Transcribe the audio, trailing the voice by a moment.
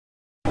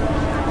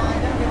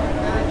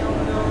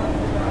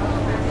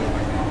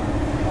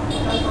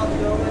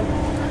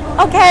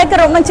អូខេក្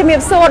រុមនឹងជំរា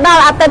បសួរដ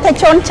ល់អតិថិ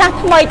ជនចាស់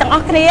ថ្មីទាំងអ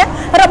ស់គ្នា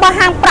របស់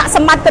ហាងប្រាក់ស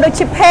ម្បត្តិទៅ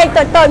ជា page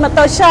តូចៗ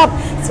Moto Shop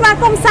ស្វា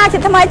គមន៍សាជា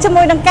ថ្មីជា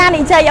មួយនឹងការ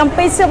និយាយអំ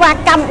ពីសេវា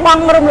កម្មប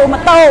ង់រំលោះ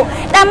ម៉ូតូ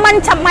ដែលមិន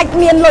ចាំបាច់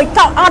មានលុយក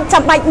ក់អត់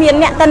ចាំបាច់មាន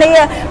អ្នកធានា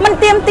មិន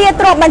ទៀមទា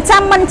ទ្រព្យបញ្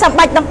ចាំមិនចាំ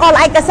បាច់ដង្កល់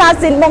ឯកសារ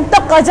សិនបងទុ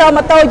កក៏យក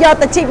ម៉ូតូយក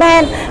ទៅជីបា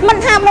នមិន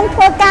ថាបងធ្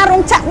វើការរោ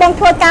ងចក្របង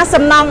ធ្វើការ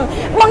សំណង់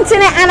បងជា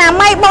អ្នកអនា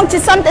ម័យបងជា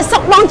សន្តិសុ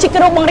ខបងជា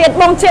គ្រូបង្រៀន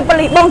បងជាប៉ូ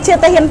លីសបងជា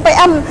ទាហាន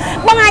PM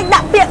បងអាចដា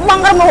ក់ពាក្យប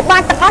ង់រំលោះបា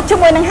នទាំងអស់ជា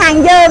មួយនឹងហាង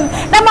យើង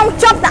ដែលបង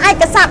ចុះតែឯ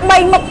កសារ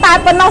3មុខតែ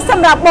ប៉ុណ្ណោះស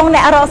ម្រាប់បងអ្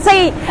នករកស៊ី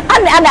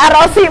អ្នករ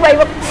កស៊ី3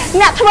មុខ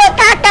អ្នកធ្វើ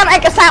ការកាន់ឯ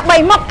កសារ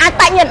3មុខអាច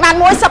តែញ៉ាំបាន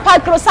មួយសភៅ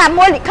គ្រួសារ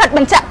មួយលិខិតប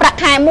ញ្ជាក់ប្រាក់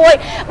ខែមួយ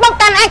បង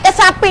កាន់ឯក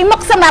សារ2មុ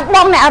ខសម្រាប់ប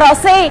ងអ្នករក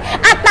ស៊ី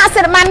អត្តស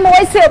ញ្ញាណប័ណ្ណមួ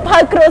យសៀវភៅ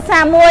គ្រួសា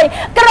រមួយ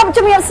ក្រុម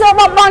ជំរាបសួរ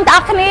បងទាំងអ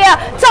ស់គ្នា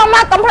ចូលម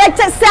កកុំភ្លេច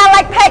ចុច share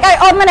like page ឲ្យ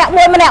អូនម្នាក់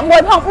មួ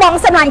យផងបង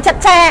សម្លាញ់ចិត្ត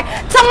ចា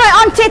ចង់ឲ្យ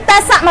អូនជិះតែ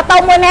សាក់ម៉ូតូ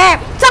មួយណា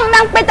ចង់ដឹ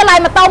ងពីតម្លៃ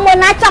ម៉ូតូមួយ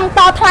ណាចង់ត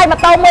ថ្លៃម៉ូ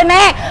តូមួយ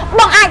ណា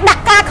បងអាចដា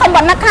ក់ការខមប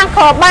ណ្ណខាង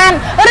ក្រោមបាន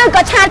ឬ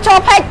ក៏ឆាតចូល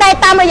page តែ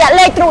តាមរយៈ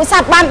លេខទូរស័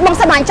ព្ទបានបង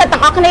សម្លាញ់ចិត្តទាំ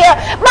ងអស់គ្នា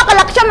បងក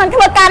លខ្ញុំនឹងធ្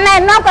វើការណែ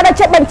នាំក៏ដូច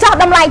ជាបញ្ចុះ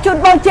តម្លៃជូន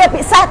បងជា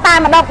ពិសេសតែ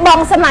ម្ដងបង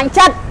សម្លាញ់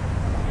ចិត្ត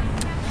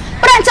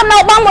ប្រាក់ចំណូ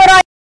លបង$100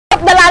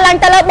ឡើង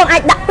ទៅលើបងអា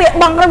ចដាក់ពាក្យ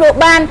បងរំលោះ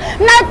បាន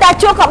នៅតែ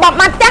ជួលក៏បង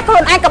បានផ្ទះខ្លួ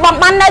នឯងក៏បង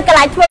បាននៅកន្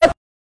លែងធ្វើ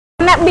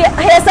អ្នកបៀ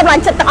ហេសម្លា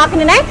ញ់ចិត្តទាំងអស់គ្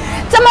នាណា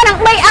ជាមួយនឹង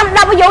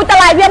BMW ត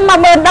ម្លៃវា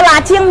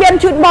$10000ជាងមាន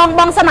ជូន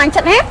បងសម្លាញ់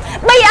ចិត្តណា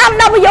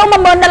BMW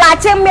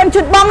 $10000ជាងមាន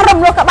ជូនបងរំ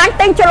លោះក៏បាន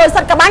ទិញចូលសិ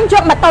តក៏បានយ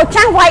កម៉ូតូ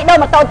ចាស់វាយដ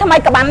ល់ម៉ូតូថ្មី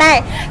ក៏បានដែរ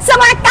សេ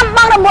វាកម្មប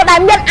ងរំលោះដែល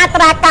មានអ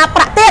ត្រាការ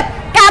ប្រាក់ទៀត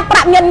ការប្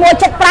រាក់មាន$1.5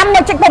 $1.6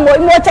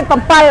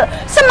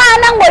 $1.7 ស្មើ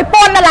នឹង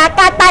$1000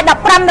ការតែ$15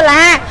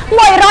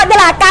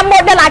 $100ការ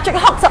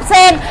$1.60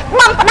 សេន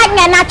បងផ្ដាច់ថ្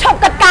ងៃណាឈប់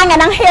កាត់ការថ្ងៃ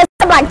ហ្នឹងហៀ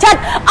សម្លាញ់ចិត្ត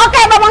អូ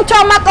ខេបងចូ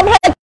លមកកុំភ្លេ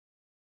ច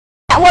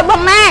មួយប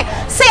ងណា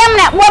សៀមម្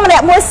នាក់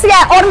មួយសៀ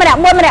អូនម្នាក់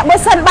មួយ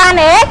សិនបាន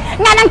ទេ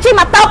ថ្ងៃហ្នឹងជិះ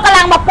ម៉ូតូកម្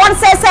លាំង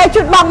1000cc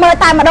ជូតបងមើល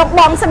តែម្ដង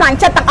បងសម្លាញ់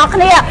ចិត្តទាំងអស់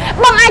គ្នា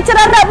បងអាចជ្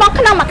រើសរើសបង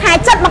ក្នុងមួយខែ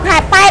7មួយខែ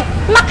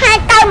8មួយខែ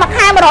9មួយ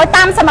ខែ100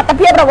តាមសមត្ថ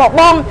ភាពរបស់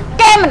បង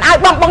គេមិនឲ្យ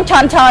បងច្រើ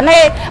នទេ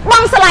ប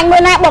ងស្រឡាញ់មួ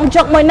យណាបង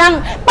ជុកមួយហ្នឹង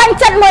បាញ់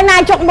ចិត្តមួយណា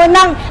ជុកមួយហ្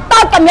នឹងតើ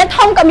ក៏មាន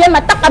ធំក៏មានម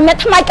កទឹកក៏មាន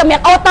ថ្មីក៏មាន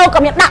អូតូក៏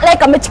មានដាក់លេខ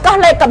ក៏មានឆ្កោះ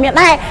លេខក៏មាន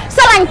ដែរ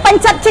ស្រឡាញ់បាញ់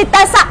ចិត្តជី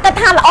តែសាក់ទៅ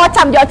ថាល្អ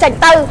ចាំយកចេញ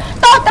ទៅ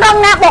តោះត្រង់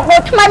ណាបងដូ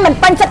រថ្មីមិន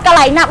បាញ់ចិត្តកន្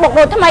លែងណាបង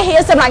ដូរថ្មីហៀ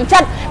ស្រឡាញ់ចិ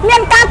ត្តមា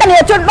នការធានា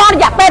ជូនបងរ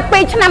យៈពេល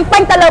2ឆ្នាំពេ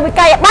ញទៅលើវិ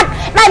ក័យប័ត្រ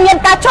ដែលមាន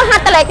ការចុះហ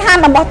ត្ថលេខារ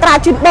បស់ត្រា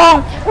ជូនបង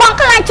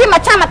ខ្លាចជិះម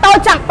កចាំម៉ូតូ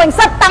ចាំពេញ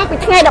សិតតាំងពី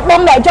ថ្ងៃដែលប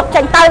ងដែលយក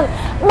ចេញទៅ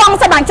បង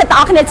សម្លាញ់ចិត្តទាំង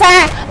អស់គ្នាចា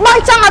បង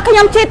ចង់ឲ្យខ្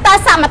ញុំជិះតែ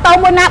សាក់ម៉ូតូ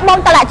មួយណាបង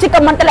តម្លាក់ជាខ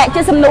មមិនតម្លាក់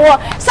ជាសំណួរ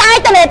ស្អែក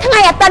ទៅថ្ងៃ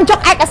អតិនជុក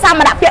ឯកសារ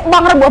មកដាក់ពាក្យប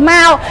ងរបស់ម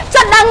ក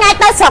ចិត្តដល់ថ្ងៃ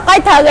ទៅស្រុកឲ្យ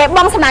ត្រូវឯងប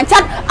ងសម្លាញ់ចិ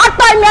ត្តអត់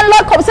តើមានលុ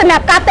យគ្រប់សម្រា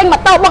ប់ការទិញម៉ូ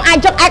តូបងអាច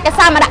យកឯក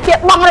សារមកដាក់ពាក្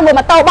យបងរបស់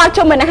ម៉ូតូបង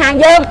ជុំមួយនៅហាង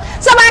យើង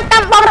សេវាក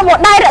ម្មបងរបស់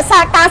ដៃរក្សា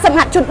ការសម្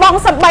ងាត់ជូនបង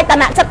សំបីត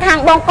ណៈចិត្តខាង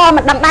បងក៏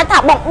មិនដឹងដែរថា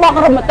បងរបស់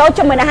ម៉ូតូ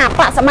ជុំមួយនៅហាង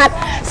ប្រាក់សម្បត្តិ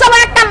សេ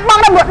វាកម្មបង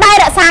របស់ដៃ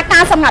រក្សាកា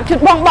រសម្ងាត់ជូន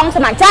បងស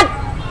ម្លាញ់ចិត្ត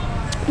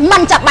មិ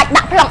នចាំបាច់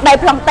ដាក់ប្លង់ដៃ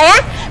ប្លង់តែ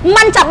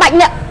មិនចាំបាច់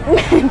អ្នក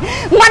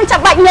មិន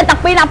ចាំបាច់មានតាំង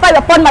ពីដល់ប្រ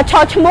ពន្ធមកឈ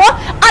រឈ្មោះ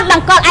អត់ដ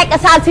ង្កល់ឯក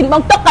សារស៊ីនប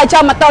ងទុកក៏ចូ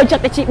លម៉ូតូជិះ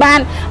ទៅជីបាន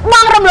ប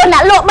ងរំលោះអ្ន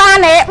កលក់បាន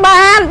ទេ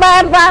បា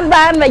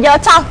នមកយក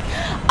ចោះ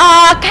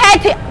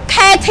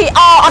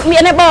KTR អត់មា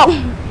នទេបង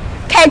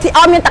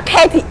KTR មានតែ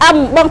KTM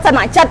បងសម្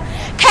លាញ់ចិត្ត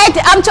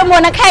KTM ជាមួយ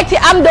នឹង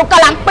KTM ដូចក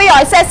ម្លាំង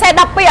200cc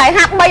 1200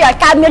ហាក់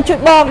300កើតមានជួយ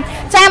បង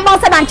ចាបង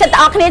សម្លាញ់ចិត្តទាំ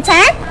ងអស់គ្នាចា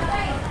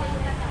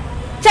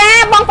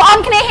បងប្អូន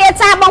គ្នាហេ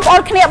ចាបងប្អូ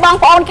នគ្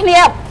នា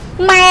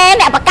ម៉ែ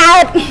អ្នកបកើ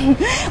ត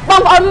ប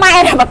ងប្អូនម៉ែ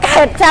អ្នកបកើ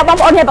តចាបង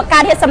ប្អូនអ្នកបកើ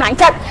តហេសម្លាញ់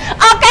ចិត្ត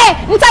អូខេ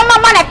អញ្ចឹងបង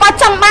អ្នកគាត់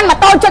ចង់បានម៉ូ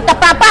តូជិតតែ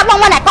ប្រើប្រាស់បង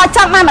អ្នកគាត់ច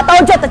ង់បានម៉ូតូ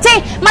ជិតទៅជិះ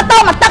ម៉ូតូ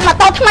មកទឹកម៉ូ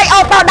តូថ្មីអូ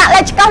តូដាក់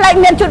លេខឆ្កោះលេខ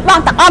មានជូនបង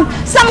ទាំងអស់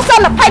សង្សុន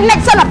20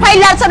 Next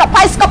 20 Land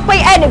 20 Scoopy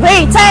ADV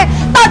ចា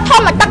តើធំ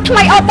មកទឹកថ្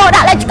មីអូតូដា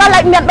ក់លេខឆ្កោះលេ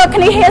ខមានដូច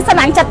គ្នាហេសម្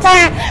លាញ់ចិត្តចា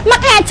មួយ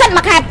ខែ7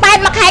មួយខែ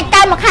8មួយខែ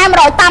9មួយខែ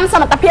100តាមស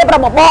មត្ថភាពរ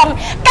បស់បង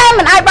គេ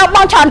មិនឲ្យប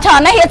ងច្រើន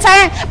ទេហេចា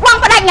បង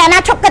ផ្ដាច់ថ្ងៃណា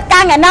ឈប់កិច្ចកា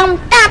រថ្ងៃហ្នឹង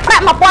ការប្រា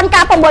ក់1000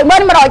ការ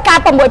60100ការ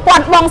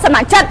6000បងសម្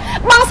លាញ់ចិត្ត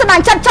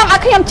ចង់ឲ្យ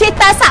ខ្ញុំជិះ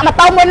តែសាក់ម៉ូ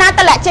តូមួយណាត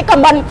ម្លាក់ជាខម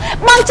មិន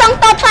បងចង់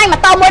តថ្លៃម៉ូ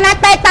តូមួយណា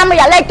តែតាមរ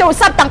យៈលេខទូរ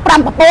ស័ព្ទទាំង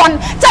5ប្រព័ន្ធ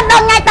ចិត្តដ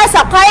ល់ថ្ងៃទៅស្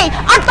រុកហើយ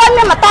អត់ទាន់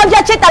មានម៉ូតូយ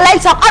កជិះតែលេខ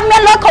ស្រុកអត់មា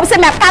នលុយគ្រប់ស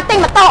ម្រាប់ការទិញ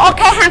ម៉ូតូអូ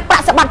ខេហាងប្រា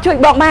ក់សម្បត្តិជួយ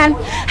បងបាន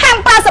ហាង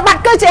ប្រាក់សម្បត្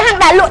តិគឺជាហាង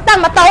ដែលលក់តាំង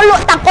ម៉ូតូល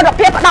ក់តាំងគុណ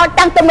ភាពផ្ដល់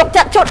តាំងទំនុក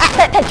ចិត្តជូនអ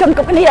តិថិជន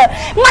គ្រប់គ្នា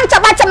មិន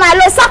ចាំបាច់ចំណាយ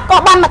លុយសោះក៏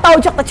បានម៉ូតូ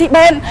យកទៅជិះ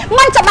បាន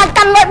មិនចាំបាច់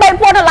កាន់លុយ$3000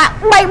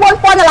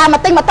 $4000ម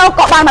កទិញម៉ូតូ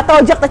ក៏បានម៉ូតូ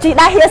យកទៅជិះ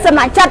ដែរហៀសម្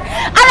លាញ់ចិត្ត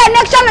ឥឡូវ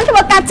នេះខ្ញុំនឹងធ្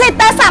វើការជិះ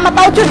តែសាក់ម៉ូ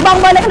តូជូនបង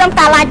មើលនៅក្នុង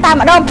ការ live តែ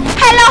ម្ដង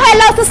Hello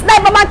សួស្ដី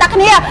បងតាគ្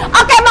នា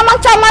អូខេបង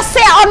ចូលមក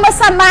share អូនមើល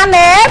សិនបាន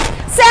ទេ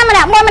share ម្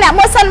នាក់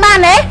មួយសិនបាន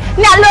ទេ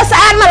អ្នកលក់ស្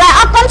អាតមកឡើយ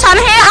អរគុណច្រើន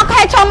ហេអូ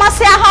ខេចូលមក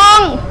share ហង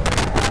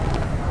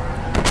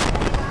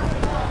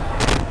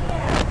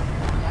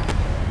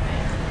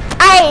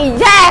អី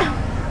យ៉ា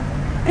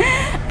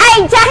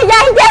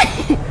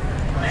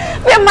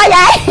វាមក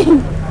យាយ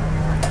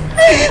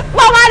ប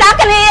ងមកដល់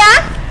គ្នា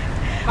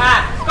បាទ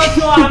ក៏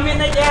ជួមាន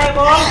អីដែរប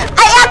ង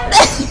អីអត់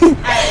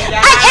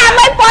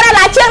មិន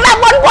$1000ជាងដែរ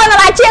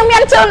$4000ជាងមាន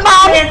មានជូនប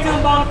ងមានជូន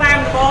បងតាម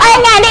បងអី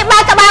ថ្ងៃនេះបើ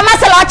កបាមក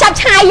សឡចាប់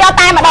ឆាយយក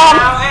តែម្ដង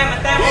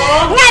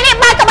ថ្ងៃនេះ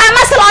បើកបាម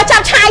កសឡចា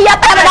ប់ឆាយយក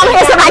តែម្ដង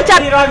ហេសមាជិក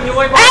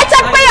អេចិ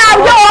ត្តពីអោ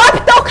យោ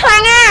ផ្ទុះខ្លាំ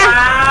ងណា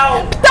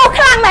ផ្ទុះ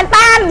ខ្លាំងមែន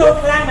តាន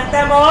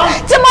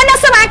ជាមួយនឹង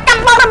សមាក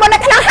ម្មបងរបស់នៅ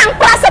ក្នុងហាង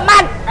ប្រាក់សម្ប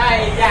ត្តិ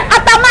អ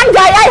ត់តាមនិ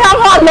យាយអីហង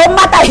ហលុំ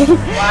មកតែ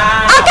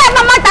អូខេប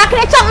ងមកតាគ្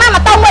នាចង់មក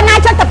ម៉ូតូមួយណា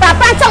ចិត្តទៅ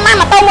ប្រាចង់មក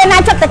ម៉ូតូមួយណា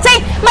ចិត្តទៅជិះ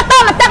ម៉ូតូ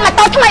មកទឹកម៉ូ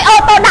តូថ្មីអូ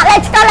តូដាក់លេខ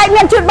ឆ្កល់លេខ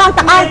មានជូនបង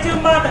ទាំងអស់អេ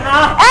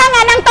ថ្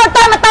ងៃហ្នឹងតូច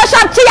ម៉ូតូ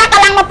សាប់ជាក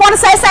ម្លាំង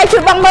 1000cc ជូ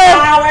នបងមើល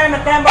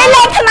អេ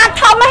លេខខ្នាត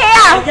ធំហេ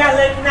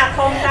លេខខ្នាត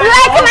ធំ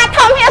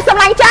ហេស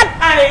ម្លាញ់ចិត្ត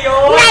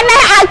ថ្ងៃនេះ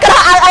ឲ្យក្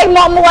រោះឲ្យអីម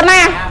កមួន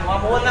ណា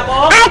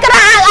ឲ្យក្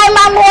រោះឲ្យអីម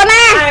កមួន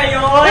ណា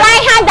ឡាយ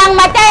ឲ្យដឹង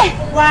មកទេ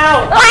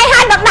ឡាយ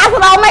ឲ្យដាក់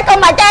ស្រូវមិនក៏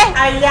មិនទេ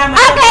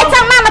អូខេច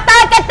ង់មកម៉ូតូ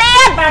គេទៀ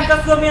តបានក៏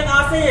គឺមានអ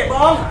ស៊ីប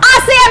ងអ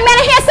ស៊ីមាន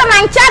ហេសម្លា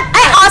ញ់ចិត្ត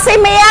អីអស៊ី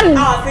មាន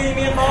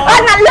បងអ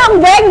ត់ណាលឿង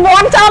វែងវ័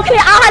នចូលគ្នា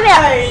អស់នេះ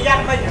យ៉ាង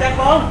មិនចឹង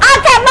បងអូ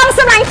ខេបង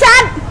សម្លាញ់ចិ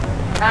ត្ត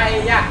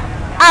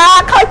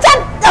ខូចចិត្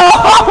ត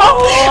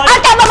អូ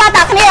ខេបងមក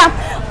តាគ្នា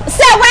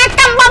សេវា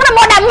កម្មបងរប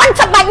ស់ដែលមិន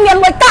ចាំបាច់មាន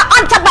មួយក៏អ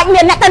ត់ចាំបាច់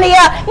មានអ្នកធានា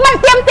មិន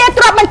ទៀមទា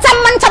ទ្រព្យមិនចាំ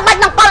បាច់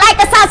នឹងកលឯ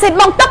កសារសិទ្ធិ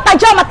បងទុកតែ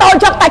យកម៉ូតូ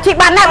យកតែជិះ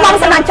បានណាបង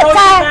សម្រាប់ចិត្ត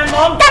ចា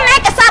កាន់ឯ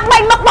កសារ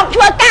3មុខបងធ្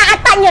វើការអ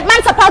ត្តញ្ញាតបាន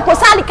សភៅគ្រួ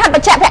សារលិខិតប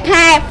ញ្ជាក់ប្រាក់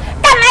ខែ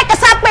កាន់ឯក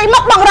សារ2មុ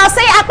ខបងរស់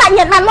ស៊ីអត្តញ្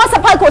ញាតបានមកស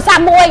ភៅគ្រួសារ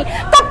មួយ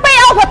ក៏ពី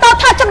អូម៉ូតូ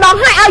ថតចំណង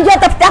ឲ្យយក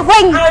ទៅផ្ទះវិ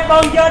ញឲ្យប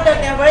ងយកទៅ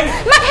ផ្ទះវិញ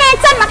មួយខែ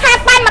សិនមួយខែ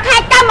ប៉ែនមួយខែ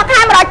កម្មមួយខែ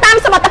100តាម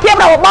សមត្ថភាព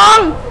របស់បង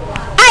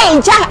អី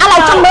ចាស់ឥឡូ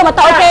វចង់មើលម៉ូ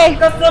តូគេ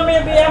ក៏គឺមា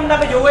ន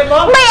BMW ឯងប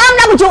ង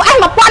BMW S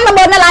 1000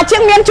 $1000ជា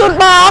ងមានជូន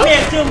បងមា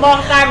នជូនបង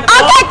តាមអូ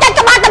ខេចាច់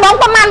ក្បាលដំបង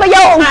ប្រហែល1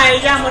យូហើយ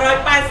យ៉ាង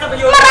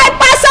180យូ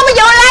180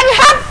យូឡើង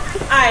ហត់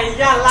ហើយ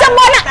យ៉ាងជា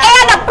មួយនឹង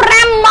A15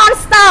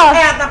 Monster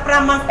A15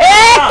 Monster អេ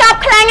កប់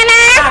ខ្លាំង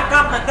ណាក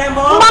ប់មកតែប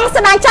ង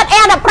ស្ដាយចិត្ត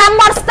A15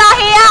 Monster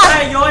ហៀ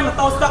ហើយយយម៉ូ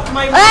តូស្តុកថ្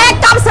មីអេ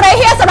កប់ស្រី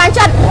ហៀស្ដាយ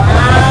ចិត្ត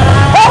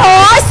អូហូ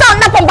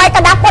18ក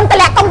ណ្ដាប់ពុនត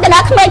លាក់កុំតលា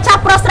ក់ក្មេងចា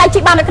ប់ប្រុសស្រីជី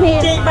បានដូចគ្នា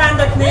ជីបាន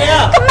ដូចគ្នា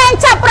ក្មេង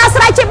ចាប់ប្រុស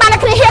ស្រីជីបានដូ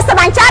ចគ្នាហៀស្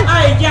ដាយចិត្ត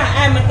អីយ៉ា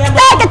អែមិនតែ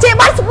តែកជី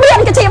បានស្បៀន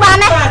កជីបាន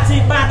ណាជី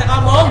បានទាំងអ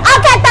ស់ហ្មងអូ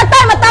ខេទៅ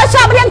ម៉ូតូឈ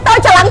ប់រៀងទៅ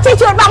ច្រឡំជី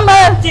ជួនបង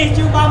មើលជី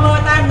ជួនបងមើល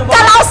តាមដំបងគី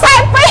ឡូ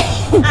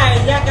42អី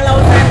យ៉ាគីឡូ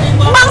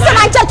42បងស្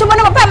ដាយចិត្តជាមួយ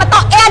នឹងប្រភេទម៉ូតូ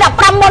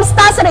A15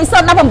 Monster សេរី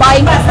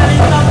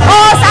018អូ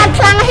ស្អាត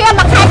ខ្លាំងហៀ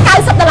មួយខែ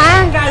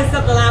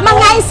$90មួយ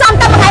ថ្ងៃសំ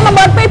តែមួយថ្ងៃ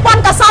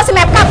12000ក៏សល់សម្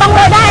រាប់កាប់បង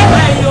លើដែរ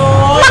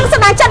បង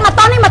ស្ដាយចិត្តម៉ូ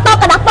តូនេះម៉ូតូ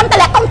កណ្ដាស់ប៉ុនត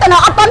លាក់កុំទៅនៅ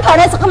អត់ប៉ុនត្រូវ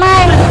នៅស្រុកខ្មែ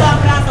រ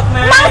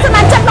បងស្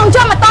ដាយចិត្តបងយ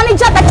កម៉ូតូនេះ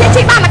យកតែ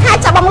ជីបានមួយខែ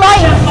ចាប់បងលុយ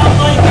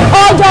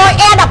អូយក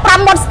A15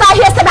 Monster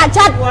ហៀស្ដាយ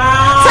ចិត្ត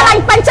ស្ដាយ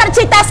ពេញចិត្ត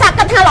ជីតែសាក់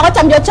គិតថាល្អ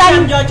ចាំយកចេញ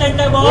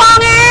ទៅបង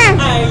ណា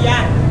អីយ៉ា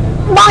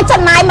បង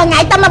ចំណាយមួយថ្ងៃ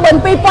តែ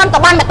12000ក៏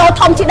បានម៉ូតូ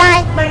ធំជីដែរ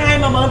មួយថ្ងៃ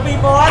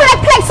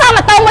12000ផ្លេចស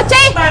ម៉ូតូមួយ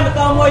ជីតែម៉ូ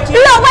តូមួយជី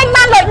លើវិញ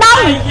បានលុយដង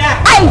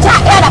អីចា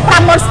A15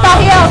 Monster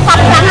ហៀកប់ខ្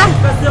លាំងណា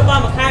ក៏គឺបង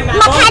មួយ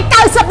ខែ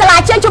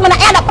$90ជាងជាមួយនឹ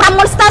ង A15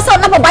 Monster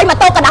 018ម៉ូ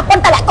តូកណ្ដាស់ប៉ុន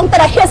តលាក់កុំទៅ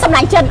ហៀសម្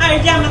លាញ់ចិត្តអី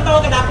យ៉ាម៉ូតូ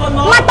កណ្ដាស់ប៉ុនម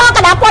កម៉ូតូក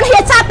ណ្ដាស់ប៉ុនហៀ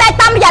ឆាតែ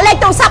តាមរយៈលេខ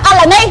ទូរស័ព្ទឥ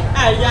ឡូវនេះ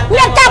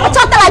មានការបញ្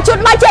ចុះតម្លៃជូន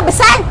មកជាពិ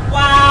សេស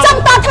ចំ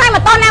តថ្លៃ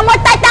ម៉ូតូណាមួយ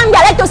តែតាមរ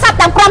យៈលេខទូរស័ព្ទ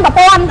ទាំង5ប្រ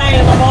ព័ន្ធ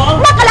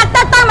មកកន្លះ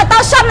ទៅម៉ូតូ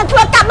shopនឹងធ្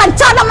វើការបញ្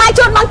ចុះតម្លៃ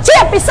ជូនមកជា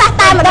ពិសេស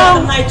តែម្ដង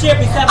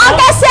អូ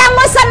ខេសៀម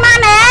មួយសិនមក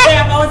ណែ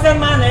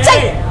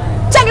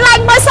ចេញ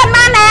like មួយសិនម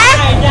កណែ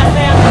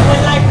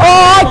អូ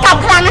យកាប់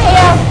ខ្លាំង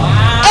ហៀ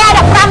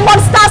A15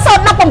 Monster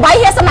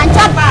 018ហៀសម្លាញ់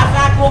ចិត្តបាទស្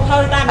អាតខូខើ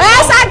តាមអេ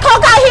ស្អាតខូ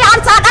ខើហៀអ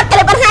ត់ស្អាតអត់ក្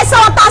លិបអត់ហើយ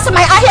សូតស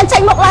ម័យអត់ហ៊ានចេ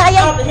ញមុខឡើយ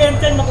អត់ហ៊ាន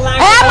ចេញមុខឡើយ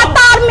ម៉ូ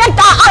តូមាន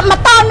ក៏អត់ម៉ូ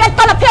តូមាន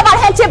គុណភាពអត់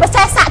ហ៊ានជាពិ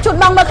សេសសាក់ជូន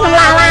បងមើលក្នុង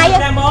ឡាឡាយ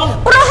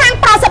ព្រោះហាង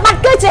ប្រាសម្បត្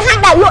តិគឺជាហាង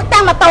ដែលលក់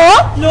ទាំងម៉ូតូ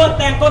លក់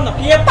ទាំងគុណ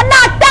ភាពផ្ដ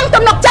ល់ទាំង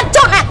ទំនុកចិត្ត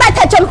ជូនអតិ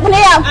ថិជនគ្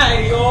នា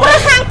ព្រោះ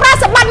ហាងប្រា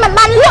សម្បត្តិមិន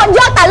បានលក់យ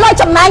កតែលុយ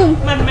ចំណេញ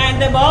មិនមែន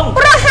ទេបង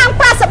ព្រោះហាង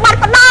ប្រាសម្បត្តិ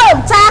ផ្ដល់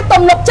ចា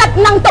ទំនុកចិត្ត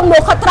និងទំនួ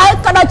លខុសត្រូវ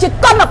ក៏ដូចជា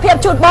គុណភាព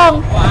ជូនបង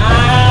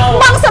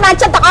បងស្ដាយ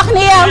ចិត្តទាំងអស់គ្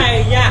នា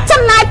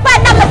ចំណាយពេល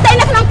10នាទី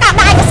នៅក្នុងការ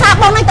ដាក់ឯកសារ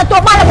បងនឹងទទួ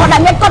លបានរបស់ដែ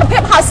លមានគុណភា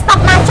ពហើយស្តុក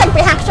ណាចេញ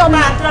ពីហាងខ្ញុំ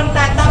បានត្រឹម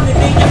តែ10នា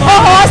ទីទេបងអូ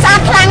ហូស្អាត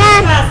ខ្លាំងណា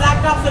ស់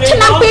ឆ្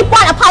នាំ2020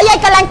អី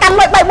ក៏ឡើងកាន់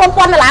លុយ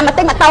$3-4000មក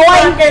ទិញម៉ូតូ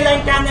អីគេឡើង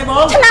កាន់ទេប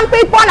ងឆ្នាំ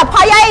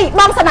2020អី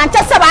បងស្ដាយ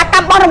ចិត្តសេវាក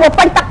ម្មបងរវល់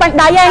ពេញទឹកពេញ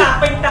ដីអី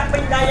ពេញទឹកពេ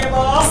ញដីអីប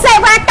ងសេ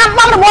វាកម្មប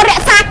ងរវល់រ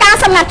ក្សាការ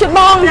សម្ងាត់ជូនប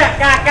ង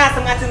ការស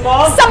ម្ងាត់ជូនប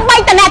ងសំបី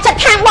តអ្នកចិត្ត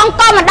ខាងបង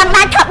ក៏មិនដឹង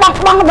ដែរថាបង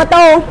ម៉ូ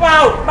តូវ៉ា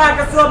វបាន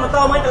ក៏សួរម៉ូ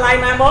តូមួយតម្លៃ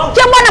ម៉ែបង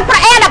ជាមួយនឹង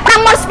A15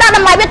 Monster ត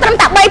ម្លៃវាត្រឹម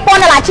តែ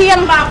$3,000ជាង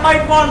បាទ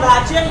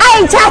$3,000ជាងអី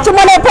ចាជា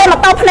មួយនឹងម៉ូ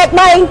តូផ្នែក3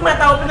ម៉ូ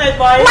តូផ្នែក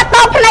3ម៉ូ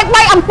តូផ្នែក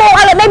3អំពូឥ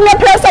ឡូវនេះមាន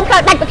ភ្លើងសុំផ្លូ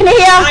វដាច់ពីគ្នា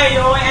ហៀអី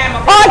យោអែម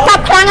អូយកា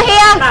ប់ខ្លាំងហៀ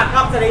ក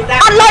ប់សេរីតា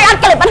អត់លុយអត់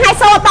ក្លិបបន្ថែ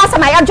សូតស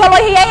ម័យអត់យកលុ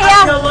យហៀយ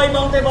កលុយប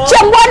ងទេបង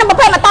ជាមួយនឹងប្រ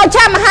ភេទម៉ូតូ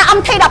ចាមហា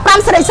MT15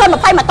 សេរី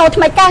020ម៉ូតូ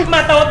ថ្មីកែ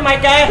ម៉ូតូថ្មី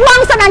កែបង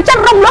ស្ដាយចិត្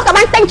តរំលោះក៏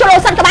បានទិញចូល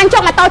សិនក៏បាន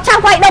ចុះម៉ូតូចា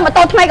ស់វាយដល់ម៉ូ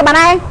តូថ្មីក៏បាន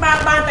ដែរ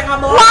បានទាំងអស់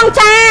បង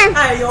ចា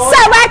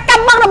សេវាក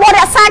ម្មបងរបស់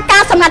រក្សាកា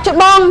រសម្ងាត់ជូន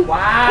បង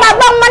បើ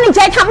បងមិននិ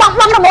យាយថាប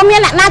ងរបស់មា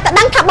នអ្នកណាទៅ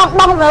ដឹងថាបងរ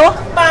បស់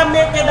បាន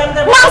មានគេដឹងទេ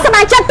បងស្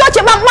ដាយចិត្តទោះជា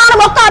ជាបងរ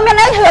បស់គាត់មាន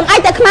រឿងអី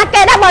តែខ្មាស់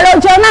គេដែរបើលុយ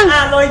យើងហ្នឹង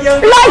លុយយើ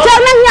ង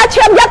ហ្នឹងញ៉ាំ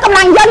ឈាមយកកម្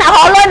លាំងយើងអ្នករ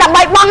លុយដើម្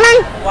បីបងហ្នឹង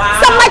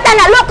សំបីតែ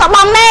អ្នកលក់ក៏ប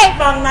ងណែ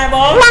បង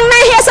ណែ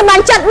ហៀសម្រា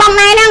ប់ចិត្តបង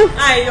ណែហ្នឹង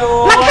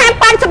មកខាង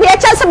ប៉ាន់ស្បៀ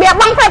ចិត្តស្បៀ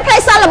បងផ្លេ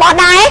សិលរបស់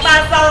ដែរបា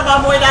នសិលរបស់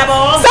មួយដែរប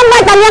ងសំបី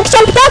តែយើងខ្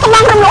ញុំផ្ទះក៏ប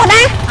ងរំលោះ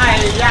ដែរ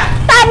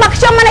តែបើ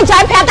ខ្ញុំមិនចៃ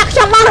ប្រាប់ថាខ្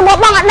ញុំបងរំលោះ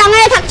បងអត់ដឹង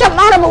ទេថាខ្ញុំ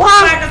បងរំលោះហ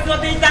ងតែក៏ស្គាល់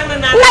ទីតាំងនៅ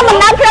ណានៅប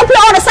ណ្ដាភ្លើ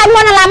អូនសៃ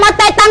មុនឡាមក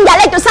តែតាំងយ៉ា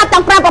លេខទូរស័ព្ទ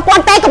ទាំង5ប្រព័ន្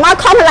ធតែកុំឲ្យ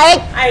ខុសលេខ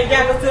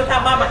ក៏ស្គាល់ថា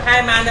បងមួយខែ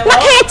ម៉ានដែរបងមួយ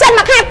ខែចិន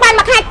មួយខែប៉ាន់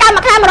មួយខែ9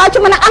មួយខែ100ជា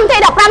មួយនឹង MT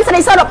 15សេរី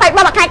023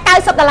មួយខែ$90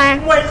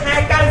មួយខែ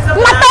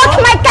$90ម៉ូតូ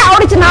ថ្មីកៅ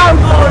original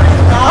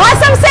អូយ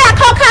សំសែ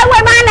ខោខៅមួ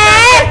យបានទេ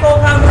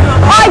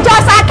អូយចោ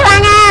ស្អាតខ្លាំ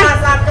ងណា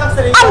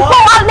អំពូ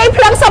អត់នេះ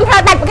ភ្លឹងសុំផ្លូ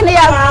វដាច់ពីគ្នា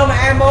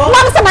ប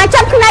ងសមាជិ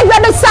កផ្នែកវា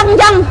ដូចសឹងអ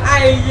ញ្ចឹង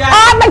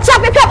អូយបញ្ច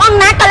ប់ពីភាពអំ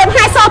ណាចក៏លេប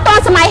ហាយសត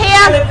សម័យហៀ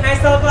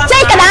ជ័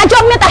យកដា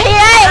ជុំមានតាហៀ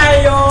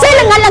ជ័យ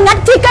ល្ងិត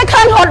ជីគេ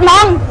ឃើញរត់ហ្ម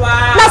ង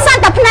ដល់សារ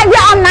តែផ្នែក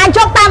វាអំណាចយ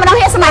កតាមម្ដង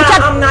ហៀសមាជិក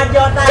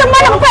ជាមួ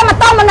យនឹងប្រភេទម៉ូ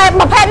តូ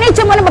ប្រភេទនេះ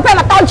ជាមួយនឹងប្រភេទ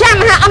ម៉ូតូយ៉ាង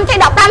មហា MT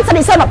 15សេ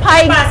រី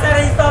020បាទសេ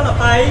រី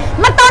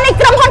020ម៉ូតូនេះ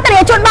ក្រុមហ៊ុនធា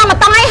នាជូនបងមក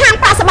តង់ឲ្យហាង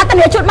ប្រាក់សម្បត្តិធា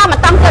នាជូនបងមក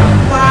តង់ទឹក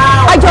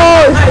អាយអូ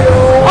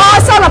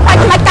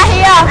020ផ្នែកតា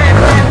ហៀ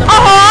អូ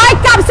យ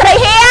កាប់ស្រី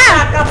ហៀ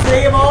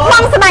ប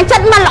ងសមាជិក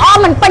មិនល្អ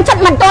មិនពេញចិត្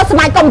តមិនតស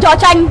មាជិកកុំយក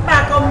ចាញ់បា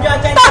ទកុំយក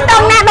ចាញ់តដ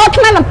ល់ណាដូរ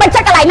ថ្មីមិនពេញចិ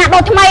ត្តកន្លែងណាដូ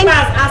រថ្មីបា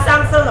ទអាសាំ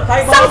ង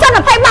020បង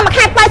020បងមួយ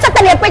ខែ80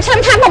តាលាពេញឆ្នាំ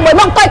ខាង6បង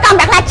អង្គុយកំ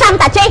ដាក់ខ្លះចាំ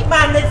តាជិះ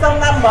បាទលេខ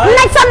018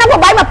លេខ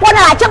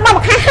018$1000ចឹងបង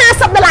មួយខែ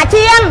$50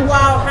ជាង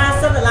វ៉ាវ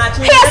$50ជា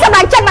ងហៀស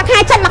មាជិកមួយខែ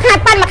ចិនមួយខែ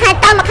ប៉ាន់មួយខែ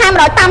9មួយខែ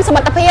100តាមសម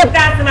ត្ថភាព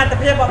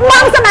ប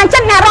ងសមាជិ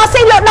កអ្នករស់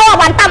ស៊ីលក់ដូរ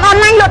បានតាមអន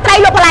ឡាញលក់ត្រី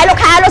លក់បន្លែលក់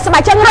ខែលក់សមា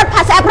ជិករត់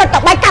ផាសអេបរត់ត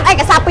បីកាត់ឯ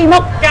កសារ2មុ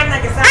ខកាន់ឯ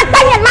កសារអត់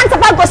តែញ៉ាំបានស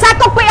បើកុសា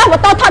កុំពីអស់ម៉ូ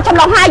តូថតចម្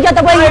លងហើយយក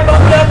ទៅវិញ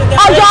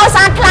អូយកស្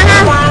អាតខ្លាំងណា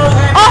ស់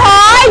អូ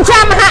ហើយ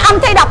ចាំមហា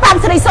MT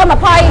 15សេរី020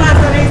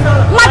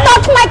ម៉ូតូ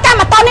ថ្មីកម្ម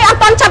ម៉ូតូនេះអត់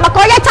ទាន់ចាប់បកគ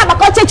យទេចាប់បក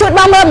គយជួយប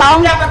ងមើលហ្មង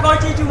ចាប់បកគយ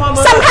ជួយមកមើ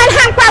លសំខាន់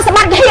ហាងប្រាក់សម្ប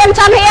ត្តិហ៊ាន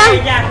ចាំហ៊ាន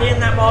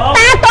ណាបង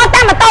តែតើ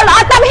តាមម៉ូតូល្អ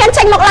តាមហ៊ាន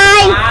ចេញមកឡា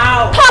យ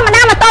ធម្ម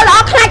តាម៉ូតូល្អ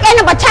ខ្លាចអី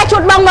នឹងបច្ឆេះជួ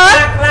យបងមើល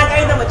ខ្លាច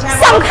អីនឹងបច្ឆេះ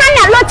សំខាន់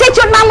អ្នកលក់ជិះ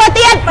ជួយបងមើល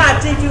ទៀតបាទ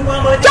ជិះជួយបង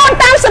មើលចូល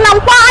តាមសំណុំ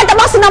ពរឲ្យត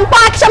បសំណុំព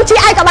រខ្ញុំជិះ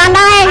ឲ្យក៏បាន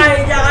ដែរ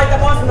ឲ្យត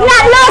បសំណុំពរអ្ន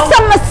កល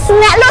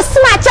ក់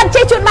ស្មាតចិត្ត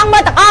ជិះជួយបងមើ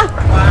លទាំងអស់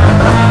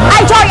ឲ្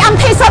យជួយ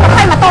MT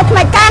 020ម៉ូតូថ្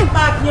មីកាំង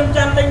បាទខ្ញុំច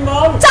ង់ទិញម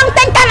កចង់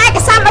ទិញកាន់ឯក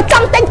សារមកច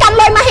ង់ទិញកាន់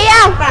លុយមកហៀ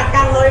បាទ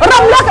កាន់លុយ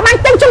រំលោះក៏បាន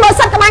ទិញជាមួយ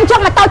សិតក៏បានចុះ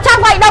ម៉ូតូចាស់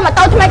វាយដល់ម៉ូ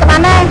តូថ្មីក៏បាន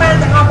ដែរ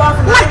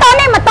ម៉ូតូ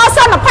នេះម៉ូតូ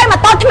020ម៉ូ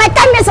តូថ្មី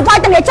កាំងមានសភ័យ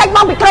ធានាចេញប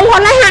ងពីក្រុមហ៊ុ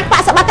នហើយហាងប្រា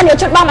ក់សម្បត្តិធានា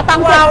ជួយបងមកត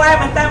ង់វ៉ាវឯ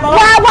មែនតើបង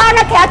វ៉ាវ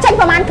នៅក្រៅចេញ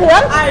ប្រហែលគ្រឿ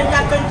ងអាយ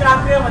យ៉ាចេញច្រើន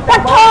គ្រឿងមែនតើ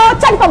បង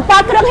ចេញ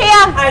7គ្រឿងហៀ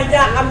អាយ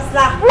យ៉ាអំស្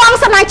លាប់បង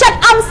សមាជិក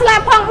អំស្លា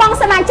ប់ផងបង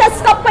សមាជិក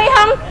ស្កប់ពីហ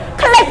ង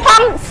คลิปផ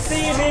ង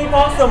CV ម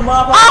កសមផ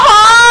ង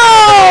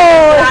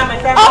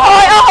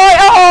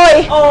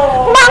អូ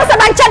បងស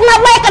មាជិកមក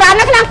បែកក្រាន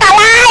នៅក្នុងកា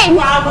ឡាយម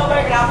កបែ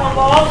កក្រានផងប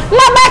ង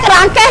មកបែកក្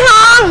រានគេហ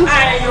ង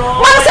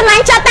បងសមា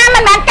ជិកតាមមិ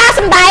នមែនការស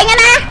ម្ដែង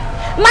ណា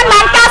មិនមែ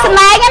នការសម្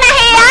ដែងណា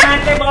ហៀ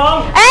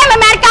មិន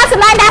មែនការស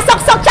ម្ដែងដែរសុ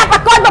កចាប់ប្រ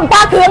កួត7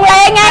គ្រឿង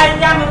លេងឯង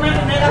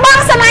បង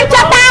សមាជិ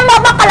កតាមមក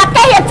បកកល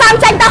គេចាំ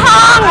ចេញទៅហ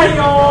ង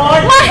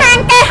មកហាង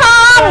គេហ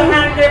ង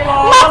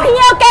មកភ្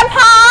ញៀវគេផ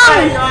ង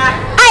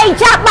អី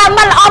ចាស់បើ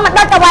មិនល្អមិន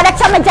ដុតទៅវ៉ា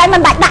ខ្ញុំមិនចាញ់មិ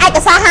នបាច់ដាក់ឯក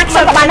សារហាក់ខ្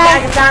ញុំក៏បានដែរ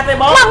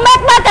បងមេ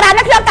បើក្រាន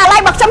នៅក្នុងកាឡាយ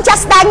មកខ្ញុំចា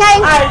ស់ស្ដាយហ្នឹង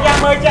យ៉ា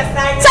មើលចាស់ស្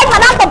ដាយចេញ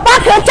ម្ដង7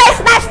គ្រឿងចេះ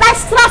ស្ដាយស្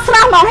រស់ហ្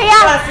មងហៀ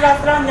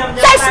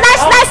ចេះស្ដាយ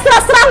ស្រ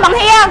ស់ហ្មង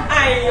ហៀ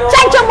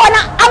ចេញជាមួយ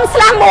នឹងអំស្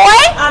លាមួយ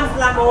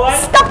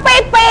ស្តុក2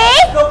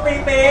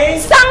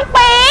សង់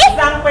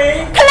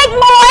2คลิก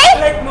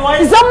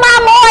1 zoom 1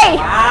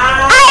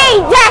អី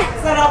យ៉ា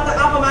សរុបទៅ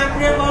អស់ប្រហែលគ្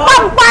រឿងប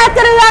ង7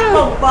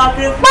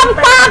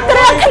គ្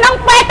រឿងក្នុង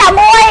ពេលតែ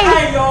មួយ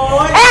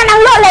អេនឹង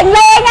លក់លេង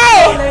ឯង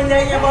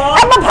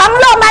អីបងប្រង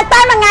លក់មកតែ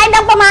មួយថ្ងៃដ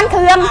ល់ប្រហែលគ្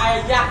រឿង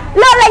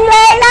លក់លេងហ្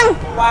នឹង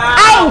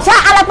អីចាឥ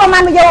ឡូវប្រហែ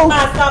លមួយយូរ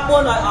បាទ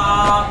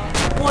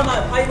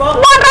420បង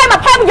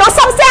420យូរ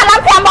សុំសែឡើង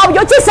500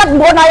យូរជីសិន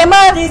900ឲ្យ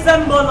មើលជីសិន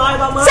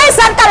900បងមើលជី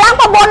សិនតឡើង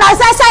900ឲ្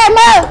យ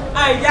មើល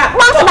អីយ៉ា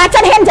បងសមាជិ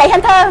កហ៊ាននិយាយហ៊ា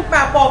នធ្វើ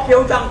បាទពណ៌ខៀវ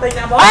ចង់ទិញ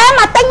ណាបងអេម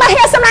កទិញមក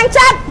ហ៊ានសម្លាញ់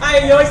ចិត្តអី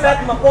យយសិត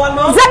1000មក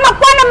សិត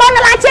1000នៅមុន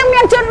ឡាជាង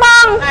មានជឿនប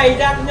ងអី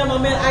យ៉ាខ្ញុំមិន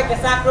មានឯក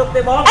សារគ្រប់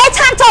ទេបងអេ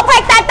ឆានចូលផ្លេ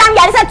ចតែតាម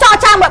យ៉ាងសិតចោ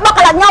ចាំមួយបុកក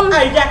ន្លងខ្ញុំ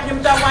អីយ៉ាខ្ញុំ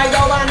ចង់វាយដ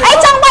ល់បានអី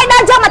ចង់វាយដ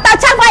ល់យកម៉ូតូ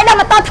ចាស់វាយដល់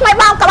ម៉ូតូថ្មី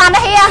បងក៏បាន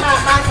ដែរហ៊ា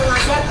បានសម្លា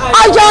ញ់ចិត្ត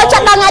អីយកចា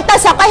ត់ដល់ថ្ងៃទៅ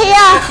ស្រុកហ៊ា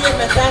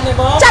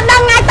ចាត់ដ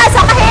ល់ថ្ងៃទៅស្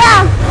រុកហ៊ា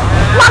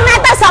បងណា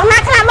ទៅស្រុកណា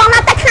ខ្លះបងណា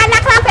ទៅខែណា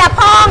ខ្លះប្រាប់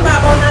ផង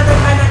បងណាទៅ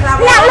ខែណាខ្លះ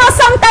អ្នកលក់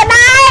សុំទៅ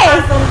ដែរ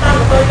សុំ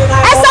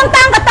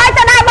តាមក៏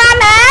ទៅដែរបាន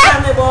ណា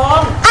ប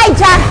ងអី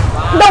ចា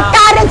ដូរ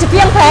ការរឿងជា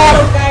ពីងព្រែ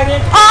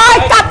អូយ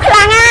កាប់ខ្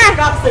លាំងណា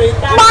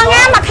បង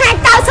ណាមួយខែ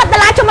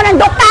$90ជាមួយនឹង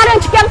ដូរការរឿង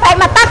ជាពីងព្រែ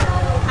មកទឹក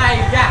អី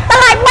ចាត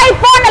ម្លៃ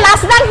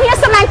$3000ស្ដាំហៀ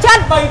សម្លាញ់ចិត្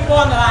ត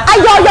$3000អាយ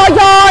យ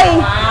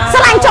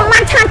ស្លាញ់ចំបា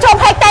នឆានចូល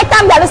ភ័យតែតា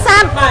មយ៉ាលសា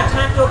ប់បាទ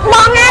ឆានចូលប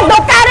ងណាដូ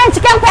រការរឿងជា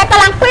ពីងព្រែក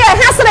ម្លាំង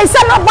250សេរី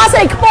សិនរបស់សេ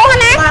រីខ្ពស់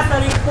ណាបាទសេ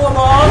រីខ្ពស់ប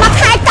ងមួយ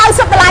ខែ$90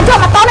យក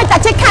ម៉ូតូនេះតែ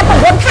ជិះខែ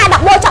9ខែ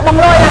11ចាប់បង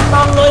លុយប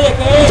ងលុយឯ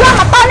គេយក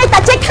ម៉ូតូនេះតែ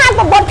ជិះខែ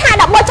9ខែ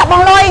11ចាប់ប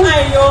ងលុយ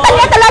តែ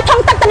នេះទៅលើធំ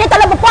ទឹកតែនេះទៅ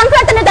លើប្រព័ន្ធគ្រឿ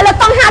ងតែនេះទៅលើ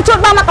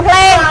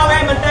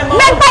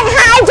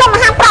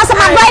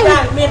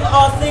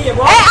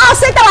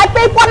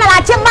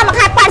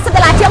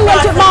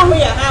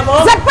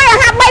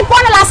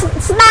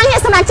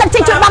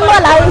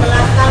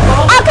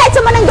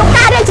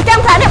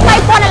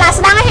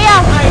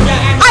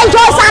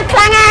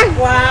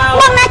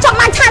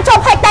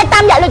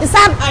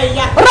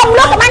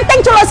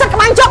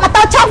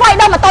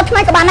ថ្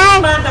មីក៏បានដែរ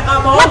បានតែបង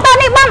ម៉ូតូ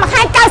នេះបងមួយ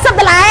ខែ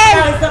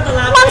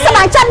$90 បងសប្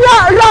បាយចិត្តយ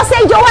ករស់ស៊ី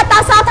យូរត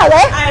សត្រូវ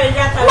ទេ អា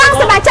យ៉ាទៅ បង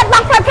សប្បាយចិត្តប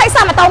ងផ្លេច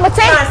សាម៉ូតូមួយ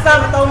ជិះ សា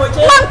ម៉ូតូមួយ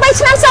ជិះ បង2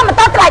ឆ្នាំសាម៉ូ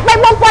តូថ្លៃ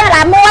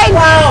$3000មួយ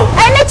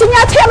អេនេះជា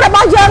ញើឈាមរប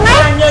ស់យើងណា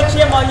ញើ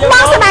ឈាមរបស់យើង ប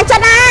ងសប្បាយចិ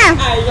ត្តណា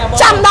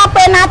ចាំដល់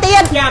ពេលណាទៀ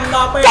ត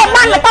គេ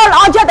បានម៉ូតូល្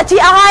អយកទៅជិះ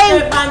អស់ហើយ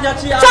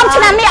ចុង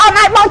ឆ្នាំនេះអត់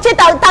ឲ្យបងជិះ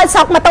ទៅស្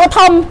រុកម៉ូតូ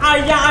ធំ អា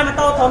យ៉ាឲ្យម៉ូ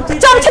តូធំជិះ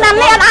ចុងឆ្នាំ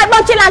នេះអត់ឲ្យប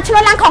ងជិះឡើងឈ្នួ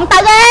លឡើងของទៅ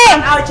ទេ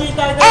ឲ្យជិះ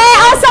ទៅ អេ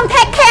អូសុំ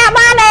take care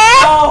បានទេ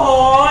អូហូ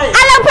យ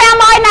ឥឡូវ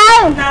500នៅ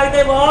នៅ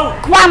ទេបង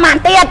ខ្វះប៉ុន្មាន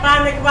ទៀត បាន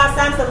នេះខ្វះ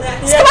30នាក់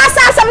ទៀត ខ្វះ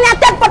30នាក់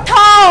ទៀតពុទ្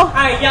ធោ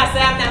អាយ៉ា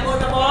30នាក់មួយ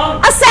ទៅបង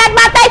អត់សែត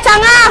បាត់ទេចឹង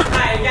ហ៎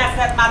អាយ៉ា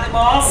30បាត់ទេប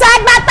ង សែត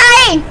បាត់ទេ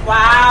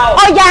វ៉ាវ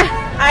អូយ៉ា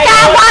កា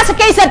រវ៉ាស្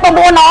គីសិត900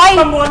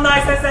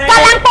 900cc កា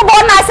ឡើង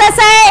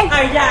900cc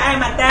អាយ៉ាអែ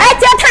មកតែ អេ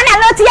ជឿថាអ្នក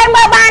លើជា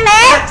មើលបាន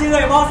ទេ ជឿ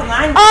ឲ្យបងសម្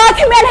លាញ់ អូ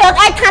គ្មានរឿង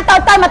អីថាទៅ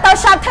ម៉ូតូ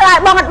shop ធ្វើឲ្យ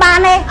បងអត់បាន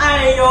ទេ អា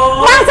យយោ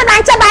បងស្ដាយ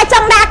ចិត្តបាយច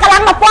ង់ដាក់កាឡើ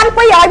ង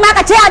1200មក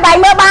កាជិះឲ្យបាយ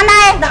មើលបាន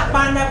ដែរ ដាក់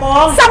បានដែរប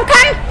ង សំ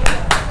ខាន់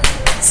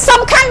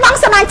បង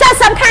ស្ដាយចិត្ត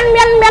សំខាន់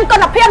មានគុ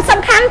ណភាពសំ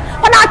ខាន់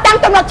ផ្ដល់តាំង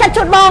ទំនុកចិត្ត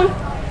ជូនបង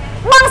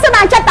ស្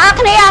ដាយចិត្តទាំងអស់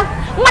គ្នា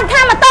មិន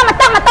ថាម៉ូ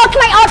តូថ្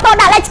មីអូតូ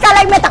ដាក់លេខឆ្កែ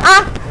លេខមេទាំងអ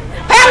ស់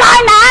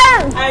500នៅ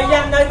អា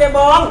យ៉ានៅទេប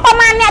ង ប្រ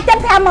ហែលអ្នកទៀត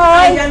អា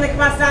 500 យ៉ានៅខ្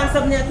វះ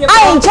30នាក់ទៀត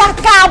អីចាស់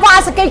ការវ៉ា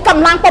ស្គីក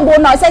ម្លាំង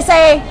 900cc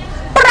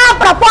ប្រើ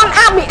ប្រព័ន្ធ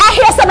ABS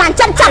ហៀសបាន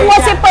ចិត្តចាប់មួយ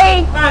C2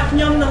 បាទខ្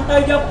ញុំនឹងទៅ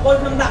យកពុន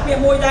ខ្ញុំដាក់ពាក្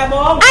យមួយដែរប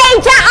ង អី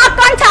ចាស់អត់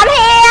គាត់ច្រើន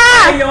ហៀ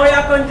អាយយោអរ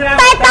គុណច្រើន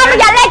តែតាមរ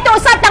យៈលេខទូរ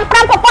ស័ព្ទទាំង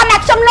5ប្រព័ន្ធអ្ន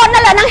កខ្ញុំលក់នៅ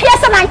លើនឹងហៀ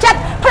សបានចិត្ត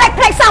ផ្លេ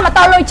ចសាម៉ូ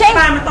តូលុយចេញ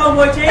បានម៉ូតូ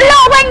មួយជិះ ល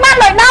ក់វិញបាន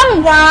លុយដង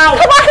វ៉ាវ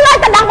ខ្វះលុយ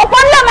តដងប្រព័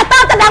ន្ធលើម៉ូតូ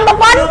តដងប្រ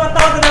ព័ន្ធ ម៉ូ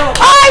តូទៅដល់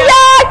អូយ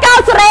យោកៅ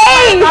សេរី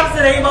កប់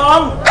សេរីបង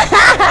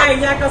អា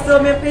យ៉ាក៏សួរ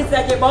មានពីសា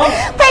ច់ទេបង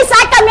ពេលសា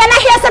ច់ក៏មាន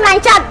ហៀសបាន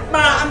ចិត្ត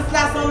បាទអំស្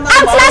លាសុំដល់ អ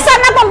ត់ស្លាសិន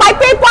ណា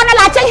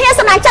$8,000ចេញហៀ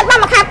សបានចិត្តបាន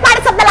មួយខែ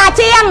$80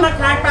ជាង មក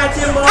ខាយប៉ា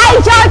ជាងបង អី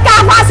ចូលកា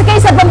រវ៉ាស្គី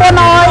សិត900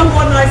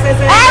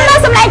 900cc អេមើល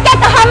សម្លេងគេ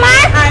ទៅហមណា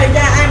អា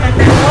យ៉ាអែមក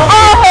តែបង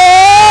អូហូ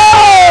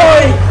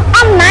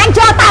អំណាច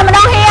ចូលតែម្ដ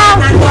ងហៀ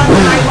ណាត់បង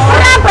ថ្ងៃបង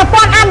ប្រើប្រ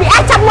ព័ន្ធ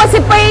ABS ចាប់មួយ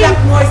C2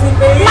 មួយ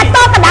CP ម៉ូ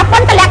តូកដាប៉ុ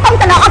នតម្លាក់កុំ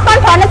តំណអត់ទា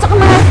ន់ប្រើនៅស្រុកខ្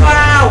មែរ វ៉ា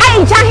វ អី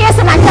ចាស់ហៀ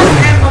សណាស់ចឹង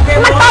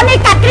ម៉ូតូនេះ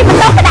កាត់គ្រីបម៉ូ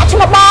តូក៏ដាក់ឈ្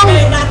មោះបង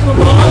ដាក់ឈ្មោះ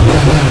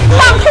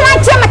បង ខ្លាច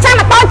ជាម្ចាស់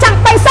ម៉ូតូចង់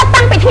ពេញសិត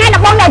តាំងពីថ្ងៃ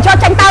ដំបូងដែលយក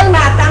ចេញទៅ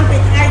បាទតាំងពី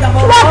ថ្ងៃដំបូ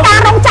ង ធ្វើការ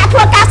រោងចក្រធ្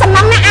វើការសំណ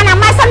ង់ណាអនា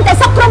ម័យសិនតែ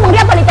សុខគ្រប់បង្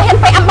រៀនបរិយាកាស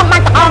ទៅអំបងបា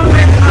នទាំងអស់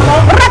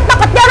រត់តុក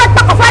កទៀររត់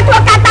តុកកាហ្វេធ្វើ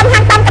ការតាមហា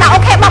ងតាមក្រៅអូ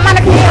ខេបងបាន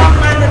គ្នា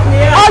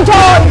អូយយ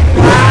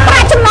ប្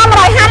រាក់ចំណូល150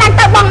ឡើង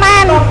ទៅបងបា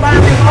ន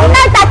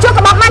នៅតែជួក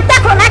បងបានតែ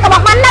ខ្លួនឯងក៏ប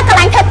ងបាននៅកន្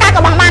លែងធ្វើការ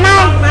ក៏បងបានហើ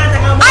យ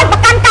ឲ្យប្រ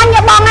កាន់ការងា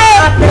របងឯង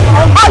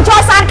អូយយ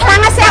ស្អាតខ្លាំង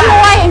ណាស់សែ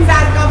មួយ សា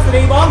នកប់សេ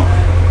រីបង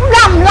ត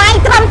ម្លៃ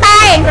ត្រឹមតែ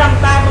ត្រឹម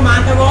តែប្រហែល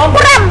ទៅបង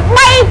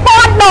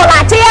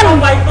 $8,000 ជាង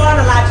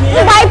 $8,000 ជា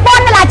ង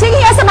 $8,000 ជាង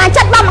ហៀសមា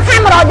ជិកបងមួយខែ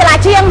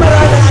$100 ជាង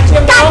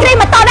ការគ្រី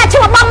ម៉ូតូដែលឈ្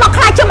មោះបងមក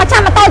ខ្លាចជាម្ចា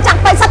ស់ម៉ូតូចង់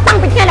ពេញសិតតាំង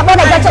ពីថ្ងៃដំបូង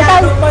ដែលយកចេញទៅ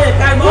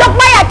លោក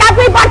បីឲ្យការ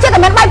2,000ជាងក៏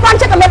មាន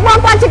3,000ជាងក៏មាន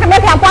4,000ជាងក៏មា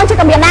ន5,000ជាង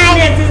ក៏មានដែរ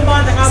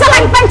ស្រឡា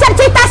ញ់ពេញចិត្ត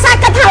ជីតាសាច់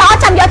គិតថាល្អ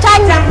ចាំយកចេញ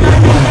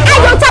អា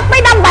យុចាប់ពី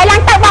18ឡើ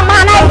ងទៅបងបា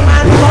នហើយ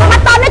ម៉ូ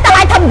តូនេះតម្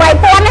លៃថា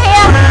8,000ហៀ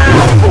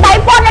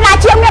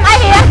$8,000ជាងមានអី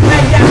ហៀ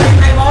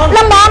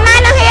លំបងណា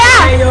ស់ណាហៀ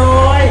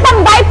$8,000បង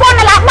មួយ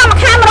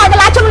ខែ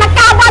$100ជុំនឹង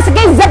ការវ៉ាស្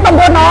គីសិត900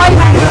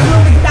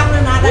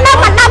នៅ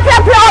បណ្ដាផ្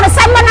លូវរ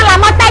ស័យមិនឡា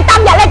មកតែតាម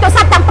យកលេខទូរ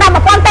ស័ព្ទតាម5ប្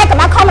រព័ន្ធតែកុំ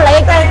ឲ្យខំលេ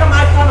ខ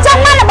ចាំ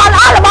មករបស់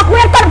ល្អរបស់គ្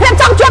មានគុណភាព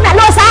ចង់ជួបអ្នក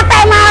លក់ស្អាតតែ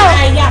មក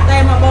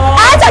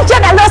អើចង់ជួប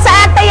អ្នកលក់ស្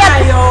អាតទៀត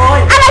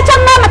ឥឡូវចាំ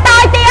មើលម៉ូតូ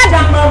ទៀត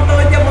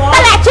ត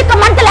លាក់ជិះកំ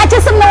មិនតលាក់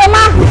ជិះសំណួរម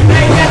ក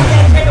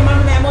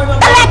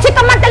តលាក់ជិះ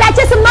កំមិនតលាក់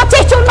ជិះសំណួរ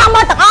ជិះជូនមក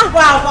មើលទាំងអស់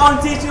វ៉ាវបង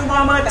ជិះជូនម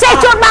កមើល ជិះ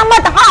ជូនមកមើ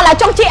លទាំងអស់ឥឡូវ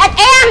ចង់ជិះ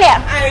XR នេះ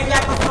អាយ៉ា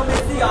ក៏ខ្ញុំមា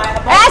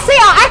ន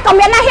CRS ក៏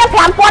មានដែរហៀ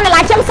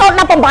$5,000ជាង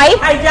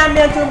018 អាយ៉ា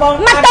មានជូនបង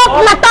ម៉ូតូត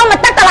ម្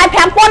លៃ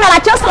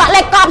$5,000ជាងស្លាក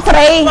លេខកប់សេ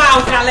រី វ៉ាវ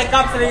ស្រាលេខក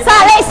ប់សេ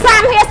រី ស្លា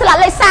កលេខ30ហៀស្លាក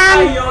លេខ30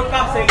 អាយោក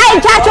ប់សេរី អី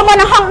ចាជាមួយ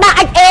នឹង Honda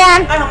XR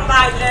អីហំ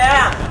បាយទេ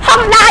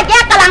Honda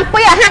XR កន្លង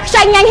2ហាក់ខ្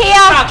ចីញ៉ាញ់ហៀ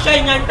តាខ្ចី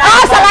ញ៉ាញ់តា អូ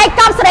ស្លាកលេខ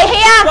កប់សេរី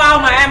ហៀ វ៉ាវ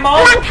ម៉ែអែមបង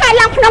ឡើងខេត្ត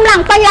ឡើងភ្នំឡើ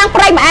ងពេញឡើង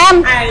ព្រៃម្អែម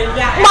អា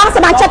យ៉ា បងស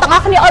មាជិកទាំងអ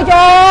ស់គ្នាអូយ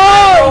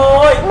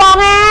បង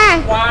អា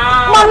វ៉ា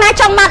វ បងណា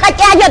ចង់បាន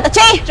XR យកទៅ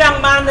ជិះ ចង់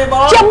បានទេប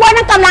ង ជាមួយ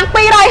នឹងកម្លាំង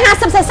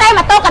 250cc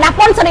ម៉ូតូកដា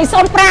ប៉ុនសេរី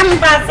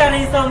05 បាទសេ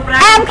រី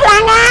05 អែមខ្លាំ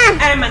ងណា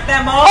អែមមែនតើ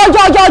បង អូយ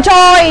អា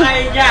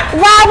យ៉ា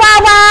វ៉ា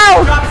វ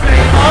កប់សេ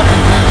រីបង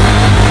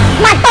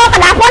ម៉ូតូក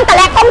ដាប៉ុនត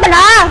លាក់កុំត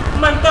ណើ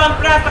មិនទាន់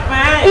ប្រើទឹក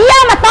ម៉ែ យ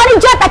កម៉ូតូនេះ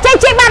យកតែ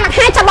ជិះបានមួយ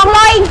ខែចាំបង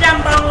លុយ ចាំ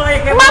បងលុយ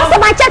គេ បងស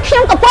មាជិកខ្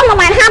ញុំកំពុង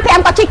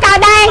155ក៏ជិះកើត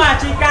ដែរ បាទ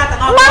ជីកាទាំង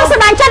អស់ បងស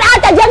មាជិកឲ្យ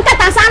តែយើងគិត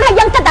តែសាំហើយ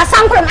យើងគិតតែ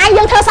សាំខ្លួនឯង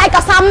យើងធ្វើស្អី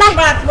ក៏សាំដែរ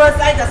បាទធ្វើ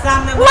ស្អីក៏សាំ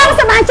ដែរ បង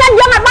សមាជិក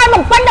យើងឲ្យ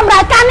បំពេញតម្រូ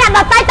វការអ្នកដ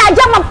ទៃតែ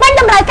យើងបំពេញ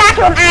តម្រូវការ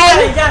ខ្លួនឯង អា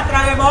យ៉ាត្រូ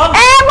វឯងបង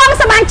អេបង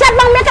សមាជិក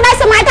បងមានក្តី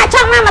សម័យថាច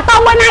ង់បានម៉ូតូ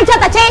មួយណាយក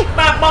តែជិះ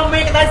បាទបងមា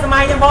នក្តីសម័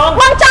យទេបង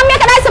បងចង់មាន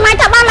ក្តីសម័យ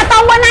ថាបានម៉ូតូ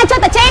មួយណាយក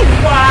តែជិះ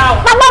វ៉ាវ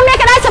បើបងមាន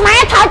ក្តីសម័យ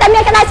ត្រូវតែមា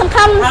នក្តីសង្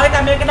ឃឹម ហើយតែ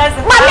មានក្តីស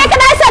ម័ បើ យ មានក្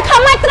តីសង្ឃឹម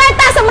ឲ្យត្រូវ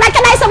តែសម្រេច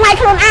ក្តីសម័យ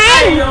ខ្លួនឯង អា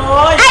យ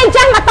ឯង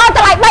ចាស់ម៉ូតូត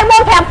ម្លៃ$3,000 5,000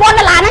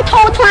ហ្នឹង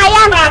ធូរថ្លៃហ្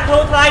នឹង បាទធូ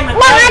រថ្លៃមែន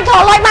បងអាចធូ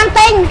រលុយបាន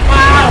ទិញ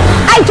វ៉ា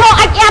វ ឯងចូល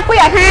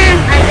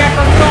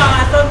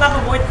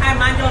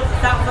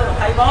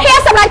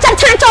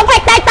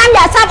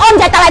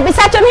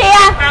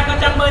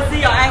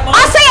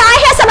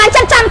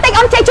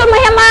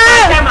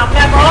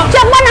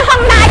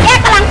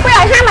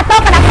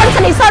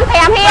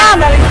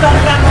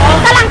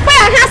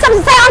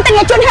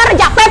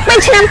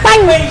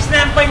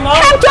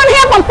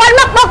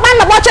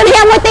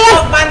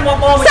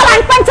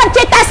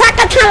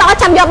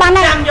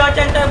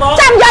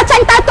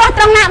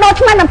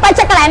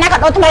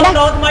ថ្មីដែរ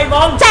ដូរថ្មីប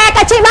ងចា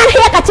កាជីបាន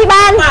ហៀកាជី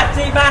បានបាទ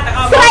ជីបានទាំងអ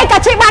ស់ស្រីកា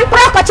ជីបានប្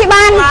រុសកាជី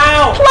បាន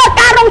ធ្វើ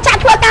ការរោងចក្រ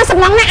ធ្វើការសំ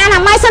ណងណាអនា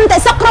ម័យសន្តិ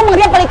សុខក្រុមបង្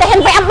រៀនបរិយាកាសហ៊ា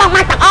នVMបង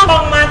បានទាំងអស់ប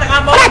ងបានទាំងអ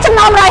ស់បងប្រាក់ចំ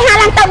ណូល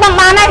150ឡើងទៅបង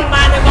បានហើយ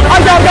អូ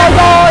យ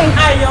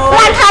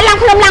ឡើងខែឡើង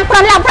ខ្ញុំឡើង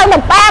5ឡើង5ដ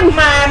ល់5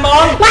ម៉ែប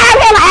ងម៉ែ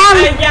វាម៉ែអែម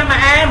យ៉ាម៉ែ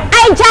អែម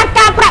ឯងចា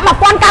ការប្រាក់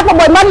1000ការ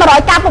60000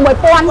 100ការ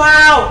6000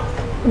វ៉ាវ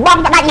បង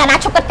បដាច់ថ្ងៃណា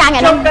ឈប់កិត្តការថ្ងៃ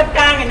នេះឈប់កិត្ត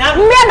ការថ្ងៃណា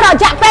មានរ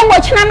យៈពេល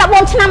1ឆ្នាំដល់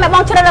4ឆ្នាំឲ្យប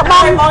ងជ្រើសរើសប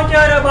ង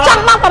ច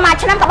ង់បងប្រហែល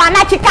ឆ្នាំក៏បាន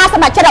ដែរជាការស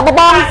ម្រេចចិត្តរបស់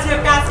បងជា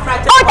ការសម្រេច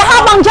ចិត្តអូទៅហៅ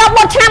បងយក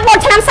4ឆ្នាំ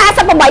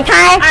48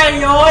ខែអាយ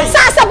យ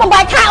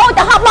48ខែអូ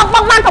ទៅហៅបង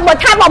បាន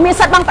6ខែបងមាន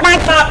សិទ្ធបងផ្ដាច់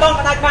បង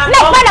ផ្ដាច់បាននៅ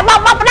ពេលដែលបង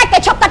ផ្ដាច់គេ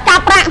ឈប់កិត្តការ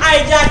ប្រាក់អាយ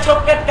យ៉ាឈប់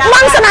កិត្តការប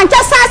ងស្នាចិ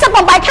ត្ត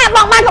48ខែប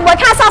ងបាន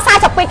6ខែសល់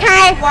42ខែ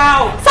វ៉ាវ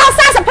សល់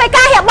42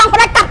ខែហៀបបងផ្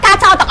ដាច់កាត់ការ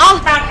ចោលទាំងអស់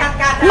កាត់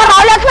ការ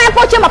100លើខ្មែរ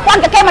ពោះជា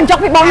1000គេមិនយក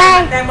ពីបងណា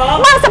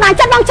បងស្នា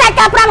ចិត្តបងចែក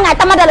ការប្រាក់ថ្ងៃ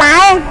តែ$1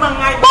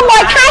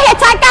 6ខែហៀ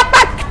ចែកការប្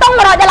រាក់ខ្ទង់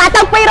$100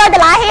ទៅ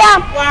$200ហៀ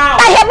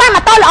តែហៀបាន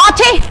ម៉ូតូល្អ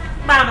ជិះ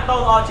បានម៉ូតូ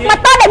ល្អជិះម៉ូ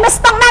តូដែលមាន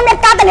ស្តង់ដែរមាន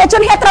ការធានាជ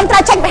នហៀត្រឹមត្រូ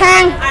វចេញពីហា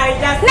ង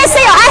នេះ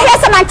COS ហៀ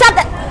ស្នាចិត្ត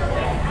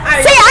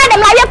COS ត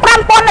ម្លៃវា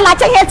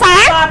$5000ចេះហៀចា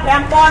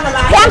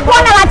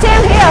$5000ចេះ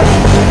ហៀ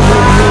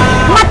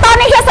ម៉ូតូ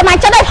នេះហៀស្នា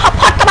ចិត្តឲ្យ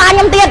ផុតក្បាលខ្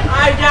ញុំទៀត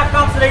អាយយ៉ា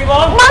កុំស្រីប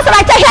ងស្នា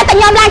ចិត្តហៀតែខ្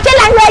ញុំឡើងចេះ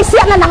ឡើងលុយសៀ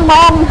កនៅនឹងហ្ម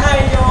ង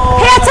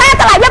ហៀចា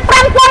តម្លៃវា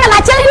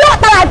$5000ចេះលក់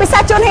តម្លៃពិសេ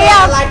សជូនហៀ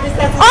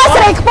អូ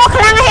ស្រីខ្ពស់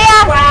ខ្លាំងហៀ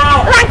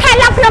ឡើងខែ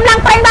ឡើងខ្ញុំឡើង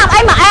ប្រេងដល់អី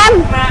មកអែម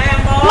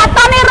ម៉ូ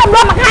តូនេះរំ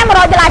លោភមួយខែ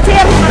$100ជា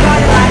ង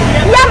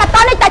យ៉ាម៉ូ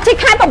តូនេះតែជិះ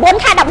ខែ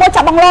9ខែ11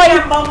ចាប់បងលុយ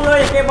បងលុ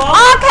យគេបង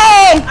អូខេ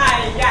អា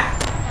យយ៉ា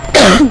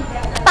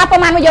តាប្រ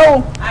ហែលមកយូ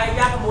អាយ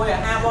យ៉ា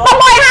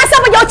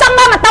650មកយូចង់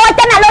មើលម៉ូតូឲ្យ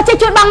ទៅអ្នកលោកជិះ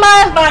ជួយបងមើ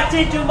លបាទ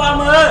ជិះជួយបង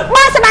មើលប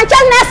ងស្នាចិ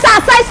ត្តណាសា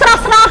ស័យស្រ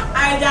ស់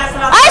អាយយ៉ាស្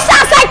រស់អីសា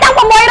ស័យតាំង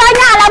600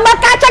ណាឥឡូវមើល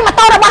ការចេញម៉ូ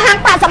តូរបស់ហាង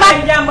ប្រាក់សម្បត្តិ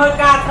អាយយ៉ាមើល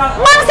ការស្រស់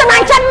បងស្នា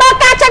ចិត្តមើល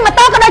ការចេញម៉ូ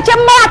តូក៏ដូចជា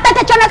មើលអតិ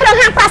ថិជននៅក្នុង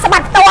ហាងប្រាក់សម្ប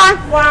ត្តិផ្ទាល់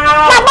វ៉ា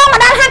វតែបងមក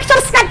ដល់ហាងខ្ញុំ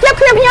ស្កាត់ជា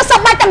ខ្ញុំសុំ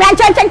បាច់តម្លៃ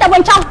ចេញទៅវិ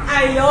ញចុះ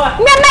អាយយោ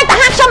មានន័យថា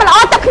ហាងខ្ញុំល្អ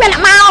ទៅគ្មានអ្ន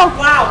កមក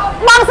វ៉ាវ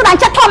បងស្នា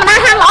ចិត្តធម្មតា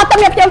ហាងល្អទៅ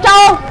មានភ្ញៀវចូ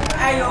ល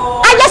អាយយោ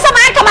អាយយ៉ាសម្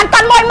អាតក៏មិនកា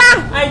ន់មួយមក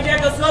អាយយ៉ា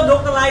ក៏សួរលោក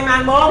តម្លៃម៉ា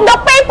នមកដ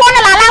ល់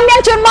$2000ឡើងមាន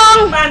ជូនបង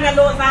បានអ្នក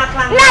លក់សារខ្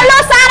លាំងអ្នកល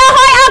ក់សាររ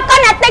ហូតអើកូន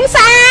អ្នកទិញ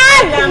សារ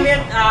យ៉ាមាន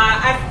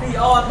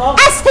STO បង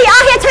STO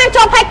ហៀឆាន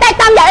ចូលផេកតែ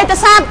តាមយកអេត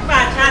សាប់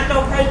បាទឆានចូ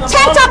លផេក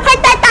ឆានចូលផេក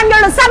តែតាមយក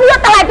លំសាប់យក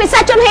តម្លៃពិសេ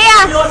សជូនហៀយ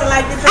កតម្លៃ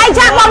ពិសេសអាយ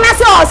យ៉ាបងណា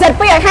សួរសិត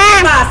250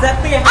បាទសិត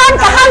250អូន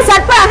ក៏ហឹងសិ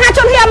ត250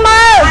ជូនហៀ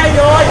មើលអាយ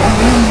យ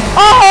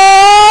អូ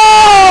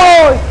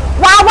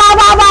វ៉ាវវ៉ាវ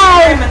វ៉ាវវ៉ាវ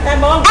មែនតើ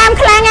បងអាម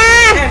ខ្លាំងណា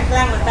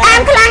អា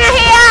មខ្លាំងណា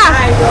ហៀ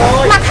អាយយ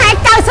មួយខែ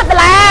$90សិត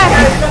2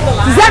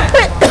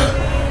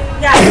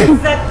យ៉ា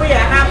សិត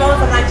250បង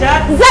សម្លាញ់ចិត្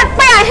តសិត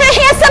250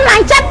ហៀសម្លា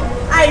ញ់ចិត្ត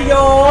អាយយ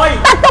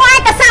តើតួឯ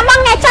កសារបង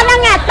ថ្ងៃច័ន្ទ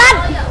ថ្ងៃអាទិត្យ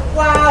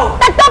វ៉ាវ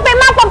តើតួពី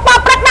ម៉ោង7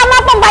ព្រឹកដល់ម៉ោ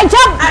ង8យ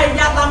ប់អាយ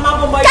យ៉ាដល់ម៉ោង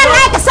8យប់កាន់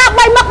ឯកសារ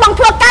3មុខបង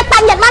ធ្វើការ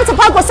តាំងញាតបានស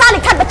ភៅកុសលលិ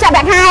ខិតបច្ចេក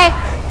វិទ្យា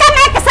កាន់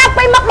ឯកសារ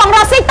2មុខបងរ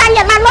កស៊ីតាំង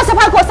ញាតបានមកស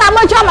ភៅកុសល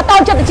មើលយកម៉ូតូ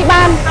ចិត្តជី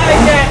បានអាយ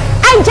យ៉ា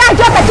អញចា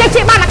យកតែ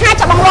ជិះបានមួយខែ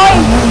ចាប់បងលុយ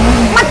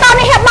ម៉ូតូ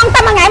នេះហៀបបងតែ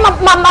មួយថ្ងៃម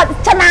ក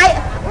ចំណាយ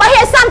បើ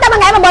ហៀសំតែមួយ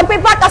ថ្ងៃ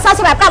12000ក៏សល់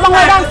សម្រាប់ការបង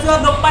លុយដែរ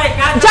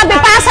យកពី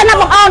ប៉ាសិនណា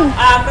បងអូន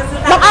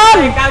បងអូន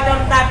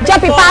យក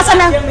ពីប៉ាសិន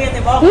ណា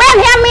មែន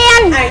ហៀមា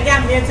ន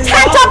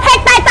ឆាចូលផេក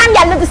តែតាម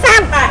យ៉ាងលុយសា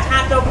ម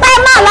តែ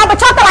មកឡោប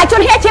ញ្ចុះតម្លៃជូ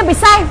នហៀជាពិ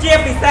សេស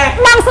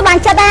បងសម្លា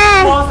ញ់ចិត្តណា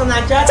បងសម្លា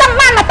ញ់ចិត្តចាំ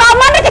បានម៉ូតូ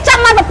មកនេះក៏ចាំ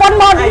បានប្រពន្ធ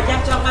មុន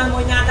ចាំបានមួ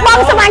យណាដែរបង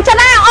សម្លាញ់ចិត្ត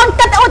ណាអូន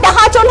គិតឧទាហ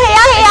រណ៍ជូនហៀ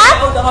ឧ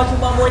ទាហរណ៍ជូន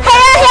បងមួយ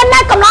ហៀណា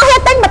កំឡោះហៀ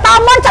ទិញម៉ូតូ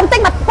មុនចាំទិញ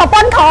ប្រព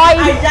ន្ធក្រោយ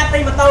អាយយ៉ាទិ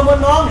ញម៉ូតូមុន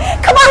ហ្មង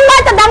ខ្វះលុយ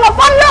ទៅដល់ប្រ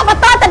ពន្ធលក់ម៉ូ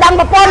តូទៅដល់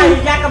ប្រពន្ធអា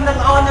យយ៉ាកំណត់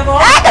ល្អណាស់បង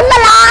កំណ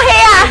ត់ល្អហៀ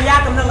អាយយ៉ា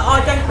កំណត់ល្អ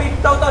ចេញពី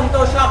ម៉ូ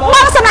តូឆ្លាប់ប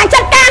ងសម្លាញ់ចិ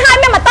ត្តការឲ្យ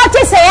មានម៉ូតូ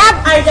ជិះស្រាប់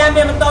អាយយ៉ា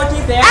មានម៉ូតូជិះ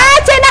ស្រាប់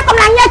ជិះដល់ក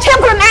ម្លាំងញើឈាម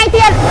ខ្លួនឯង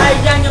ទៀតអាយ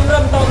យ៉ាខ្ញុំរើ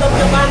ម៉ូតូទៅខ្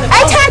ញុំបាន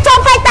អីឆាចូល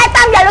ផេកតែ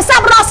តាមយ៉ាងលសា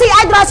ប់រស់ស៊ី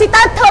អាចរស់ស៊ី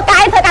ទៅធ្វើកា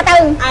រទៅ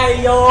អាយ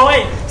យោ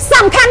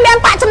សំខាន់មាន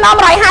ប្រាក់ចំណូល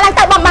150ឡើង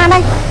ទៅបងបានហើ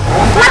យ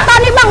ម៉ូតូ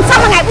នេះបងសុំ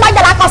មួយថ្ងៃ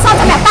$3ក៏សុំ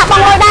សម្រាប់តាប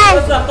ងលុយដែរ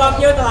សុំតប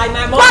យកតម្លៃ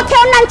ណាមកពណ៌ខៀ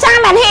វនឹងចា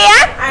មែនហៀ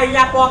អាយ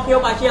យ៉ាពណ៌ខៀវ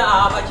បើជា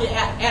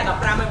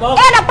A15ឯបង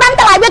A15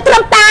តម្លៃវាត្រឹ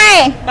មតែ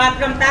បាទ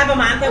ត្រឹមតែប្រ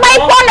ហែលទេ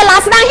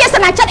$3000ស្ដាងហៀ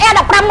ស្នាចិត្ត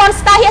A15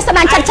 Monsterហៀស្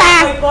នាចិត្តចា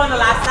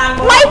$3000ស្ដាង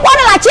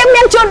$3000ជា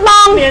មានជូនប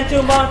ងមានជូ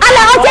នបងឥ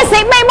ឡូវជាស៊ី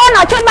3មុន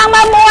ឲ្យជូនបង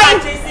មើលមួយ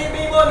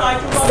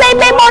ស៊ី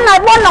3មុនឲ្យ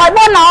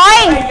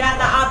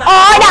400អូ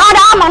យដ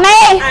ល់មក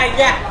នេះ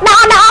ដល់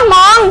ហ្ម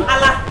ង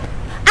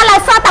ឥឡូវ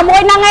សតតែមួ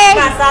យហ្នឹងឯង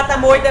សតតែ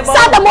មួយទេបងស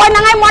តតែមួយហ្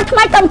នឹងឯងមាត់ថ្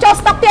មីទៅចូល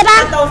ស្តុកទៀតណា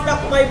ទៅស្តុក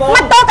ថ្មីបង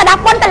ម៉ូតូកដា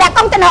ប់ប៉ុនតម្លាក់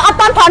កុងតឺន័រអត់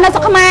តាន់ប្រើនៅស្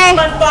រុកខ្មែរ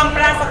មិនតាន់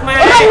ប្រើស្រុកខ្មែរ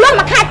រំលង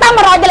មួយខែតាម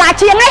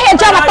$100ជាងឯងហ៊ាន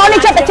ចូលម៉ូតូនេះ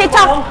ចិត្តតែជិះ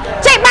ចុះ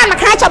ជិះបានមួយ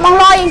ខែចាប់បង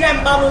លុយ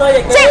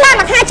ជិះបាន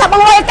មួយខែចាប់ប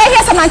ងលុយគេ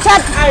ហ៊ានសម្លាញ់ចិ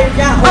ត្តអាយ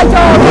យ៉ាអត់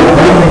ចូល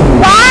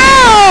វ៉ា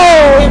វ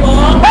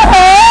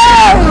អូ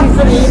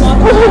ស្រីបង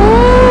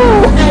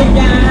អាយ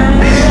យ៉ា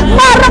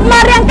មករត់ម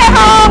ករៀងគេហ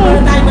ង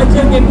តែមក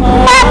ជើងគេផ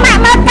ង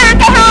មកការ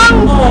គេហង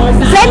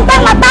សិនតាំ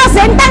ងម៉ូតូ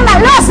សិនតាំងដា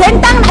ក់លក់សិន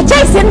តាំងដាក់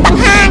ជិះសិនតាំង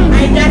ហាង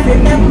អាយយ៉ាសិន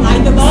តាំងថ្លៃ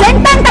ទៅបងសិន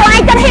តាំងថ្លៃ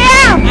ទៅហៀ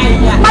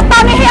ម៉ូតូ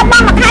នេះហៀប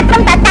ងមួយខែត្រឹ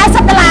មតែ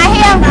$90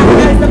ហៀ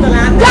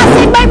$90យក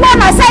ស៊ី3មុន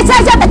ឲ្យសេយ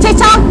កតែជិះ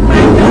ចុះ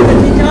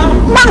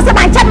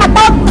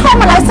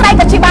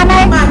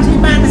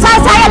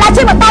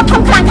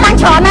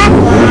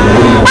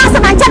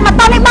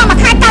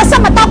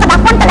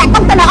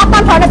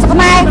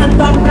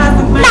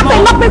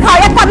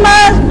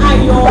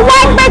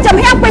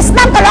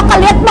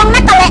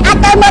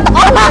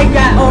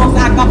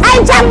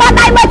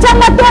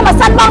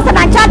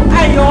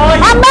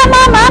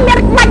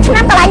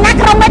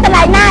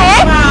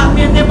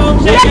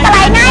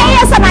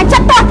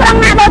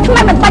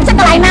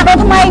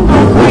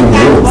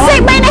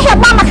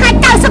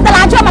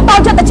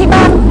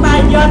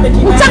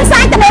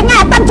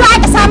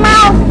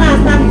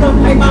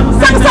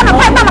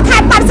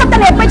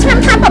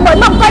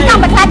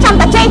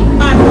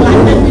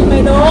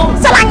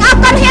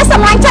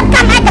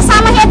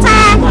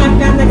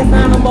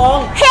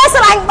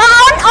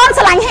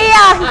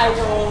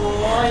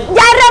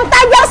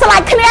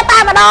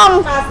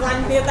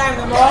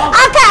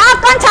អូខេអរ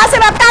គុណច្រើនស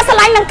ម្រាប់ការឆ្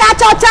លាញ់និងការ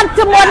ចូលចិត្ត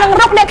ជាមួយនឹង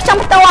រូបលេខខ្ញុំ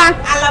ផ្ទាល់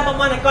ឥឡូវបង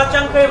មិនគាត់ច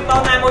ង់ពេលប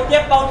ងណាមួយទៀ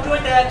តបងជួយ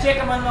ទៅជា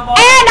ខមមិនមកបង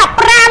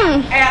A15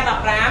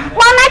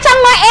 បងណាចង់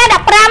មើល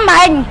A15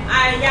 មិញ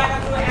អាយ៉ាគា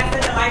ត់ជួយអាសិ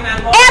តឡៃមក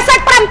បង Aសិត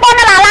5000ដុល្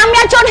លារឡើង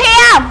មានជូនហៀ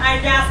អា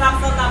យ៉ា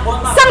39ប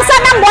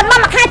ង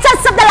មកខែ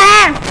70ដុល្លា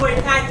រ មួយ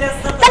ខែ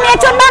70 តើ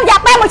ជូនបងយ៉ា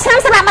ពេល1ឆ្នាំ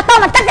សម្រាប់ម៉ូតូ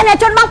បន្តិចតើ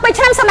ជូនបង2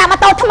ឆ្នាំសម្រាប់ម៉ូ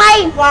តូថ្មី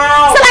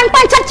ឆ្លាញ់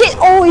ពេញចិត្តជី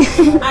អូយ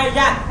អា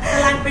យ៉ា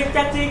ឆ្លាញ់ពេញ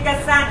ចិត្តជីកា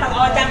សាត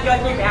អចាំយក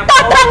ជី5 តើ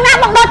ត្រង់ណា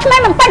បងដូរថ្មី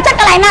មិនពេញចិត្ត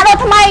កន្លែងណាដូរ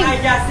ថ្មី អា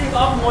យ៉ាស៊ីអ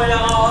ស់មួយល្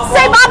អ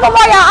ស៊ីបង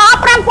6ល្អ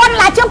5000ដុល្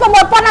លារជាង6000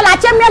ដុល្លារ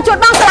ជាងមានជូន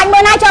បងឆ្លាញ់មើ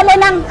លណាចូលមើល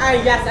ហ្នឹង អា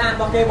យ៉ាស្អាត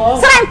បងគេបង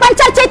ឆ្លាញ់ពេញ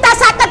ចិត្តជីតា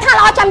សាច់កាត់ថា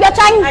ល្អចាំយក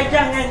ចាញ់ អា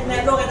យ៉ាណែ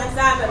លោកកា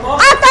សាតបង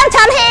អើតាន់ច្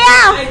រើនហៀ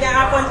អាយ៉ា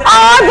អរគុណ អូ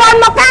យយក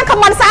មកកាងខម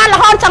មិនស្អាតរ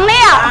ហូតចឹង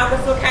នេះ អើគឺ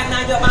សុខខែណា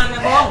យកបានណា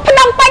បង ភ្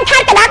នំពេញខេ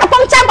ត្តកណ្ដាលកំព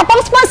ង់ចាមកំព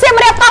ង់ស្ពឺសៀម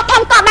រាបកោះ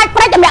ធំកោះដាច់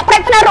ព្រៃតម្រាក់ព្រៃ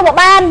ភ្នែរូប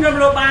បាន ខ្ញុំ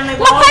លោកបានណា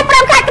បង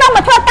 25ខែក្រុងម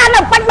កធ្វើការនៅ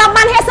ពេញបង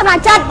បានហេសម្រា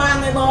ប់ចិត្ត បាន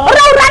ណាបង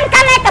រੂរ៉ាន់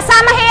កាន់ឯកសារ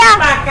មកហៀ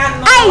បាទកាន់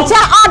មក អី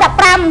ចាអ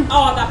15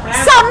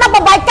 15 សូមដល់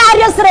8ការ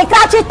រៀនសេរីក្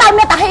រៅជិះទៅ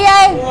មានតាហៀឯ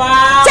ង វ៉ា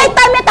វ ជិះ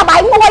ទៅមានតែបាយ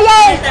មួយ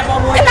ឯង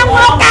ក្នុង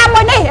រោការ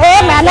មួយនេះអេ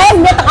មែនទេ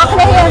មានទាំងអស់គ្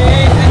នាហៀ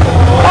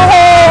អូ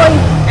យ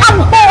អំ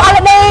ពូអល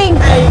ឌី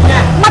អីចា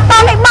មកត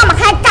នេះបងមួយ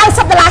ខែ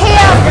90ដុល្លារហៀ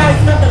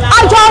 90ដុល្លារ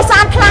ឲ្យចូលស្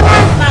អាតខ្លាំងណា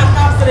ស់ បាទដ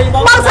ល់ស្រីប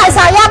ង បងស្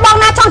រីៗបង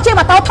ណាចង់ជិះ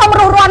ម៉ូតូធំ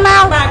រស់រាន់ម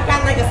ក បាទកា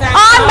ន់ឯកសារ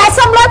អូយបាយ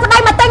សុំលុយប្តី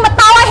មកទិញម៉ូ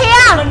តូឲ្យហៀ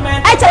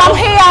អីច្រឡំ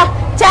ហៀ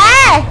ចា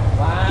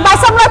បាយ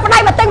សុំលុយប្តី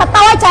មកទិញម៉ូ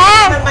តូឲ្យចា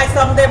មិនបាយ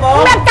សុំទេបង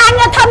មានការ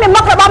ងារធ្វើមាន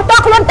មុខរបំត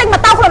ខ្លួនទិញម៉ូ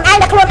តូខ្លួនឯង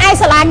តែខ្លួនឯង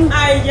ស្រឡាញ់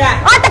អាយ៉ា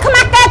អត់តែខ្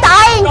មាស់គេតើ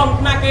អី កុំ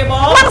ខ្មាស់គេប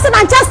ង បងស្នា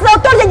ចិត្តស្នូ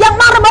ទូលយើង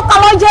បងរបបក៏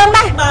លុយយើង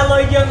ដែរ បាទលុ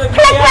យយើងដូច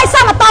ផ្លេចផ្លេចស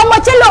ម៉ូតូមួ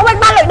យជិះលក់វិញ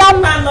បានលុយដុំ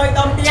បានលុយ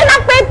ដុំទៀត ឆ្នាំ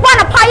2020ឯងប្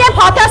រ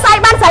ធ្វើស្អី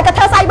បានស្អីក៏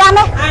ធ្វើស្អីបាន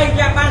ដែរ អា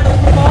យ៉ាបានទៅ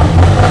បង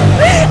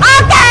អូ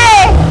ខេ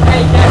អា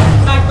យ៉ា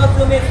បាទគាត់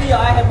គឺមានស៊ីឲ្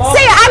យហើយបង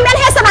ស៊ីអីមាន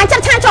ហេតុស្នាចិ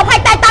ត្តឆានចូលផៃ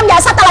តែតាមយ៉ា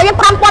សត្វតើយើង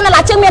5000ដុល្លា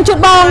រជាងមានជូន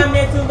បង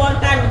មានជូនបង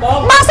តាំងបង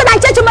បងស្នា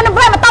ចិត្តជាមួយនឹង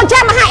ម៉ូតូចា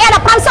ស់មហា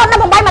A15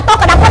 018ម៉ូតូ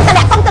កដាប់ប៉ុនត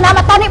លាក់កុំតណា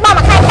ម៉ូតូនេះបង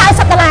មួយខែ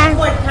90ដុល្លារ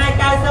មួយខែ90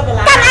ដុល្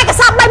លារ កាន់ឯក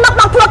សារ3មុខ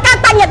បងធ្វើការ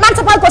តាំងញាតបាន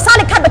សភៅកុសល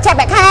លិខិតបច្ចេក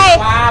វិទ្យា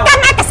កា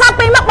ន់ឯកសារ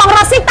2មុខបងរ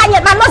ស់ស៊ីតាំងញា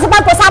តបានមកសភៅ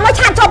កុសលមួយ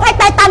ឆានចូលផៃ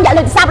តែតាមយ៉ា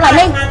លេខសាប់ឡើយ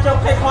នេះ ឆានចូល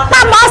ផៃគាត់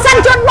តាមមកសិន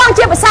ជូនបង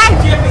ជាពិសេស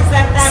ជាពិសេ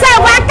សតាំង សេ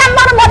វាកម្មប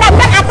ងរបស់ដែល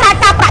មានអត្រា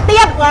ការប្រាក់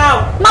ទាប វ៉ាវ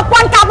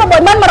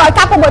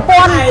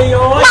 19,196,000 អាយ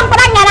បងប្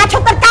តេជ្ញាណាឈ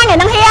ប់ទឹកការថ្ងៃ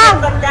ហ្នឹងហៀ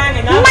ទឹកការថ្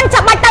ងៃហ្នឹង មិន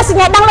ចាំបាច់ទៅសញ្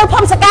ញាដឹងលើភូ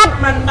មិសកាត់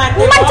មិនបាច់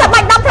មិនចាំបា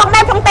ច់ដល់ប្លុក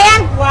ដែរផងទាំង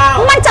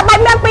មិនចាំបា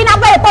ច់មានពីណា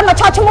វេប៉ុនមក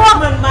ឆោឈ្មោះ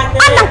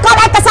អត់នឹងកត់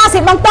ឯកសារស៊ី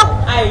បងទុក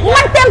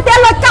មិនទៀមទា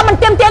លុយកម្មមិន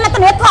ទៀមទាអ្នក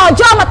ធានាថ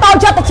យកម៉ូតូ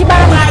យកទៅជីបា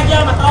ន យ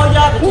កម៉ូតូយ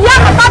កទៅ យក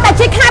ម៉ូតូតែ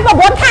ជីខែ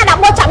9ខែ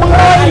11ចាក់បង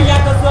លុយ អាយ៉ា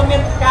ក៏សួរមា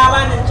នការ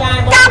បាននឹងចាយ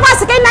បង ការវ៉ា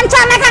សកេណាន់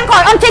ចាស់នៅខាងក្រោ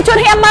យអូនជិះជួន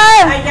ហៀមើ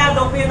ល អាយ៉ា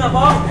លោកមានប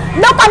ង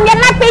លោកក៏មាន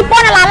ណា2000ដុ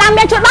ល្លារឡើង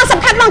មានជួនបងសំ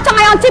ខាន់បងចង់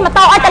ឲ្យអូនជិះម៉ូ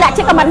តូឲ្យតលាក់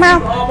ជិះកំមិនមក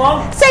បង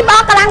ស៊ីប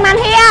កលាំងបាន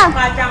ហៀ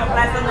បាទចាំប្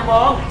រែសិនប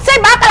ង ស៊ី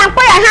បកលាំង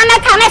ពុយអាហារនៅ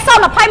ខាងនេះ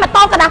020ម៉ូ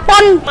តូកដាប៉ុ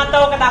ន ម៉ូ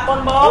តូកដាប៉ុន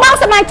បង បង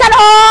សម្រាប់ចិត្ត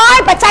អូយ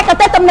បច្ចេក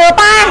ទេសទំនើប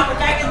ប៉ា ប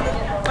ច្ចេកទេស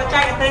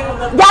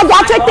យ៉ា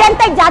ជួយទៀង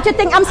តិចយ៉ាជួយ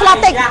ទៀងអំស្លា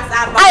តិច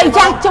អី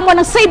ចាស់ជាមួយ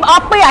នឹងស៊ីបអ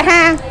ពីអា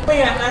ហារ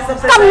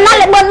 250 កំណត់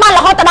លបឿនមករ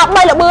ហូតដល់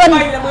3លបឿន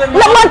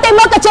លបឿនទី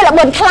1គឺជាល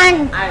បឿនខ្លាំង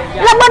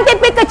លបឿនទី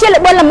2គឺជាល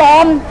បឿនល្ម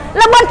ម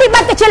លបឿនទី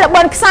3គឺជាល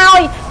បឿនខ្សោយ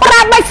ប្រើ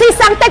3ស៊ី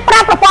សាំងតិចប្រើ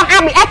ប្រព័ន្ធ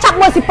ABS ចាប់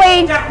1ស៊ី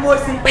2ចាប់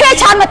1ស៊ី2 ភា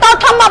ច្រើនម៉ូតូ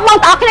ធំមកបង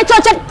ប្អូនគ្នាចូ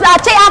លចិត្ត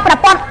ចេះអប្រ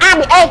ព័ន្ធ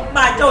ABS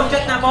បាទចូលចិ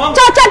ត្តណាបង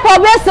ចូលចិត្តព្រោះ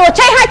វាស្រួល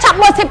ចេះឲ្យចាប់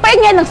1ស៊ី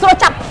2ងាយនឹងស្រួល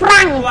ចាប់ហ្វ្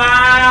រាំង វ៉ា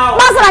វ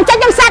បងស្រាំចិត្ត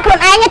ខ្ញុំសាកខ្លួន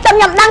ឯងខ្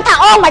ញុំដឹងថា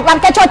អូមិនបាន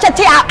គេចូលចិត្ត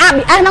ចេះ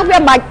ABS ហ្នឹងវា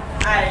មិន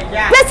អា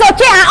យ៉ា វាសូ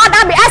ជាអត់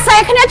ABS សេ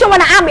គ្នាជាមួយ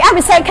នឹង ABS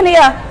ពិសេសគ្នា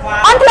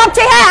អត់ធ្លាប់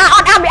ជិះឲ្យអ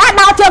ត់ ABS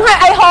ដល់ជើងឲ្យ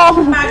អីហង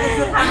បាទគឺ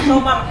ថាចូល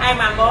មកខែ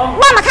មកបង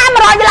បងមួយខែ100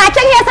ដុល្លារ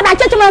ចេះហៀស្នា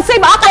ចិត្តជាមួយស៊ី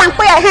បអកឡើង2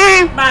ឲ្យ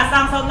50 បាទ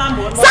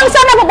39 សង្ស័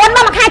យ9បង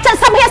មួយខែ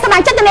70ហៀស្នា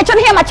ចិត្តជំនាញជន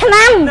ហៀមួយឆ្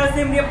នាំ ទៅ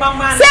ស៊ីមរៀបបង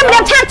បាន សៀមរៀ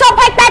បឆាតចូល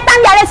ផៃតែតាម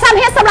យ៉ាលេខ30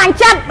ហៀស្នា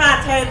ចិត្ត បាទ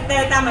ឆេតេ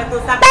តាមទូ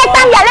រស័ព្ទ តែ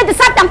តាមយ៉ាលេខទូរ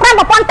ស័ព្ទទាំង5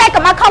ប្រព័ន្ធតែ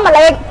កំអត់ខំមួយ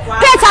លេខ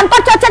គេច្រើនគា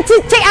ត់ចូលចិត្ត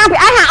ជិះ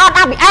ABS ហាអត់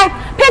ABS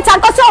ភាច្រើន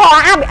គាត់សួរ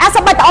ABS ស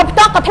ម្បីតែអូនផ្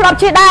ទាល់ក៏ធ្លាប់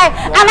ជិះដែរ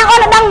អាហ្នឹងអូ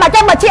នដឹងមក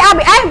ចេះបើជិះ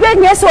ABS វា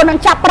ងាយស្រួលនឹង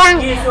ចាប់ប្រាំង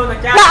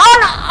ដល់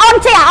អូន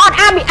ជិះអត់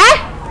ABS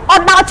អ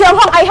ត់ដល់ជើង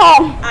ហងអីហង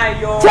អាយ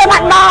ជើងអ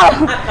ត់ដល់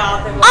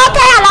អូ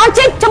ខេឥឡូវ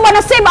ជិះជាមួយ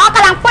នឹងស៊ីបអក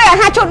ឡើង2ឲ្យ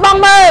50ជូតបង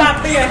មើល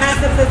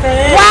 250cc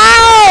វ៉ា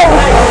វ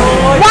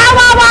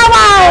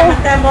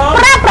តែមក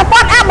ប្រើប្រព័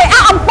ន្ធ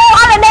ABS អំពូ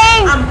LED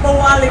អំពូ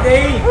LED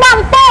បង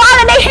ពូ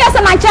LED ហៀស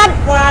មាជិក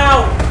វ៉ា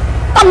វ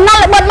កំណត់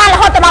លបឿនមករ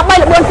ហូតដល់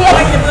3លបឿនទៀតឥ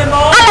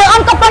ឡូវអូ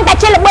នកំពុងតែ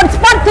ជាលបឿន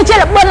ស្ពតគឺជា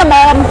លបឿនល្ម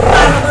ម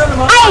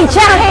អី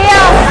ចាហៀ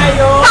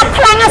កាត់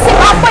ខ្លាំងស៊ីប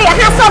អ2ឲ្យ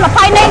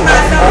5020នេះ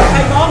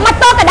ម៉ូ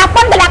តូកដា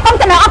ប៉ុនតលាក់កុំ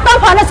តនៅអត់ទៅ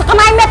ព្រោះនៅស្ខ្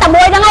មែរមានតែ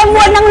មួយហ្នឹងហើយ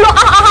មួយហ្នឹងលក់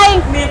អស់ហើយ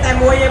មានតែ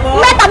មួយឯងបង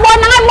មានតែមួយ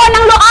ហ្នឹងហើយមួយហ្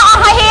នឹងលក់អស់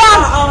ហើយហៀ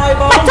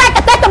បច្ចេក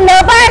ទេសទំនើ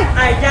បហ្នឹង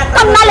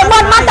កំណត់លបឿ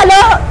នមកទៅ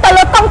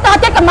លើកុងត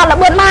ទៀតកំណត់ល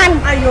បឿនបាន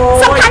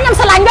សំខាន់ខ្ញុំ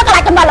ឆ្លាញ់វាកន្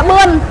លែងកំណត់ល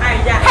បឿន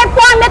ហើយព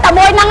ណ៌មានតែ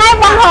មួយហ្នឹងហើយ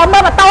បងរមើ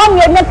លម៉ូតូ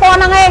ងាយមានពណ៌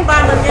ហ្នឹងឯង បា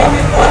ទមិនងាយ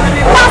មានពណ៌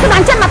នេះ បងស្មា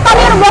នចិត្តម៉ូតូ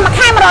នេះរង្វាន់មួយ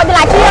ខែ100ដុល្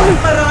លារជាង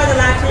 100ដុ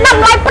ល្លារជាង ត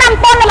ម្លៃ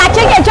5000ដុល្លារ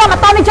ជាងគេយកម៉ូ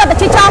តូនេះយកទៅ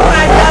ជិះចោល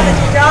បាទយកទៅ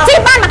ជិះចោល ជិះ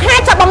បានមួយខែ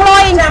ចាប់បងលុ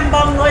យ ចាំប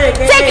ងលុយឲ្យ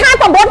គេ ជិះខែ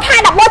 9 ខែ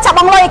 14 ចាប់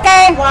បងលុយគេ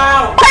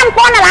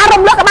 5000 $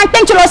រំលោះក៏បានទិ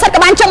ញជលុយសិតក៏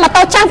បានចុងម៉ូ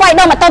តូចាំងវាយ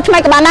ដូរម៉ូតូថ្មី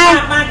ក៏បានដែរ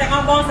បានទាំងអ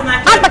ស់បងសមា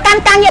ជិកអត់ប្រកាន់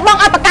ការងារបង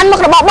អត់ប្រកាន់មុខ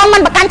របរបងមិ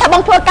នប្រកាន់ថាប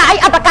ងធ្វើការអី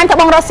អត់ប្រកាន់ថា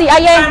បងរស់ស៊ីអី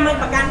ទេមិន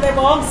ប្រកាន់ទេ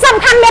បងសំ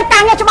ខាន់មានកា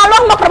រងារច្បាស់លា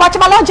ស់មុខរបរច្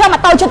បាស់លាស់យកម៉ូ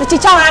តូជិះទៅជិះ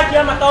ចោលយ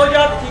កម៉ូតូយ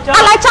កទៅជិះចោល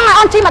ឥឡូវចង់ឲ្យ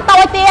អូនជិះម៉ូតូ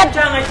ឲ្យទៀតច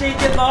ង់ឲ្យជិះ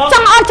ទៀតបងច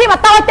ង់អូនជិះម៉ូ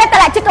តូឲ្យទៀត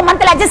តែជិះក៏មិន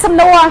តែជិះសំ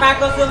ណួរបាទ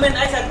ក៏គឺមាន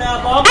អីសិនតើ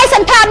បងអីសិ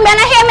នថាមាន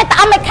អីហេមានតែ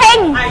អត់មិនខេង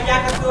អាយ៉ា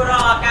ក៏គឺរ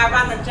កការ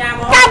វ៉ាន់នឹងចាម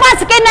កការវ៉ាន់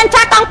ស្គីននឹង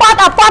ចាកង់ពណ៌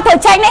ត្រូវ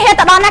ចែកនេះហេតុ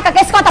តែដល់ណាក៏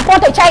គេស្គាល់តែពណ៌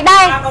ត្រូវចែក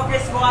ដែរក៏គេ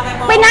ស្គាល់ដែរ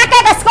បងពីណាគេ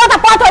ក៏ស្គាល់តែ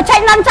ពណ៌ត្រូវចែក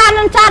នឹងចា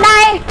ដែ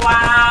រវ៉ា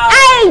វ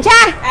អីចា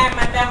អែ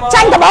មិនដែរបង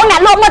ចាញ់ដំបងអ្នក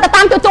លក់មើលទៅ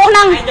តាមទូទួលហ្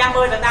នឹងអាយ៉ា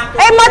មើលទៅតាម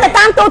អេមើលទៅ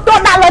តាមទូទួល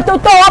ដាក់លើទូ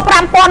ទួល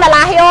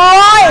$5000ហេ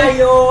អើយអា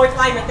យថ្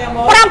លៃមែនទេប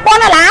ង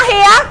$5000ហេ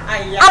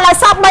ឥឡូវ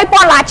សព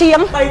$3000ជាង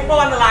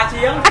$3000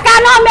ជាងអាការ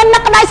នោះមាននឹ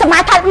កក្តីសម័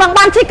យថាមក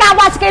បានជីការ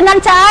វ៉ាស្គីននឹង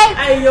ចាយ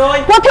អាយ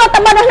ពួកធ្លាប់តែ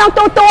មើលនៅក្នុង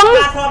ទូទួល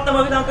ធ្លាប់តែ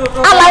មើលក្នុងទូទួ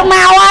លឥឡូវម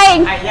កហើយ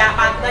អាយ៉ា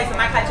បានក្តីស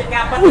ម័យថាជីកា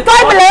រប៉ុណ្ណឹងអង្គុ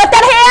យទៅលើទៀ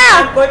តហេ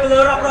អង្គុយទៅលើ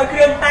រាប់រយគ្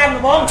រឿងតែម្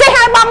ដងចេះ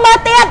ឲ្យបងមើល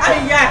ទៀតអា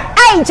យ៉ា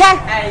អីចាឥ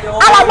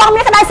ឡូវបង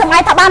មានក្តីសម័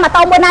យថាបានម៉ូ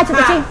តូមួយណាជិះ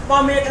ជិះប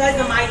ងមានក្តី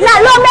សម័យណា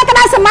លោកមានក្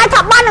តីសម័យ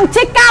ថាបាននឹង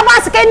ជីការវ៉ា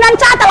ស្គីននឹង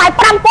ចាយតម្លៃ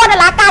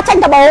$5000ការចេញ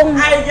ដំបង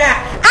អាយ៉ា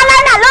ឥឡូ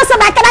វណាលោកស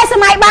ម័យក្តីស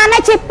ម័យបាន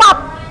ជិះប៉ប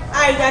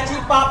អាយ៉ាជី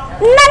ប៉ប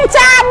នឹង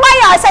ចា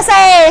300cc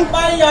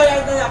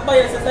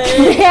 300cc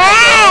យេ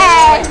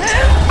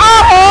អូ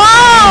ហូ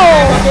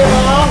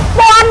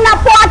ព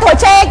ណ៌ត្រូវ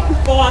ជែក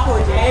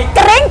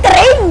ក្រិង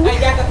អា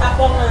យ៉ាក៏ថា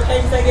បងហេ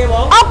ងស្អីគេប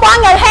ងអូពណ៌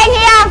ងើហេង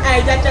ហៀអា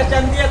យ៉ាចាត់ទៀ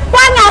តព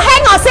ណ៌ងើហេង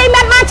អស៊ី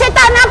មែនបានជិះ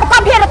ទៅណាប្រក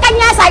បភារកិច្ច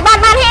ញ៉ាស្អីបាន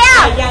ហៀ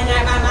អាយ៉ាញ៉ា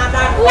បាន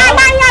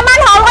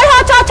ហៅអើយហៅ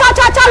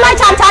ចូលលុយ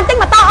ច្រើនទិញ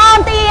ម៉ូតូអូន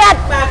ទៀត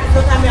បាទគឺ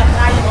ថាមានត្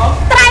រៃហ្មង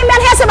ត្រៃមាន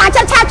ហេសមា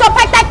ជិកឆាចូល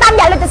ផេកតែតាម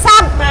យ៉ាងលិតស័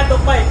ព្ទបាទទុក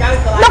3កៅ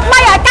លោក3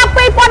ឲ្យកាប់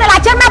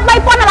$2000ជាងដល់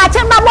$3000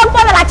ជាងដល់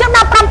$4000ជាងដ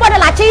ល់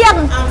$5000ជាង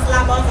អមស្លា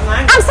ប់បងសមា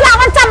អមស្លាប់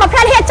អូនចាំមកផ្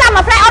លែហៀចាំម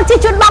កផ្លែអូនជី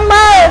ជូនបង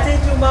មើល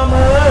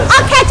អូ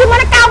ខេជាមួយ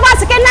នឹងការវ៉ា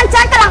ស្គីននឹង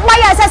ចាយកន្លង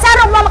300cc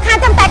រំលងមួយខែ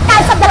តែ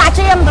$90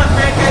ជាង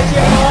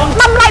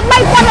តម្លៃ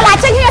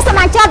$3000ជាងហៀស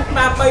មាជិក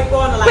បាទ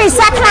$3000ពិ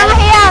សេសខ្លាំង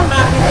ហៀ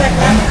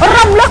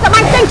រំលឹកក៏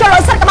បានទិញចលុ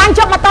យសិតក៏បានយ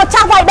កម៉ូតូចា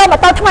ស់វាយដូរម៉ូ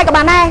តូថ្មីក៏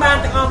បានដែរបាន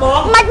ទាំងអស់បង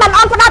មិនបាន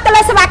អូនផ្ដោតទៅ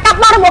លើសេវាកម្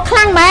មបរិមាណខ្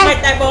លាំងម៉ែមិន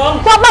តែបង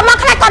ពួកបងមក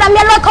ខ្លះគាត់អត់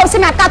មានលុយខំស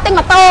ម្រាប់ការទិញ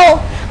ម៉ូតូ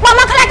បង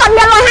មកខ្លះគាត់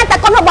មានលុយហើយតែ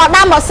គាត់មកបោះ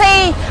ដាំមកស៊ី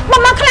ប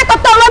ងមកខ្លះគា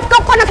ត់ទៅលុយផ្គ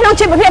ប់គាត់នៅក្នុង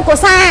ជីវភាពគ្រួ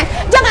សារ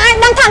ចឹងអាច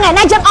ដឹងថាថ្ងៃ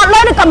ណាយើងអត់លុ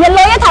យឬក៏មាន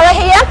លុយទេត្រូវឲ្យ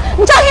ហៀ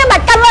អញ្ចឹងហៀមិន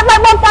កាន់លុយ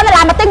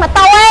$4000មកទិញម៉ូ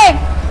តូទេ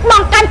ប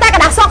ងកាន់តែกร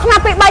ะดาษសក់ខ្នាត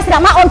ពី3ស្រា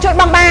ក់មកអូនជួយ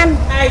បងបាន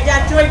អាយ៉ា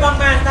ជួយបង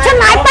បានតែចំ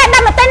ណាយពេល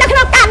10នាទីនៅក្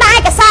នុងការដាក់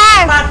ឯកសារ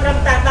បាទត្រឹម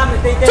តែ10នា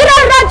ទីទេជ្រើ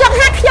សរើសយក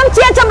ហាក់ខ្ញុំ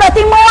ជាជំរឿ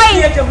ទី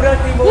1ជាជំរឿ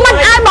ទី1មិន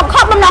ឲ្យបង្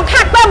ខំបំណង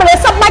ខាត់ពេលមនុស្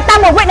សសុំបាច់តាម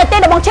1វិនាទី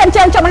ដល់បងឈាន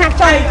ជើងចូលមកហាក់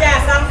ចុយអាយ៉ា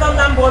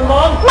39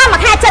ម៉ោងមកមួ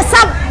យខែ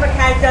70មួយ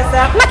ខែ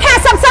70មួយខែ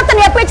30ធា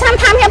នា2ឆ្នាំ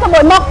តាមហៀ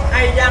6មុខ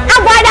អាយ៉ា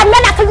អ្វីដែលមា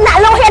នអ្នក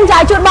លោកហ៊ានចា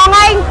យជូនបង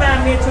ឯង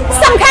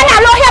សំខាន់អ្នក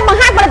លោកហ៊ានបង្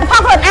ហាញផលិតផ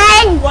លខ្លួនឯ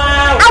ង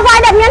អ្វី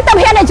ដែលមានទំ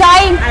ហ៊ាននិយាយ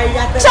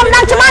ខ្ញុំដឹ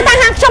ងច្បាស់ថា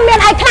ហាងខ្ញុំមាន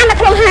អីខ្លះនៅ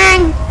ក្នុងហាង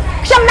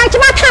ខ្ញុំដឹងច្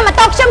បាស់ថាម៉ូ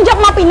តូខ្ញុំយក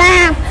មកពីណា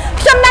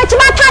ខ្ញុំដឹងច្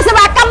បាស់ថាសេ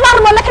វាកម្មប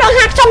រិមាណនៅក្នុង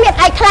ហាងខ្ញុំមាន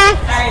អីខ្លះ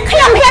ខ្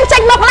ញុំហ៊ានចេ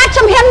ញមុខឡាខ្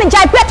ញុំហ៊ាននិ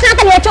យាយពាក្យថា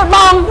ធានាជូនប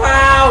ង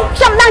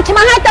ខ្ញុំដឹងច្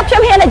បាស់ហើយតែខ្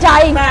ញុំហ៊ាននិយា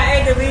យបាទ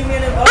ADVមា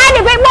ន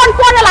ADV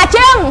 $4000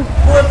ជាង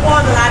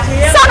$4000ជា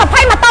ងសោះ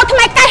20ម៉ូតូថ្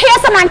មីកែហៀ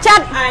សំណាញ់ចិ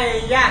ត្តអា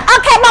យ៉ាអូ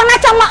ខេបងណា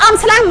ចង់មកអម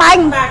ស្លាំងមិញ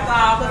បាទ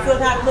ក៏គឺ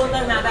ថាខ្លួន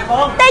ទៅណាដែរប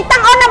ងតែតាំ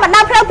ងអូននៅបណ្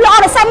ដាផ្លូវអូ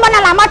នសៃមុន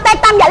ណាមកតែ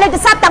តាមរយៈលេខទូ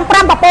រស័ព្ទទាំង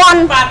5ប្រព័ន្ធ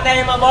បាទតែ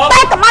មកបងតែ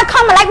កុំឲ្យ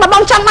ខំម្លេចប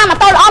ងចង់បានម៉ូ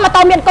តូល្អម៉ូ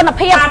តូមានគុណ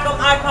ភាពបាទកុំ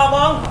ឲ្យខំប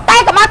ងតែ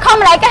កុំឲ្យខំ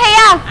ម្លេចគេហៀ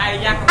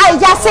អា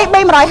យ៉ា CB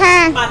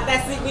 150បាទតែ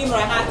CB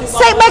 150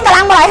 CB កម្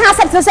លាំង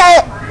150cc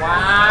វ៉ា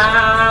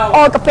វ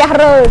អូយកាពះ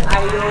រើអា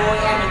យយ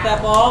អែមែនតើ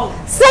បង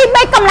CB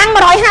កម្លាំង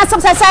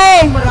150cc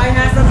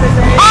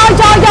អូយ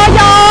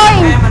យ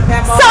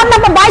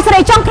08សេ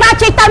រីចុងក្រោយ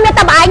ជិះទៅមាន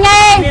តែបាយឯ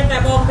ងមានតែ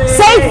បងទេ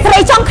សេ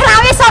រីចុងក្រោយឯ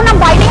ង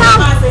08នេះហ៎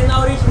បាទសេន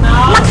អូរីជីណល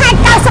មួយខែ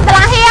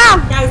$90ហៀ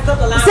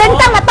$90សេន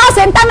តាំងម៉ូតូ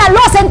សេនតាំងណាល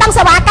ក់សេនតាំង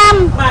សេវាកម្ម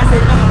បាទសេ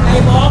នតាំងអី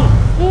បង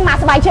មក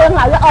ស្បាយជើង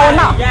ឡើយអូ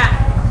ន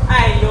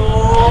អាយយ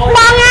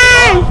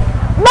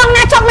បង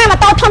ណាចង់មានម៉ូ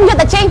តូធំយក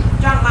ទៅជិះ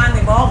ចង់បាន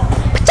ទេបង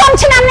ចង់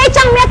ឆ្នាំនេះច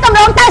ង់មានកម្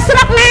រងទៅស្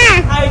រុកណា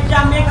ហើយច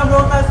ង់មានកម្រ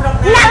ងទៅស្រុក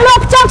ណាអ្នកល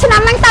ក់ចង់ឆ្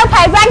នាំហ្នឹងទៅប្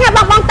រៃវែងហើយប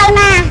ងទៅ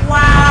ណា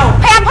វ៉ាវ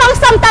ប្រាប់ផង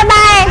សុំទៅ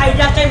ដែរអា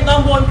យ៉ាចេញម្ដង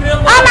4គ្រឿង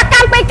អូមកក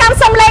ម្មពីកម្ម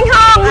សុំលេងហ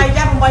ងអា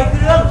យ៉ា8គ្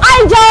រឿងអា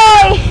យយ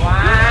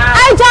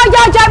អាយ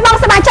យបង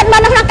សមាជិកមើ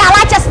លនៅក្នុងកា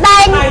ឡាចិត្តស្ដែ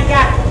ងអា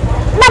យ៉ា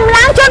ដំ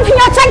ឡើងជូនភ្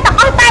ញៀវចេញទាំង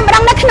អស់តែម្ដ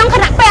ងនៅក្នុងគ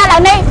ណៈពេលឥឡូ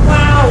វនេះ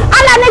ឥ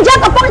ឡូវនេះយើង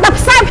កំពុងតែ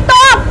ផ្សាយផ្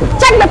ទាល់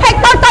ចេញទៅពេក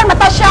តូចម៉ូ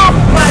តូឆប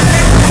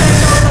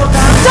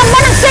ជាមួ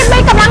យនឹង CB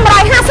កម្លាំង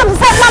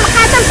150cc មក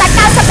ខែតែ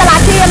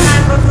$90ជាង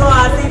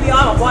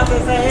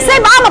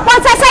CBR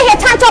 1000cc ហេ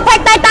ឆាចូលពេក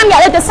តែតាមរយៈ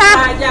លេខទូរស័ព្ទ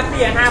អាយ៉ា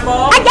250ប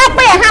ងអាយ៉ា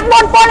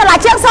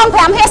$4000ជាង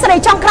05ហេសេរី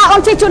ចុងក្រោយអូ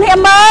នជីជូនហៀ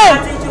មើល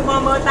ជីជូនមក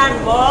មើលតាំង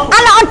បងឥ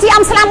ឡូវអូនជី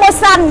អំស្លាមមួយ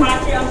សិនបាទ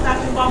ជីអំស្លាម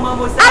ជូនបងមើល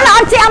មួយសិនឥឡូវ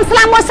អូនជីអំស្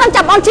លាមមួយសិន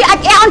ចាប់អូនជីអាច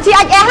អូនជី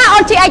អាចហើយអូ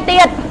នជីអាច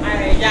ទៀតអា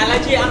យ យ៉ាឡើ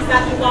យជាអង្គស្ដា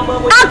ប់ជួបមើល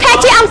មួយ អូខេ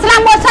ជាអង្គស្ដា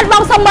ប់មួយសិនប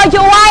ងសុំមើល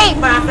យូរហើយ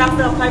បាទស្ដាប់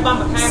ទៅ20បង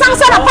មួយខែ សង្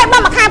ស័យ20ប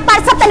ងមួយខែ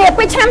80តានី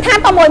2ឆ្នាំខាន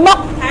6មុខ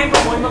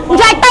និ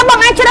យាយទៅបង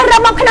អាចជ្រើសរើស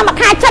មកក្នុងមួយ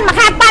ខែចិនមួយ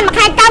ខែ8មួយ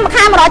ខែ9មួយ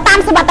ខែ100តាម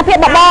សមត្ថភាព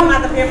របស់បង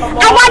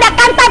អ្វីដែល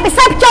កាន់តែពិ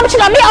សេសខ្ញុំឆ្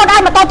លងនេះអូនឲ្យ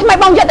ម៉ូតូថ្មី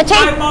បងយកទៅ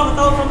ជិះ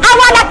អ្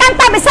វីដែលកាន់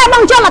តែពិសេសប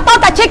ងយកម៉ូតូ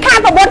ទៅជិះខាន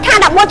9ខាន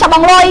11ចាប់ប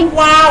ងលុយ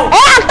វ៉ាវ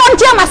អេអត់តន់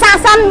ជាងមួយសា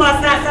សិន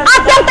អ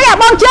ត់ទាំងទីឲ្យ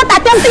បងជឿតែ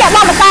ទាំងទីឲ្យប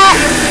ងបកា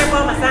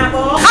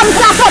អំ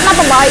ស្លាប់សុទ្ធ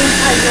18វ៉ាវ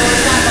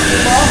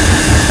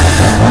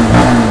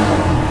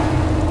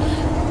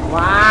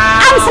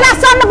អំស្លាប់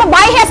សុទ្ធ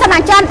18ហេសណា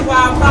ចិន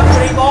វ៉ាវបាទព្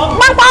រីបង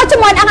បងជា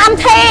មួយនឹងអំ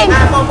ធី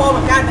បង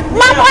ប្រកាន់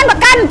បងប្រ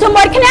កាន់ជា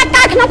មួយគ្នា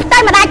កាយក្នុងផ្ទៃ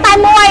ម្ដាយតែ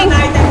មួយ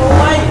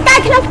កាយ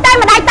ក្នុងផ្ទៃ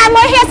ម្ដាយតែ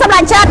មួយហេសម្លា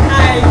ញ់ចិត្ត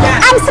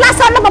អំស្លាប់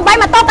សុទ្ធ18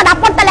ម៉ូតូកដា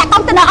ប៉ុនតលាក់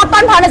កុំទៅនៅអត់ប៉ុ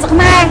នផលនៅស្រុកខ្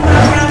មែរ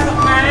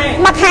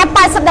មួយខែ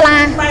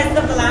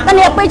$80តា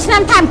នី2ឆ្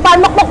នាំថែម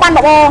7មុខបានប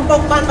បោ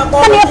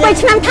តានី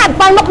2ឆ្នាំថែម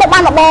7មុខបា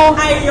នបបោ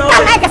កា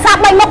ន់ឯកសារ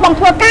3មុខបង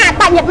ធ្វើការ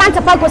តញ្ញាតបានស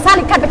ភៅគូសា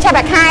លិខិតបច្ចេក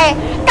វិទ្យា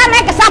កាន់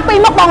ឯកសារ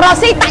2មុខបងរក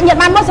ស៊ីតញ្ញាត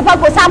បានមកសភៅ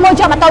គូសាមួយ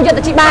យកម៉ូតូយក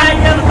ទៅជិះបាន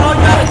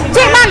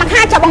ជិះបានមួយ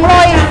ខែចាប់បង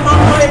លុយ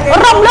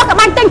រំលឹកក៏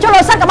បានទិញចូល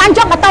សិនក៏បានយ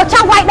កម៉ូតូឆា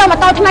ស់វាយដល់ម៉ូ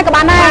តូថ្មីក៏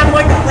បានដែរ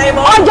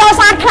អូនយក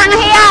ស្អាតខ្លាំង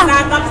ហៀ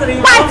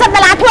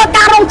$80ធ្វើ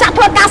ការរោងចក្រ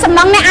ធ្វើការសំណ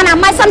ងអ្នកអនា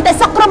ម័យសន្តិ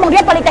សុខក្រុមបង្រៀ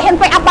នប៉ូលីទេហ៊ាន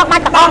ពេកអបបបាន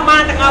ទាំងអស់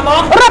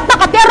រត់ទឹក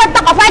អត់រត់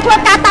ទឹកអវ៉ៃធ្វើ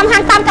ការតាមហា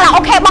ងតាមកាឡា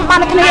អូខេបងបា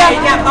នគ្នា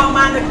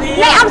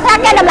នេះអំសា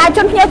គេតម្លៃ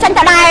ជូនគ្នាចេញ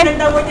ទៅដែរ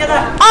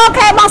អូ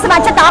ខេបងសប្បាយ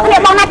ចិត្តទាំងអស់គ្នា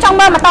បងណាចង់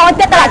មើលម៉ូតូ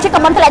ទៀតតម្លៃជិះ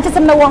កំមិនតម្លៃជិះ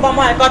សំណួរបង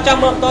មកគាត់ចង់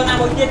មើលម៉ូតូណា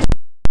មួយទៀត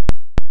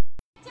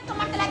ជិះកំ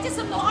មិនតម្លៃជិះ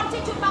សំណួរអត់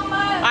ជិះជួយបង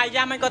មើលអា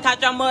យ៉ាមិនគាត់ថា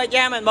ចង់មើលអា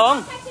យ៉ាមែនបង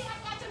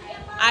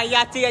អា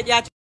យ៉ាជីអាយ៉ា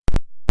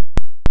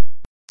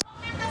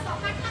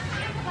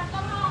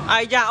អា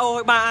យ៉ាអូ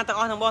យបាទទាំង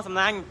អស់ទាំងបងសំ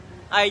ណាញ់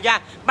អាយ៉ា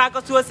បាទក៏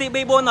សួរ CB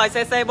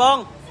 400cc បង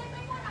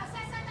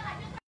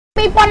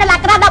$2000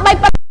ក្រាស់13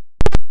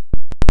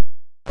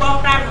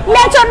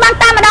មានជូនបាន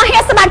តាមម្ដងហេ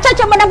សបានចុះ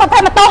ជាមួយនឹងប្រភេ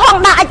ទម៉ូតូ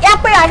Honda XR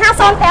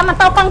 250ម៉ូ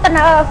តូកុងតឺ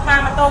ន័រ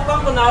ម៉ូតូកុង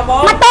តឺន័របង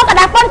ម៉ូតូក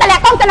ដាប៉ុនតលា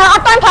ក់កុងតឺន័រអ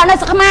ត់ទាន់ផលនៅ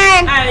ស្រុកខ្មែរ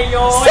អាយ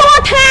យោសួរ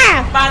ថា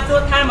បាទសួ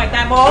រថាមិន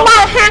តែបងបើ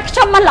ហាខ្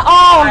ញុំមិនល្អ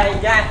អា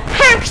យ៉ា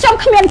ហាខ្ញុំ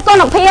គ្មានគុ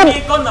ណភាព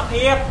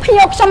ភ្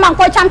ញៀវខ្ញុំមកអង្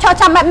គុយចាំឈរ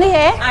ចាំបែបនេះ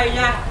ហ៎អា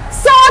យ៉ា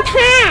សួរ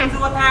ថា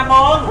ប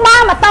ងបើ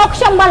ម៉ូតូខ្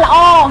ញុំមិនល្អ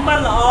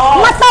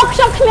ម៉ូតូខ្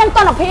ញុំគ្មាន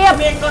គុណភាព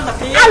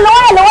អាលុយ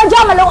យ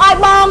កមកលុយឲ្យ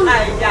បង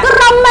ក្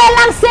រុមមេ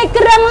ឡាំងស៊ី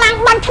គ្រឿងឡាំង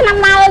បាញ់ឆ្នាំ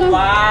ឡើង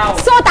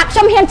សួរតាខ្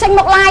ញុំហ៊ានចេញ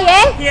មកឡាយ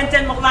អេហ៊ានចេ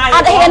ញមកឡាយអ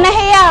ត់ហ៊ានទេ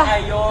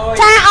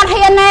ចាអត់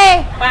ហ៊ានទេ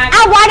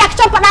អ្វីដែលខ្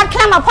ញុំផ្ដាច់ខ្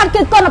លាំងបំផុត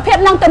គឺគុណភាព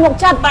និងទំនុក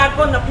ចិត្តបាទ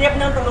គុណភាព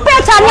និងទំនុកចិត្តពេល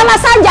ច្រើនខ្ញុំអ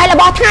ត់សូវនិយាយរ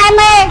បស់ថែ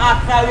មទេអត់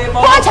ទៅទេប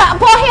ង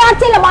ព្រោះហ៊ានអត់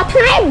ជិះរបស់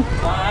ថែម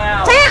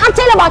ចាអត់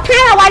ជិះរបស់ថែ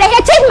មអ្វីដែលហ៊ា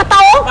នជិះម៉ូ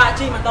តូបាទ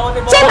ជិះម៉ូតូទេ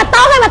បងជិះម៉ូ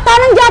តូហើយម៉ូតូ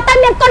នឹងយកតែ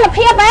មានគុណ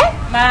ភាពហ៎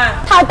បា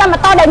ទត្រូវតែម៉ូ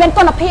តូដែលមាន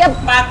គុណភាព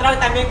បាទត្រូវ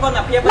តែមានគុណ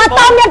ភាពម៉ូ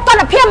តូមានគុ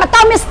ណភាពម៉ូ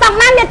តូមានស្តង់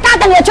ណាមានការ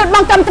ធានាជូនប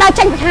ងត្រឹមត្រូវ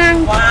ចេញពីខាង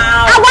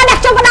អ្វីដែល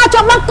ខ្ញុំផ្ដល់ជូ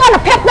នបងគុណ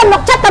ភាពទំនុ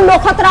កចិត្តទំនួល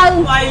ខុសត្រូវ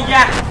អា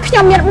យ៉ាខ្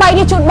ញុំមាន3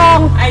នេះជូនបង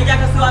អាយ៉ា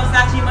ក៏សួរអស្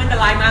ចារ្យឈីមិនត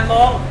ម្លៃម៉ានប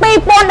ង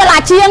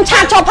$2000ជាងឆា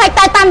តចូលផៃ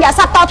តែតាមរយៈ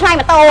សត្វតថ្លៃ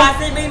ម៉ូតូបាទ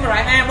CB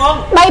 150បង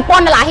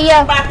$3000ហៀ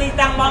បាទទី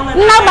តាំងបង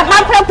នៅបណ្ដោ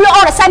យភ្លើភ្លឺ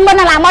អូរ៉ាសិនមុន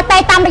ឡាមកតែ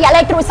តាមរយៈ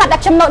លេខទូរស័ព្ទដែល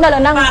ខ្ញុំនៅលើ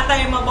ហ្នឹងបាទតែ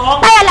មកបង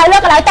តែឥឡូវលើ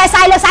កតែ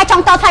សាយលើសាយច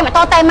ង់តថ្លៃម៉ូ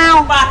តូតែមក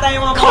បាទតែ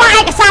មកខ្វះឯ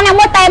កសារណា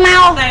មួយតែមក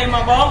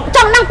បងច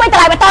ង់ដឹងពីតម្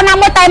លៃម៉ូតូណា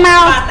មួយតែមក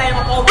បាទតែម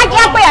កបងអាចយ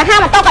កពីអាហារ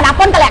ម៉ូតូកដា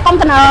ប៉ុនតលាក់កុំ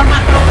តឺន័រ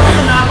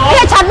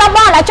វាឆាត់បងឥ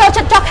ឡូវចូល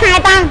ចិត្តចុះខែ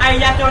តាអា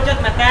យ៉ាចូលចិត្ត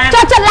មកតាចូ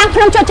លចិត្តឡើងក្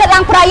នុងចូលចិត្តឡើ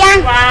ងប្រយ៉ា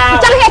អ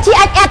ញ្ចឹងហេជី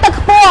អាចទៅ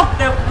ខ្ពស់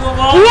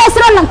ងាយ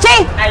ស្រួលនឹងជិះ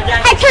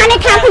ហើយខាងនេះ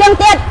ខាងភ្លៀង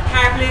ទៀត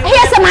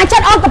ហេសមាជិក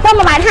អូនកំពុង1.50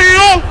 1.55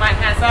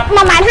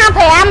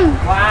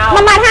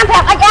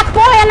 1.55អាចខ្ព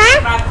ស់ទេណា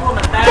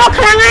ចូល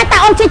ខ្លាំងហើយតែ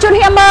អូនជិះជូន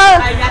ហៀមមើល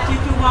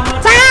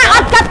ចាអ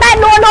ត់កាត់តែ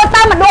ដួល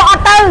ទៅមកដួលអ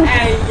ត់ទៅ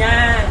អាយ៉ា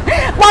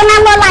បងណា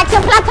មើលឡាយខ្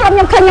ញុំខ្លះធ្លាប់ខ្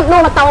ញុំឃើញខ្ញុំដួ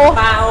លម៉ូតូ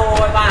បាទអូ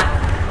យបាទ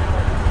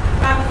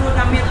គួរ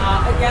ថាមាន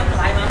អីយ៉ាងថ្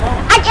លៃមកបង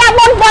អាច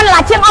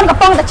$4000ជាងអូនកំ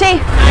ពុងតែជិះ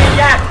អា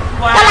យ៉ា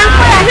កន្លង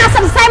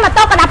50ម៉ូ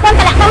តូកដាប៉ុន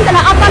តលាក់កុំទៅ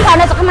នៅអត់បានផល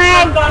នៅស្រុកខ្មែរ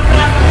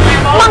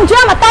បងជឿ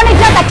ម៉ូតូនេះ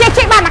យកតែ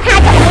ជិះបានមួយខែ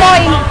ចាប់100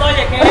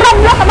រំ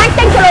លឹកក៏បាន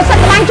ទិញចូលសិន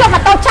ក៏បានយកម៉ូ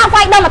តូឆាប់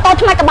វាយដល់ម៉ូតូ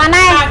ថ្មីក៏បាន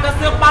ដែរក៏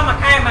សឿបបានមួយ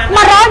ខែបាន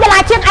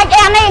$100ជាង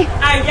XR នេះ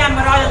អាយ៉ា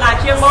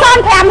$100ជាងមក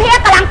05ហៀ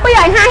កន្លង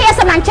250ហៀ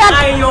សំណាញ់ចិត្ត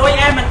អាយយ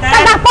អែមិនតែក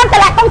ដាប៉ុនត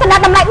លាក់កុំទៅនៅ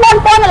តម្លៃ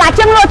$4000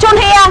ជាងលក់ជូន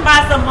ហៀបា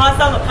ទសម20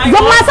សម20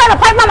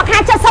បានមួយខែ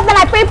70តម្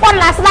លៃ$2000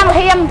ស្ដាំ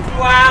ហៀម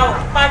វ៉ាវ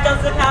បាទចង់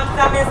សួរថា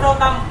មានសូ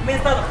តាមមាន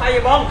សូ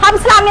20បងហំ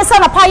ស្លាប់មានសូ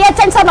20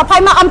ចេញសូ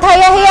20មកអំថៃ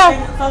ហៀ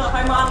សូ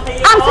20មក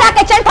អំស្លាប់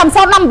គេចេញត្រឹម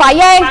សូ18ឯង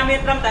មាន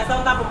ត្រឹមតែសូ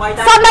18ដែរ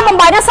សូ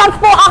18នេះសូ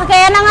ខ្ពស់អស់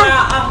គេហ្នឹងអស់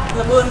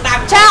ល្បឿនតាម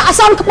ចាអ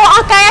សូខ្ពស់អ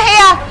ស់គេហៀ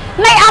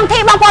នៃអំធី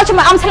បងប្អូនជា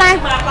មួយអំស្លាប់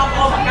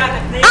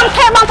អំ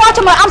ខេបងប្អូន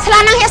ជាមួយអំស្លា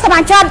ប់ហ្នឹងហៀសមា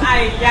ជិកអា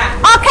យ៉ា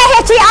អូខេហៀ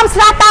ជីអំស្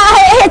លាប់តើ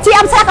ហៀជី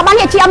អំស្លាប់ក៏បាន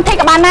ហៀជីអំធី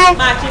ក៏បានដែរ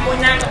បាទជាមួយ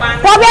ណាក៏បាន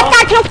ព្រោះវាកា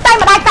ច់ក្នុងផ្ទៃ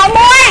ម្ដាយតែ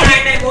មួយ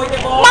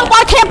បងប្អូ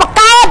នធៀបប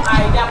កែតអា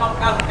យ៉ាបង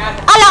កៅកាត់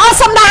ឥឡូវអត់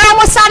សុំដល់អា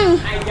មួយសិន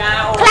អាយ៉ា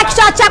ខ្លាចខ្យ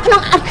ល់ចាប់ក្នុ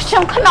ង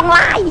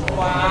ឡាយ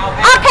វ៉ាវ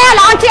អូខេឥ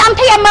ឡូវអត់ជីអំ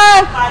ធីឲ្យមើល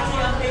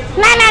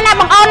ណែ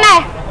បងអូនណែ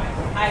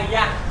អា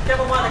យ៉ា ចាំ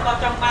បងតែគាត់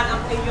ចង់បាន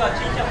អំពីយក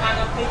ជីចង់បាន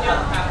អំពីយក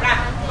ថាប្រាក់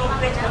ទុំ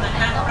ពេកជាមួយនឹង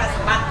ខាងប្រាក់ស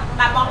ម្បត្តិ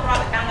តែបងប្រ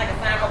តិកម្មឯក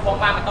សារក៏បង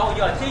បានម៉ូតូ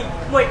យកជី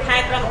មួយខែ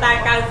ត្រឹមតែ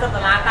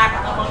$90តែគា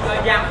ត់មកយក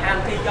យ៉ាងហាន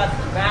ទីយក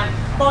បាន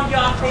បងយ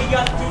កអំពីយ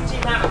កជី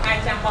ណាមួយខែ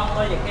ចាំបង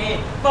មើលយ៉ាងនេះ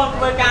បង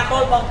ធ្វើការតូ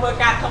ចបងធ្វើ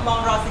ការធំបង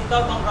រកស៊ីតូ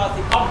ចបងរក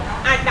ស៊ីធំ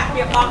អាចដាក់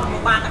វាបង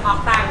បានទាំងអ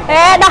ស់តាំង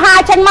ដល់ហើយ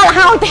ចេញមក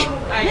ហើយទេ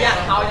អាយ៉ា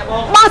ហើយណា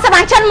បងស្មា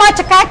នចិនមក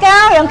ចកែកែ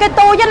រឿងគេ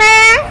ទូចណា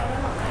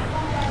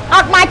អ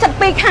ត់បាយចិត្ត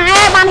2ខែ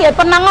បានរៀល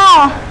ប៉ុណ្ណឹង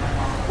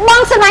ប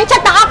ងស្មានចិ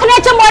ត្តទាំងអស់គ្នា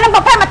ជាមួយនឹងប្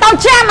រភេទម៉ូតូ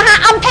ជាមហា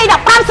អំធី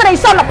15សេរី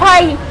020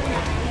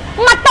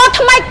ម៉ូតូ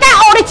ថ្មីកែ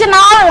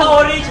original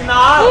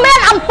មាន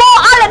អំពូល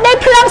LED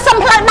ភ្លើងសំ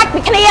ផ្លូវដាច់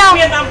ពីគ្នា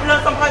មានអំភ្លើង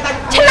សំផ្លូវដាច់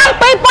ឆ្នាំ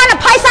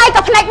2020សាយ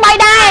ក៏ផ្នែក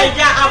3ដែរ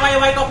យ៉ាអ្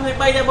វីក៏ផ្នែក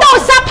3ដែរបងទូរ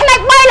ស័ព្ទផ្នែក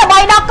3ល្បី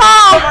ដល់ក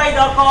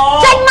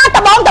ចេញមកដ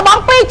បង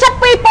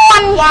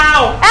27000វ៉ា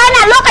វ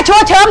ណាលោកក៏ជួ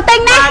ជ្រើមទិញ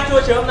ណាជួ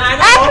ជ្រើមណា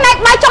ផ្នែក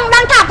3ចង់ដឹ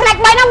ងថាផ្នែក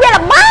3ហ្នឹងវា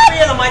ល្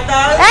បី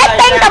ទៅ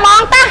ទិញតែហ្ម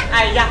ងតា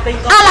អាយ៉ាទិញ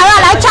ឥ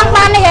ឡូវចង់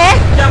បាននេះហ៎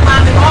ចង់បាន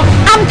ទេបង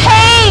អំ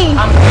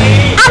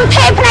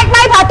ធីផ្នែក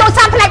3ប្រើទូរ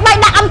ស័ព្ទផ្នែក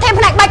3ដាក់អំធី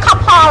ផ្នែក3ខ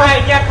ប់ផលអា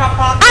យ៉ាខប់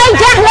ផល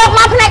យ៉ាលើកម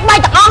កផ្នែក3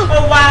ទាំងអស់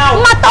វ៉ាវ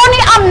ម៉ូតូ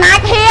នេះអំណាច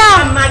ហៀ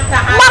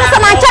បងស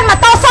មាជិកម៉ូ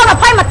តូ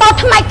020ម៉ូតូ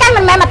ថ្មីកែ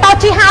មិនមែនម៉ូតូ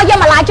ជីហោយក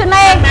មកឡាយជូន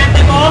ទេ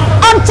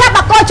អូនចាប់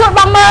អាកូជួយប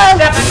ងមើល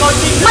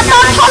ម៉ូតូ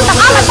ធំទាំង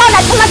អស់ម៉ូតូដែ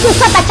លថ្មីគឺ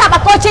សិតតែចាប់អា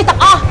កូជីទាំង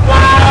អស់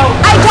វ៉ាវ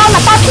អាយយក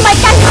ម៉ូតូថ្មី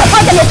កែធ្វើ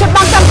ទៅលើជូនប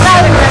ងចាំត្រូវ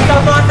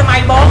សម័យ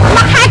បងម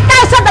កខែ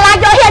$90យ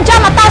កហៀយក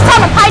ម៉ូតូ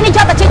020នេះយ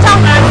កទៅជីចង់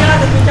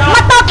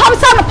ម៉ូតូធំ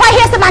020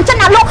ហៀសមាជិក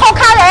ណាលោកខោ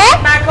ខើហ៎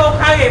ណាខោ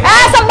ខើហ៎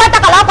សំបីតែ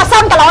គីឡូក៏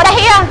0គីឡូដែរ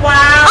ហៀ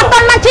អត់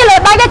បានជីលើ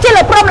3ទេជី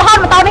លើព្រមរហូត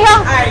ម៉ូតូនេះហ៎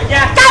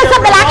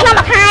$90ក្នុង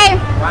មួយខែ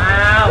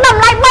ត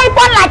ម្លៃ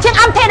3000ឡាជាង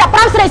អំធី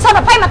15សេរី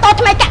020ម៉ូតូ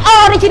ថ្មីកែ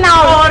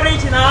original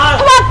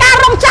ធ្វើការ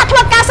រងចាក់ធ្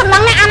វើការសំណ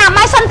ងអ្នកអនា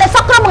ម័យសិនតែ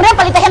សុខក្នុងបង្រៀន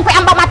ផលិតផល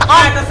5បងមកទាំងអ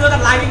ស់តែសួរត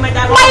ម្លៃវិញមិន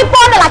ដែរ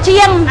$3000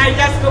ជាងអា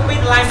យ៉ាស្គូពីត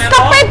ម្លៃណាស្គូ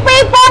ពី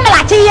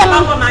$2000ជាងប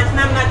ងប្រហែលឆ្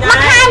នាំណាដែរមួយ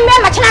ខែមាន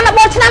មួយឆ្នាំដល់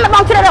4ឆ្នាំប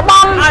ងជ្រើសរើសប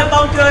ងឲ្យប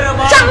ងជ្រើសរើស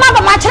បងចាំមក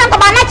ប្រហែលឆ្នាំក៏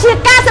បានដែរជា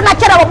ការសម្រេច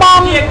ចិត្តរបស់បង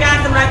ជាការ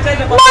សម្រេចចិត្ត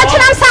របស់បងឆ្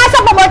នាំ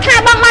46ខែ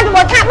បងបាន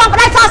6ខែបងផ្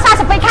ដាច់សល់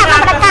42ខែប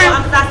ងផ្ដាច់ការ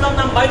អំសាសុំ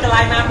ដើម្បីតម្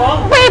លៃណាបង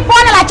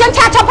$2000ជាង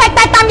ឆាឈប់ពេក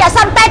តែតាមយ៉ា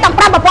សិនតែទាំង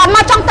5ប្រព័ន្ធម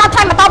កចង់តថ្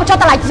លៃម៉ូតូបញ្ចុះ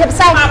តម្លៃជាពិ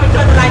សេសមកបញ្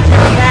ចុះតម្លៃជា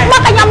ពិសេសម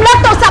កខ្ញុំលើក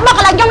ទូរស័ព្ទមកក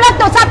ន្លែងខ្ញុំលើក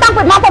ទូរស័ព្ទតាំង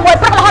ពីម៉ោង6ព្រឹ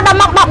ករហូតដល់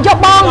ម៉ោង10យប់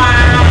បង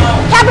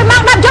ចាប់ពីម៉ោ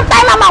ង10យប់តែ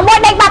មកម៉ោង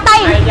1ដេកបាត់ទៅ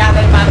អាយ៉ា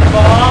ដេកបាត់ប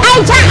ងអី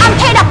ចាអំ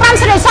ធី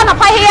15សេរី020ហៀ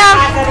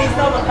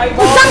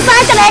សង្ស័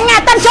យតលេងងា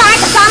តិនចូលឯ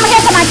កសារមកហៀ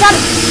សសមាជិក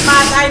បា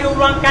ទឯងរួម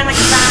រងកាន់ឯ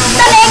កសារ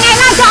តលេងថ្ងៃ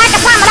ណាចូលឯក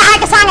សារមកឯ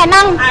កសារថ្ងៃហ្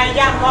នឹងអា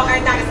យ៉ាមកឯក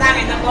សារថ្ងៃ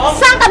ហ្នឹងបង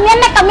សងក៏មាន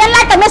នេះក៏មាន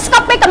ឡាយក៏មានស្កូ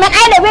ពីក៏មាន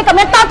អីដែលវាក៏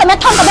មានតក៏មាន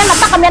ធំក៏មានមក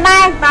តក៏មានដែ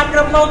រតាមគ្រ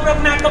ប់ម៉ូតគ្រ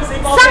ប់ណាគ្រប់ស៊ី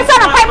បងសង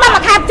020បងមួ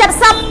យខែ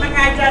70មួយ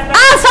ខែ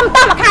70សុំត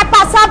មួយខែ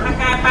80មួយ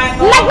ខែ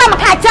80លេខបងមួ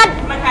យខែ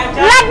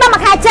70លេខបងមួ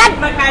យខែ70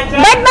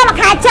បេកបងមួយ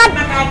ខែ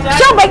70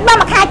ជុំបេកបង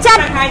មួយខែ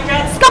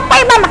70ស្កូពី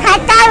បងមួយខែ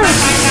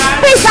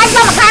90ពីសាច់ប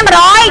ងមួយខែ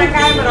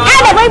100អី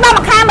ដែលវិញបង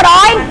មួយខែ100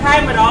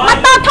មក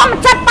តធម្ម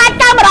ចិត្ត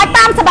8900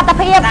តាមសមត្ថ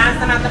ភាព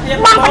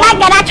បងផ្ដាច់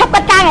កាណាឈប់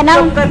កិច្ចការថ្ងៃហ្នឹង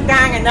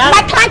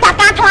បាច់ខ្លាចតា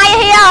ការថ្លៃ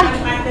ហៀ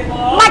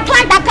បាច់ខ្លា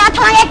ចតាការ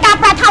ថ្លៃឯការ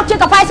ប្រាក់ថោកជាង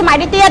កាហ្វេសម័យ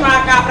នេះទៀត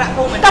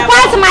កាហ្វេ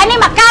សម័យនេះ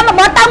មកកើ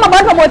10000ទៅ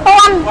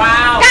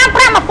16000ការ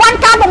ប្រាក់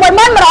1000កើ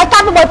60000 100កើ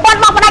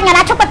60000បងផ្ដាច់កា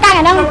ណាឈប់កិច្ចការថ្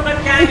ងៃហ្នឹង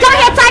អញ្ចឹង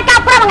ហេតុចាយការ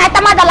ប្រាក់មួយថ្ងៃតែ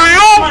$1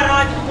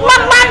ប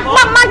ងបា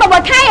ន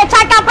6ខែ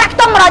ចាយការប្រាក់ខ្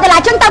ទង់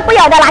$100ជាងទៅ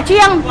$200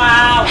ជាង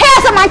ហេ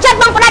សមាជិក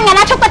បងផ្ដាច់ថ្ងៃ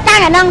ណាឈប់កិច្ចការ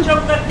ថ្ងៃហ្នឹង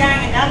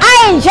អី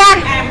ចា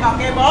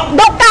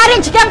ដុកការរៀ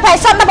នជាងប្រេ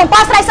សិនដល់បំព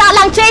ស់ស្រីស្អាត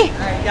ឡើងជី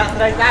យ៉ាង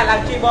ស្រីស្អាតឡើ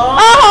ងជីបង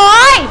អូ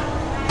យ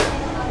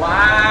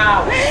វ៉ាវ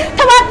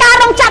ធ្វើការ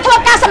រងចាក់ធ្វើ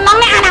ការសំណង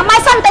អ្នកអនាម័យ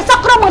សិនតែសុខ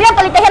ក្នុងបង្រៀនផ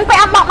លិតផល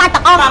5បងបាន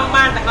ទាំងអស់បង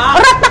បានទាំងអស់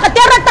រត់ទឹកកា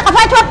ទៀររត់ទឹកកាហ្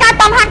វេធ្វើការ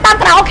តាមហាងតាម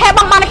ក្រៅអូខេប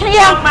ងបានគ្នា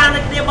បងបាន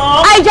គ្នាបង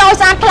អីយក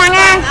ស្អាតខ្លាំង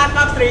ណាស់ស្អាតដ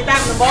ល់ស្រីតាម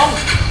ដំបង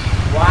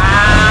វ៉ា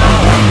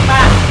វ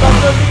បាទបង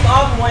ធ្វើស៊ីប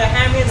ង6អា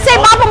ហារមានស៊ី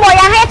បង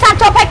6អាហារឆា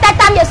ចូលពេកតែ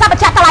តាមយកសព្ទប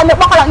ច្ចៈតម្លៃមួយ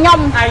បងកន្លងខ្ញុំ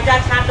អាយ៉ា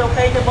ឆាចូល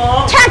ពេកទៅបង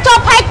ឆាចូល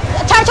ពេក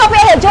ឆាចូលពេ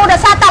កហេយូដ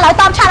ល់សារតែឡើយ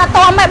តបឆាដល់ត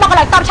មមិនបងកន្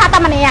លងតបឆាតែ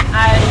ម្នាក់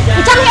អាយ៉ាអ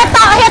ញ្ចឹងហេត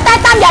ហេតែ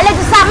តាមយកលេខ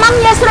ទូរស័ព្ទមក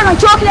ងាយស្រួលនឹង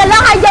ជួគ្នាលើ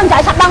ហើយយើងចៃ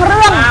សាប់ដឹងរឿ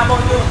ងប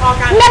ងយល់ខក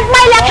ការមាន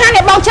3លក្ខខណ្ឌ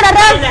ដែលបងជ្រើស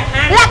រើស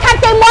លក្ខខណ្ឌ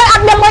ទី1អ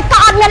ត់មានមួយក៏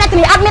អត់មានអត្ថ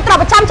ន័យអត់មានទ្រព្យ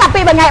ប្រចាំចាប់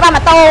ពីថ្ងៃបាន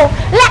ម៉ូតូ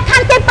លក្ខខ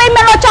ណ្ឌទី2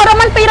មានលោចូលរួម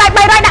មិន200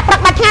 300ដាក់ព្រឹ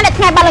កបាច់ថ្ងៃ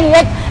ថ្ងៃបានល្ងា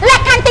ចល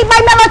ក្ខខណ្ឌទី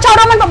3មានលោចូល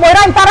រួមមិន600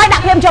 700ដា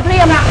ក់ព្រាមជាប់ព្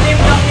រាម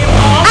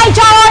អី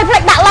ចូលអើយផ្លេ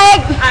ចដាក់លេខ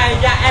អា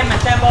យ៉ាអែមមក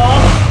តែបង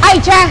អី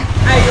ចា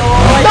អាយយ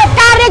ដុក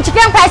ការរៀនជា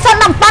ងប្រៃសិន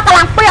ដល់7កន្ល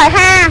ង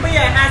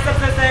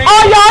250cc អូ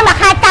យកមួយ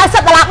ខែ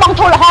$90បង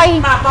ធូររហុយ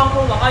បាទបង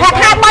ធូររហុយ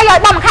ខែ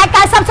300បងមួយខែ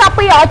90សល់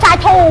200ចាយ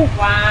ធូរ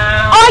វ៉ា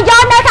វអូយ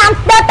កនៅ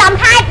តាម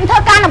ខេត្តធ្វើ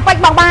ការនឹងពេច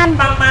បងបាន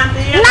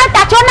ទៀតនៅ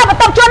តែជួននៅបន្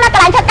ទប់ជួននៅក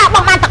ន្លែងធ្វើការប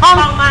ងបានទាំងអស់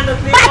បងបានដូច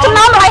គ្នាប្រាក់ចំ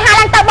ណូល150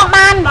ឡើងទៅបង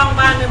បាន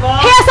ទេបង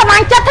ហៀសមា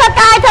ជិកធ្វើ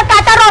ការ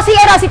ទៅរស់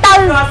ស៊ីទៅ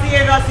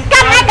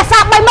កាន់ឯកសា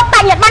រ3មុខតែ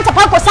ញាតបានស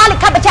ភៅកុសលលិ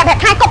ខិតបញ្ជាក់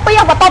ខែកូពី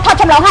បន្តថត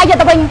ចម្លងហើយយក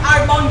ទៅវិញឲ្យ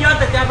បងយក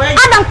ទៅចាំវិញ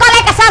អត់ដល់កល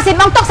ឯកសារស៊ី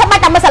បងទុកសម្បត្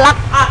តិតែមួយស្លឹក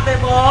អត់ទេ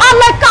បងអត់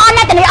លើកអត់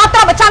អ្នកទាំងនេះអត់ត្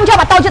រូវប្រចាំយក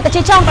ម៉ូតូយកទៅ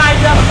ជិះចុងបាយ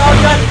យកម៉ូតូ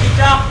យកទៅជិះ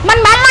ចុងមិន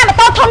មែនឡើយម៉ូ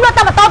តូធំលើ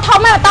តែម៉ូតូធំ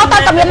ម៉ូតូទៅ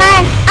តែមានដែរ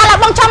ឥឡូវ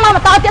បងចង់មក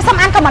ម៉ូតូទៀតសំ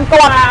អានក៏មិន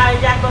គាត់បាយ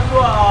យ៉ាងបងសួ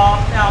រ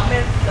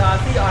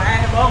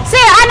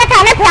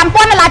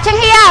ជាង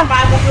ហៀ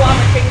បាទមកជួអត់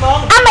ពេញបង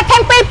អត់មកខេ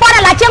ង2000ដុ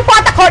ល្លារជាងព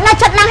ណ៌តខូចនៅ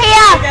ចិត្តនឹងហៀ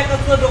តែក៏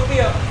គឺលោកពី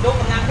លោក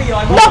កំណាំ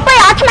200លោកពី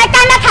អត់ថ្មី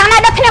កាលណាខាងណា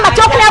ដល់គ្នាមក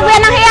ជួបគ្នាវា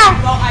នឹងហៀ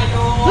បងអាយ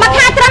យោមក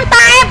ខែត្រឹម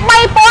តែ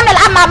3000ដុល្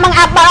លារមក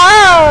អាប់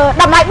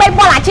តម្លៃ3000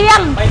ដុល្លារជាង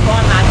3000ដុ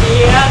ល្លារជាង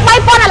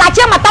3000ដុល្លារ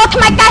ជាងម៉ូតូថ្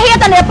មីកាលហៀ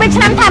ទៅនេះ2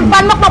ឆ្នាំថែមបា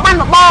នមកបាន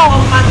មកបង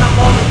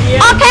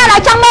អូខេឥឡូវ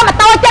ចង់មើលម៉ូ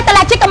តូទៀតតម្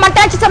លៃជាខមមិន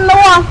ទៅជាសំ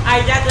ណួរអា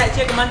យយ៉ាតម្លៃ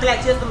ជាខមមិនតម្លៃ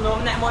ជាសំណួរ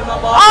អ្នកមួយមក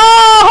បងអូ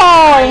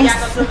យយ៉ា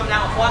ក៏គឺកម្លាំ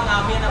ង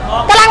1000មានប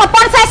ងកម្លាំង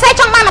1000cc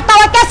ចង់បានម៉ូតូ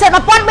ឲ្យគេសេត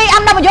1000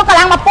 BMW កម្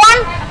លាំង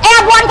1000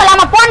 Air1 កម្លាំង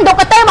1000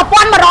 Ducati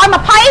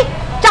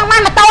 1120ចង់បា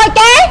នម៉ូតូឲ្យ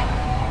គេ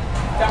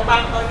ចង់បា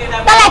នម៉ូតូគេដែ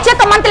រតម្លៃជា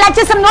ខមមិនតម្លៃ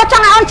ជាសំណួរច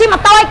ង់ឲ្យអូនជិះម៉ូ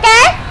តូឲ្យគេ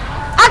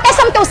អត់គេ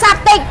សុំទូរស័ព្ទ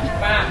តិច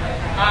បាទ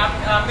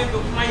មានទូ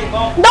ថ្មីប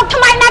ងទូថ្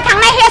មីនៅខាង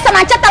នេះហៀស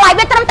មាជិកតម្លៃ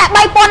វាត្រឹមតែ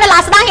3000ដុល្លា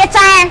រស្ដាងហៀ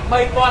ចា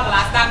3000ដុល្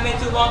លារស្ដាងមាន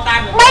ជួយបងតាម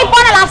3000ដុ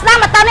ល្លារស្ដាង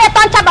ម៉ូតូនេះអ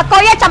ត់ចាប់បកុ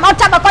យទេចាំអត់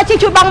ចាប់បកុយជិះ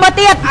ជួយបងមើល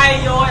ទៀតអាយ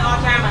យោអ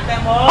ត់ចាំតែ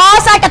មកអូ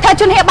សាយក៏ធ្វើ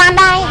ជូនហៀបាន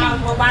ដែរ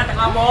ធ្វើបានទាំង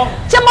អស់បង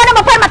ជាមួយនឹង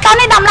ប្រភេទម៉ូតូ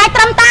នេះតម្លៃ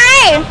ត្រឹមតែ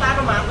ប្រហែ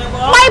លទៅប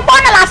ង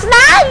3000ដុល្លារស្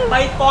ដាង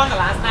3000ដុ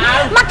ល្លារស្ដាង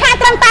មួយខែ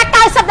ត្រឹមតែ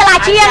90ដុល្លារ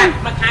ជាង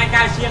មួយខែ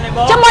90ជាងឯងប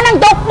ងជាមួយនឹង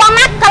ឌុកបង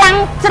ណាកម្លាំង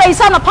សេរី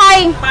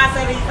020បាទ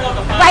សេរី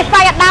020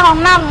 Wi-Fi អត់ដល់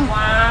ហ្នឹង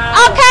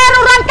អូខេរ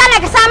ងរាន់កាន់ឯ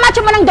កសារមក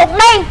ជាមួយនឹងឌុក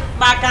នេះ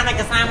បាទកាន់ឯ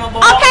កសារមកប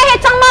ងអូខេហេ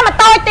ចង់មកម៉ូ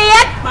តូទៀ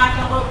តបាទច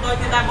ង់មកម៉ូតូ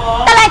ទៀតដែរបង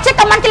តើជិះ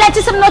ខមមិនតើ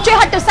ជិះសំណួរជួយ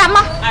ហត់ទូរស័ព្ទម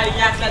កអាយ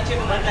យ៉ាឆ្លាជិះ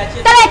ខមមិនតើ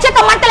ជិះខ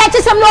មមិនតើ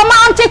ជិះសំណួរមក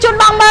អូនជិះជូន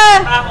បងមើល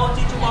បាទអូន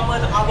ជិះជូនបងមើល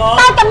ទាំងអស់បង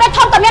តើក៏មាន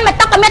ធំក៏មានម៉ូ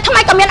តូក៏មានថ្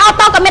មីក៏មានអូ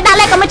តូក៏មានដាក់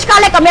លេខក៏មានឆ្ក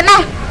ល់លេខក៏មានដែ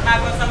របាទ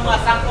គាត់សុំមើល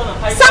សាំ20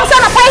សង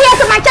20ហេ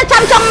សមាជិក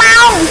ចាំចុងម៉ោ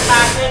ង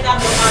បាទគេតាម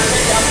លោកអត់ទេ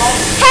ចាំបង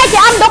ហេជា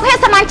អំឌុកហេ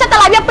សមាជិកត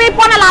ម្លៃវា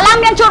2000ដុល្លារឡើង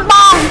មានជូនប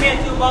ងមាន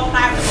ជូនបង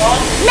តាមបង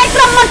មានក្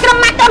រុមមុនក្រុម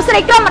ម៉ាក់ក្រុមសេ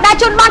រីក្រុមម្ដាយ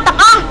ជូនបងទាំង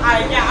អស់អា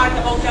យយ៉ាឲ្យត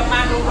បងចាំបា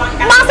នរួមរាន់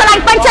បងស្រឡា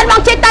ញ់ពេញចិត្តប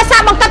ងជិះតែសា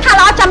បងគិតថា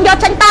ល្អចាំយក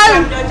ចេញទៅ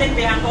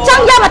ច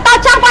ង់យកម៉ូតូ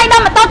ចង់វាយដ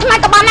ល់ម៉ូតូថ្មី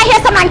ក៏បានដែរហេ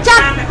សមាជិក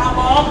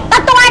តើ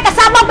តួឯក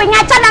សារបងពីថ្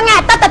ងៃចិនដល់ថ្ងៃ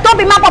តើទទួល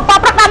ពីម៉ោង7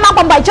ព្រឹកដល់ម៉ោង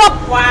8យប់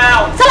វ៉ាវ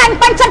ស្រឡាញ់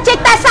ពេញចិត្តជិះ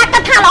តែសាគិ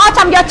តថាល្អ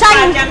ចាំយកចេញ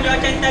ចាំយក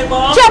ចេញទៅប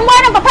ងជាមួយ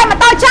នឹងប្រភេទម៉ូ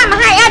តូចាស់ម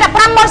ហា Air15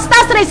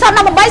 Monster សេរី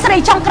018សេរី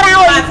ចុងក្រោ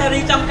យបាទសេ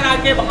រីចុងក្រោយ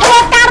គេបងធ្វើ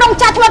ការរង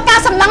ចាស់ធ្វើការ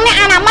សំណងអ្នក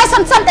អនាម័យស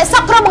ន្សំតែស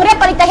ក់គ្រូបង្រៀន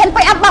បរិយាហ៊ាន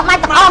ពេញអត់បងម៉ែ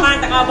ទាំងអស់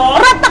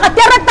រត់ទឹកអា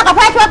ទិរត់ទឹកកាហ្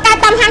វេធ្វើការ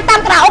តាមហាងតាម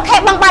ក្រៅអូខេ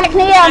បងបានគ្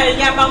នា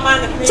យ៉ាបងបាន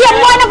គ្នាជា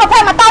មួយនឹងប្រភេ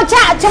ទម៉ូតូ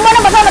ចាស់ជាមួយនឹ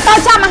ងប្រភេទម៉ូតូ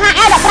ចាស់មហា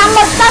Air15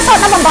 Monster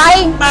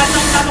 018បាទ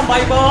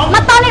018បង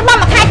ម៉ូតូនេះបង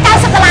មួយខែ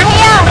90ដុល្លារ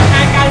ហៀ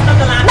ខែ90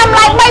ដុល្លារតម្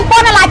លៃ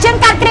3000ដុល្លារជាង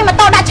កាត់គ្រីម៉ូ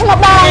តូដាក់ឈ្មោះ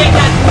បង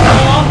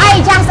អី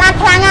យ៉ាងស្អាត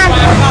ខ្លាំងណាស់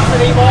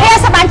ហេ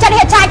សបានចិត្ត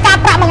ហេចាយការ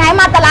ប្រាក់មួយថ្ងៃ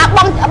1ដុល្លារប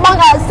ង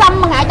សុំ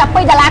មួយថ្ងៃតែ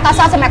2ដុល្លារក៏ស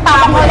ល់សម្រាប់ត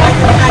បងមួយដែរ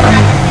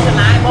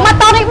ម៉ូ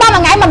តូនេះបងមួ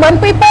យថ្ងៃ12000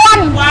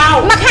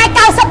មួយខែ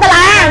90ដុល្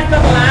លារ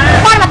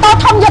បងម៉ូតូ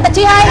ធំយកទៅ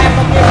ជិះហើយ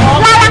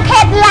ឡើងខេ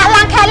ត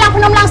ឡើង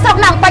ភ្នំឡើងស្រុក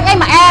ឡើងបាញ់អី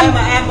មកអែម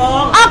ប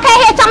ងអូខេ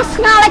ហេចង់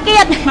ស្ងល់ឲ្យទៀ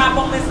តបាទប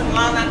ងមានស្ង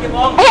ល់ណាស់ទេប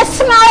ងហេ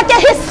ស្ងល់ចេះ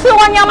ហេសួ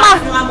រខ្ញុំមក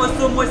ស្ងល់មួយ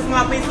សួរមួយស្ង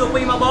ល់ពីរសួរ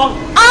ពីរមកបង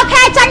អូ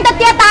ខេចាញ់ទៅ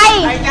ទៀតតៃ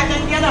ចាញ់ទៅ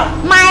ទៀត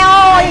ម៉ែ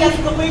អើយ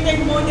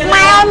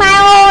ម៉ែ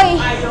អើយ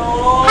អាយយោ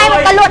ហើយម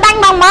កក៏លក់ដាច់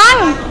ហ្មង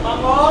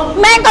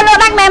មែនក៏លក់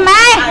ដាច់មែន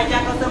ម៉ែអាយចា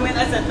ក៏មាន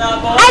អីសិនតើ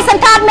បងអីសិន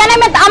តើមានអី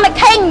មានតែអម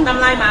ខេងត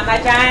ម្លៃម៉ាដែរ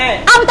ចា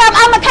អំតើ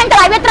អមខេងត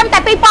ម្លៃវាត្រឹមតែ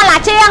2000ដុល្លារ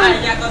ជាងអាយ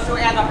ចាក៏សួរ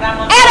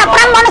Air15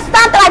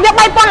 Monster តម្លៃវា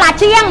3000ដុល្លារ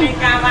ជាង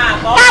កា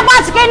របា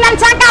ស្គីណាន់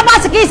ចាការបា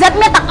ស្គីសិត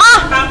មានទាំងអស់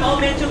តាមបង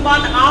មានជូនបង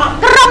ទាំងអស់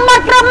ក្រុមមុត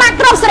ក្រុមម៉ាក់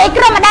ក្រុមសេរី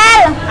ក្រុមម៉ាដែល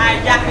អាយ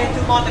ចាមាន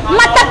ជូនបងទាំងអស់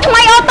មកទឹកថ្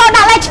មីអូតូ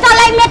ដាក់លេខឆ្ក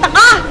លេខមានទាំង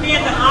អស់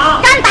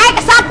កាន់តែឯក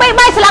សារ2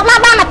 3ស្លាកមក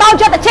បានម៉ូតូ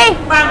យកទៅជិះ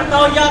បានម៉ូ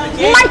តូយកទៅ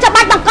ជិះមិនចាំ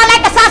បាច់បង្កល់ឯ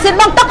កសារសិន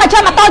បងទុកក៏ចូ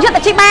លម៉ូតូយក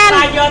ទៅជិះបាន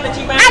យកទៅ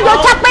ជិះបានអាយុ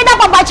ចាប់ពី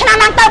18ឆ្នាំ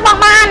ឡើងទៅបង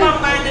បាន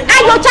អា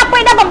យុចាប់ពី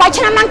18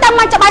ឆ្នាំឡើងទៅ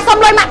មិនចាំបាច់សុំ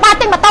លុយម៉ាក់បាន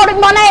ទិញម៉ូតូដូច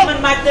មុនទេមិន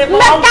បាច់ទេបង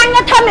មានការ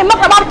ងារធ្វើនេះមុខ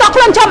របបតខ្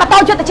លួនចូលម៉ូតូ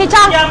យកទៅជិះ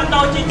ចោលយកម៉ូ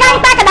តូជិះកាន់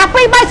តែកដាស់2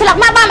 3ស្លាក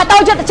មកបានម៉ូតូ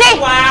យកទៅជិះ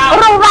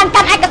រងរាន់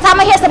កាន់ឯកសារ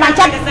មកហេសមា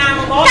ជិក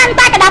កាន់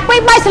តែកដាស់2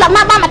 3ស្លាកម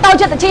កបានម៉ូតូយ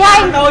កទៅជិះហើយ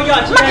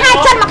មួយខែ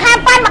ចិនមួយខែ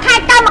ប៉ែនមួយខែ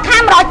9មួយខែ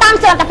100តាម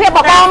សមត្ថភាពប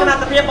ងគេមិន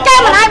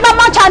ឲ្យ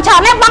បងច្រើន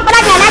នេះបងផ្ដា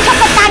ច់ថ្ងៃណាឈប់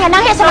ទៅការថ្ងៃណា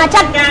ហេសមា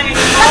ជិក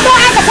ទទួល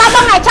ឯកសារប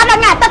ងថ្ងៃចិនដល់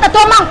ថ្ងៃទៅទ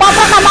ទួលមកបង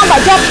ព្រឹកដល់ម៉ោង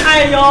8យប់អា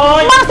យយោ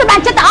បងសមា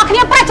ជិកទាំងអស់គ្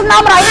នាប្រាក់ចំណូ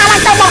ល150ឡើ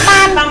ងទៅបង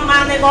បាន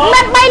ទេបង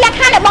មាន3លក្ខ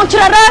ខណ្ឌដែលបងជ្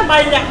រើសរើស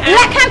ល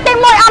ក្ខខណ្ឌទី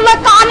1អត់លុយ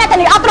កអត់អ្នកតា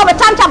នេះអត់ត្រូវប្រ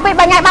ចាំចាំពី3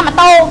ថ្ងៃបានម៉ូ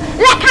តូ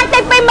លក្ខខណ្ឌទី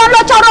2មើលលុ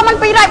យចូលរួមមិន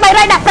200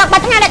 300ដាក់ព្រឹកបា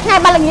ត់ថ្ងៃដាក់ថ្ងៃ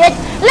បាល់ល្ងាច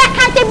លក្ខខ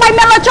ណ្ឌទី3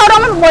មើលលុយចូលរួ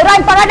មមិន100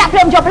 700ដាក់ភ្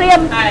លាមយកភ្លាម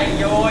អាយ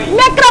យោ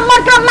មានក្រុមមុន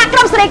ក្រុមម៉ាក់ក្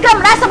រុមសេរីក្រុម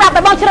ដែរសម្រាប់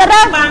បងជ្រើស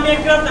រើសបានមាន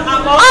ក្រុមទាំងអ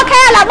ស់បងអូ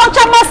ខេឥឡូវបងច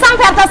ង់មើលសង្ឃ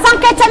ប្រាប់ទៅសង្ឃ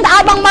គេចិនទៅឲ្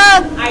យបងមើល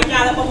អាយចា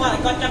ដល់បងគា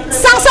ត់ចាំ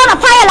សង្ឃ020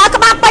ឥឡូវ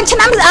ក្បាលពេញឆ្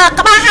នាំ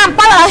ក្បាល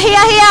57ឥឡូវហៀ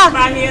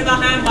បាទហៀដល់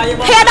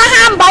58ហៀដល់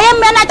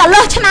58មានតែទៅ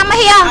លើសឆ្នាំ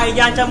ហៀអាយ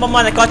យ៉ាចាំបង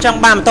គាត់ចង់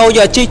បានម៉ូតូយ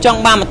កជិះចង់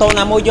បានម៉ូតូ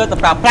ណាមួយយកទៅ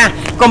ប្រើប្រាស់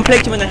កុំភ្លេច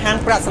ជាមួយនឹងហាង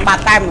ប្រាក់សម្បត្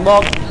តិតែម្ដ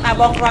ងតែ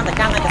បងគ្រាន់តែ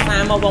កាន់ឯកសា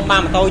រមកបងបា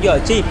នម៉ូតូយក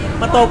ជិះ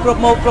ម៉ូតូគ្រប់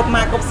ម៉ូដគ្រប់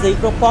ម៉ាកគ្រប់ស្រី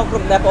គ្រប់ពណ៌គ្រ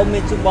ប់ដែលបងមា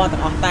នជូនបងទាំ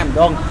ងអស់តែម្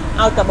ដង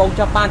ឲ្យតែបង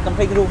ចាប់បានកុំ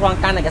ភ្លេចរូបរាង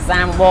កាន់ឯកសា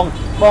រមក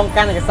បង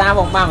កាន់ឯកសារ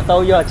បងបានម៉ូតូ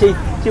យកជិះ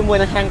ជាមួយ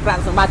នឹងហាងប្រា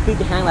ក់សម្បត្តិគឺ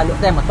ជាហាងដែលល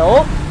ក់តែម៉ូតូ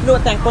ល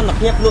ក់ទាំងគុណ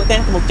ភាពលក់ទាំ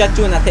ងទំនុកចិត្ត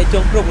ជូនអតិថិជ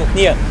នគ្រប់គ្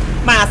នា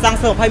mà sang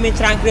sổ phải miền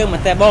trang riêng mà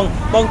té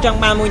bong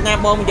trong ba mũi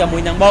nam bong giờ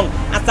mũi nắng bong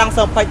sang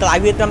sổ phải lại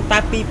việt trăm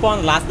tai pi pon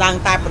là đang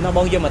tai phần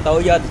bong giờ mà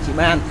tôi giờ thì chỉ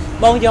man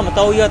bong giờ mà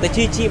tôi giờ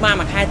thì chi ma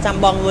mà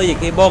 200 bong người gì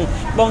kia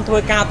bong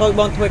thôi cao tôi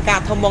bong thôi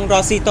cao thông bong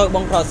rossi tôi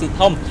bong rossi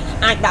thông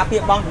ai đã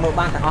biết bong một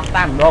ban tại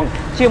tam bong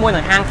chưa môi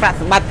là hang phạt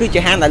bắt cứ chỉ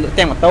hang là lụa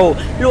tang mà tôi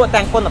lụa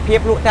tang con là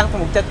phép lụa tang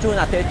một chất chui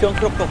là thế chuông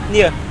cướp cục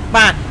nia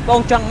ba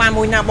bong trong ba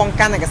mũi nam bong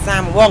can này cái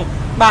xa mà bong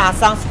bà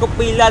sang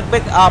copy lên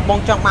biết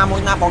bong trong ba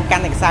mũi nam bong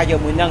can này xa giờ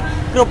mũi nâng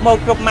group mô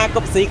group ma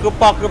group sĩ group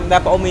po group đại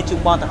bộ mi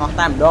chung bong tại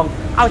tam bong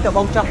ao từ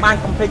bong trong ban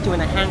complete chui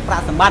là hang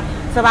phạt bắt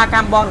สภากา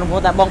รบอลขอ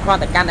งแต่บอลครอง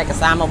แต่การในกระ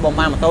ซามบอล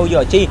มาโตเย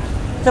อะชี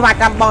สภา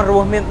การบอลร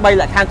วมมีใบ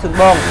หลักการสุด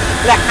บอล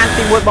และการ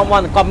ตีมวยบอ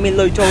ลก็มีเ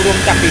ลยโชว์รวม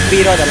จากปี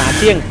รอยแต่ละเ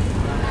ชียง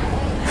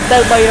เติ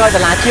มใบรอยแต่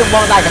ละเชียงบอ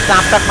ลได้กระซา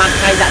มประมาณ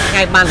ไงได้ไง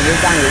บ้านหรือ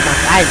การหรือบ้าน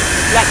ได้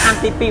และการ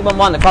ตีปีบ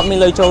อลก็มี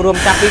เลยโชว์รวม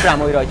จากปีประ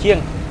มาณรอยเชียง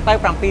เติม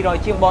ประมาณปีรอย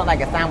เชียงบอลได้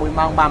กระซามมวยม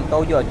องบามโต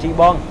เยอะชี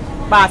บอล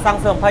บาสัง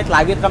เสริมให้หลา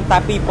ยวิธีตา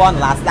ปีบอล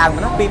หลาสดางมั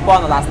นปีบอล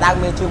หลาสดาง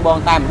มีชื่อบอล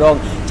ตามดวง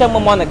จัง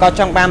บอลก็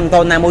จังบามโต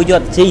นามวยเยอ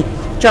ะชี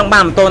จังบ้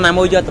านโตนาม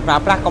วยจะปรา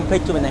บปรามคอมเพล็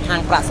กซ์จุดในห้าง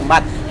ปราสมบั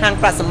ติ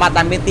ด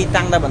ำเป็นตี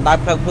ตั้งในบรรดา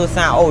เพลิงเพลิงซ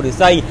าโอหรือ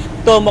ไซ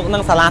ตัวหมกนั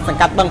งสาราสัง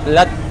กัดบังเกิ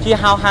ดที่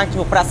ห้างจุ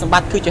ดปราสมบั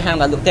ติคือจะห้าง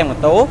หลักลูกแตงมา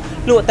โต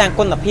ลูกแตงค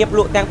นละเพียบ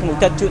ลูกแตงถนน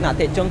จัดจุดหนาเ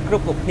ตะจงกรุ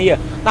บกรุบเนี่ย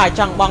ได้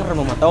จังบ้องระบ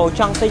บมาโต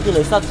จังตีจุดห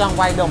รือซัดจังไ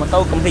วโดมาโต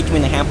คอมเพล็กซ์จุด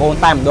ในห้างโอน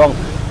ตามดวง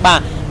บ้า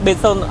เบส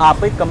โซน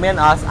ปิดคอมเมนต์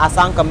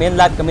ซังคอมเมนต์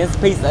ลัดคอมเมนต์ส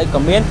ปีดค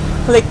อมเมนต์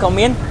คลิกคอมเ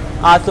มนต์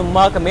ซุมเม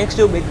อร์กับเมฆ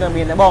ชูบิดกับเ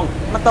มียนบง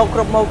มาโตก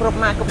รบโมกรบ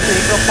มากกับสี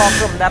กรบปอ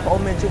กรบได้พอ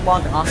เมียนชูบอล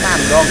แต่ออกน้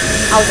ำดง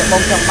เอาจากบ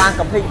งจังบ้าน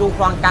กับพี่ดูฟ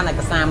องการใน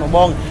กระซามาบ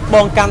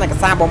งการในกระ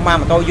ซาบงมา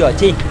โตเยอะ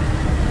จริง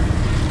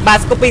บา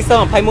สก็ปีเสริ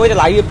มไพ่มวยแต่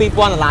หลายอยู่ปีป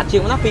อนหลาเชีย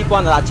งนะปีปอ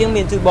นหลาเชียงเ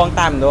มียนชูบอล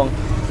ตามดง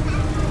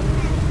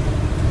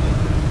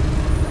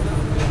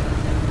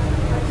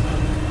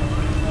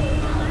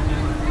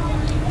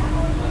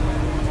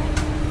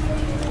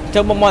จั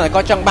งบงมอลก็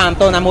จังบ้าน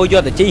โตนามวยเยอ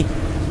ะแต่จี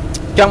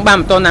จังบ้าน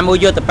ตัวนามว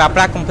ยแต่ปราบป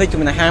รามคอมเพล็กซ์จุด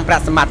ในห้างปรา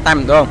สมบัติตาม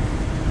ดวง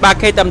บา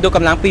เคยตำดูก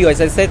ำลังปีอยู่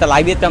เซ่แต่หลา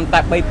ยวิธีตำแต่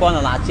ใบปอน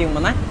หลาเชียงมั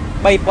นนะ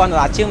ใบปอนห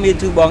ลาเชียงมี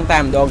ชื่อบองตา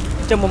มดวง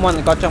จังบมัน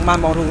ก็จังบ้าน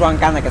บองทุกรอง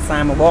การในกระซา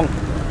มาบอ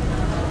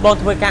ง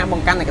ทวยการบอ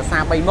งการในกระซา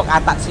ไปมกอา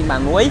ตัดสิบา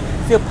นมวย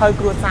เสื้อเพล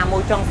กรัวซามว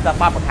ยจังส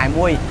ปาปะขายม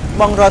วย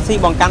บองรอซี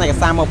บองการในกระ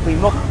ซามาปี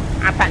มก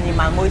อาตัดนิ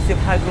มานมวยเสื้อ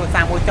เพลกรัวซ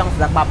ามวยจังส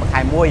ปาปะขา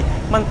ยมวย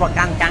มันประ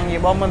กันกลางยี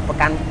บองมันประ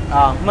กัน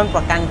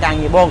กลาง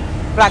ยีบอง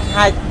ประ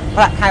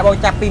คายบอง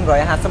จับปีนรอย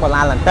หาสมบัติ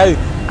หลังตื้อ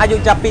อายุ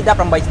จับปีดับ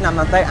ประมาณนำ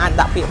นั่นเตยอาจ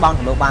ดับปีบอลข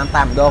องลูกบอลต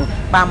ามดง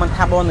บางมันท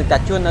ำบอลหนึ่งจั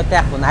ดช่วยในแต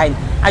กคนไทย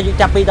อายุ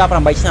จับปีดับปร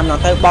ะมาณนำนั่น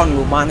เตยบอล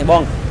ลูกบอลในบ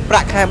งปร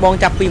ะคายบอล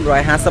จับปีรอ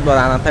ยหาสมบัติ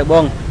นั่นเตยบ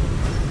ง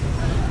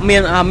เมีย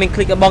นค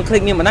ลิกบอลคลิ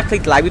กเมียนมันนักคลิ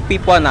กหลายวิปี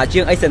ปอนหนาเชี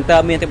ยงไอเซนเตอ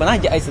ร์เมียนแต่มันน่า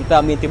จะไอเซนเตอ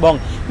ร์เมียนที่บง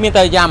เมียนแ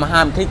ต่ยามาห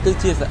ามคลิกคือ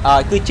เ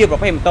ชื่อประ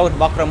เภทมันโต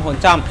บอลกรมหน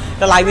จำแ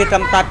ต่หลายวิจ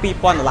ำตาปี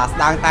ปอนหลาส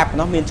ดางตา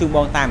น้องเมียนชูบ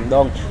อลตามด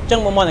งจัง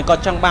บอลก็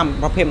จังบ้าม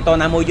ประเภทโต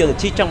นามวยเยอะ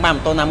ชี้จังบ้าม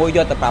โตนามวยเย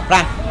อะแต่ปราบปร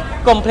าม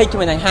คอมเพล็กซ์จุด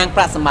ในห้างป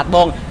ราสมบัติบ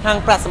งห้าง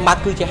ปราสมบัติ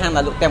คือจะห้างห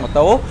ลักลูกแตงมาโต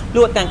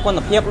ลูกแตงคนล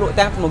ะเพียบลูกแต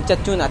งถนนจัด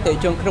จุดหนาเตะ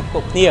จงครุบก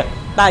รุบเนี่ย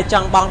ได้จั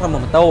งบ้องระบ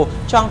บมาโต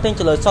ช่องเต็งเ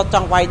ฉลยซอดจั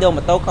งไวเดิมม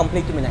าโตคอมเพล็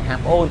กซ์จุดในห้าง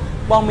โอน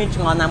บ้องมีช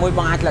งอนามวย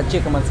บ้องอาจจะเชื่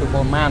อกับมันสูบบ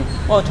อลมัน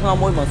บ้องชงอ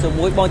มวยบ้องสูบม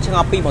วยบ้องชง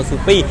อปีบ้องสูบ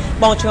ปี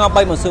บ้องชงอใบ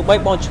บ้องสูบใบ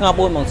บ้องชงอ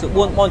บุญบ้องสูบ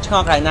บุญบ้องชงอ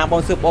ไก่นาบ้อ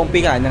งสูบองปี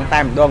ไก่นางแต้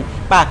มดวง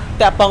ป่ะแ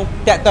ต่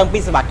เติมปี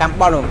สบัดกำ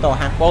บ้องระบบโต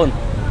ห้างโอน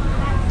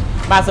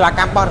บาสวาก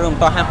รรมบอลรวม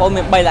ต่อห้างโอน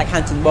มีใบหลักคั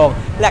นจินบง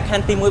และคั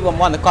นตีมวยบ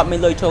อลแต่ก่อนมี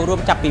เลยโชว์ร่วม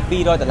จับปี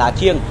รอยแต่ละเ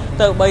ชียงเ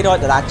ติมใบรอย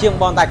แต่ละเชียง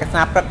บอลได้กระซ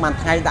าประมาณ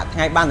ไทยดัดไท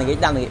ยบ้านหนึ่ง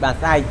ดังหนึ่งบ้าน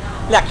ไซ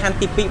และคัน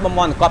ตีปีบ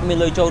อลก่อนมี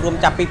เลยโชว์ร่วม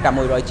จับปีประม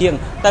าณรอยเชียง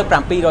เติมประ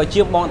มาณปีรอยเชี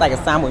ยงบอลได้กระ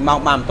ซาหมวยมอง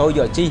บามโตเย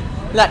อะจี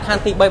และคัน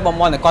ตีใบบ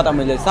อลแต่ก่อนเอา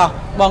มีเลยซ้อ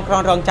บอลครอ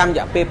งรองจำอ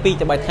ย่าเปปี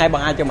จะใบไทยบา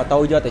งอันจะมาโต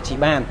เยอะแต่ชี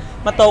บ้าน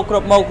มาโตกร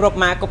บโมกรบ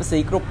มากรบสี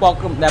กรบปอก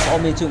กรบแดบโอ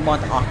มีชูบอล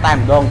แต่ออกแต้ม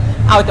ดง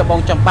เอาจะบอง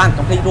จำบ้านข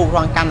องพี่รูร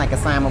องกันในกระ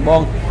ซามาบอ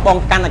ง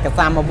กันในกระซ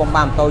ามาบ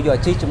ามโตเยอะ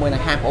ชี้จมูกใน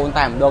ห้างโอนแ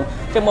ต้มดง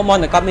จังบอล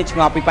แต่ก็มีช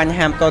งอปีปัญห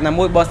าโตน้ำม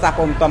วยบอลซาโ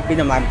อมตอมปี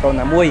น้ำลายโต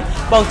น้ำมวย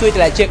บองช่วยแต่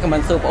ละเชือกกับมั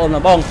นสูบโอนม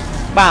าบอง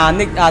บ่า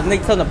นิ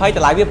กโซนไพ่แต่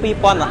หลายเวียปี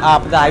ปอนห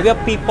ลายเวีย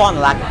ปีปอน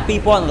หลักนะปี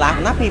ปอน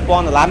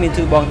หลักมี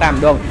ชูบองแต้ม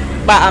ดง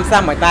บ้าอัมซ่า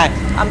หมายใต้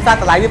อัมซ่าแ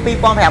ต่หลายวิปี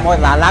ปองแผ่หมด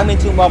หลาล้างมี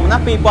ชื่อบองนะ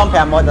ปีปองแ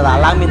ผ่หมดหลา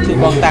ล้างมีชื่อ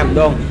บองแต้มด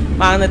ง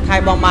บางในไทย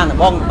บองมาหนึ่ง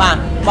บองบ้าง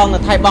บองใน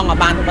ไทยบองมา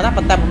บางทุกคนนะ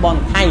ปัตตานีบอง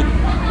ไทย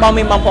บอง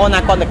มีบองโพนา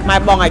กรเด็กไม้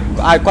บองไ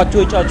อ้ก็ช่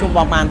วยชุบบ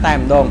องมาแต้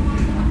มดง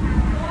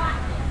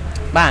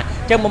บ้า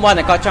จังบอล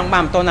ก็จังบ้า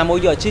มโตนามวย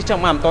เยอะชื่อจัง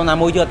บ้ามโตนา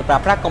มวยเยอะแต่ปราบ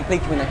พระคอมพลี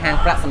ทอยู่ในห้าง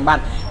พระสมบั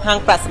ติห้าง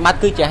พระสมบัติ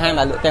คือจะห้างห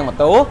ลายลูกแตงมา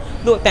โต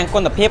ลูกแตงค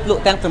นแบบเพียบลูก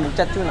แตงสมุน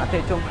จัดชื่อหน้าเท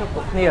จงครบ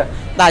ทุกเนี่ย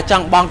ได้จั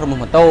งบ้องระมุ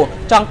มาโต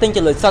จังติ้งจ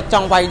ะเลยซัดจั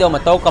งไวเดียวมา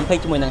โตคอมพลีท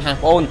อยู่ในห้าง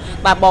โอน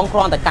แต่บ้องคร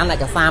องแต่การไหน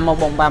กับซามา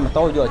บองบ้ามาโต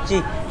เยอะจี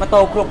มาโต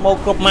ครบโม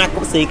ครบมากคร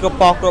บสีครบ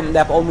ปอกรบแด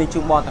บโอมีชู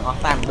บอลแต่ออก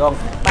ตามดง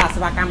ปราส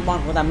วากรรมบอล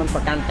ของแต่มันปร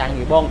ะกันจังอ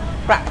ยู่บอง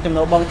ประจำน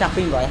วนบองจับ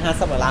ปี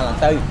150 ล้านหลัง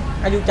เตย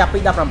อายุจับปี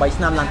ดับประมาณ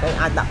นำหลังเตย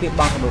อาจดับปีบ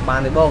องของหมู่บ้าน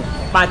ในบอง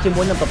ปาจิ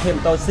มุนนำประเภท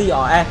โตซีอ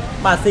อ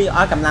ปาซีอ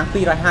อกำลังปี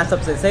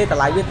150 cc แต่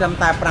หลายวิธีท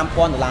ำตาปรามป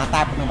อนหรือลาต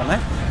าเป็นแบบนั้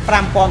น $5,000តែ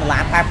ប៉ុ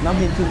ណ្ណោះ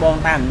មានជូនបង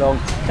តែម្ដង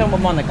ចឹងប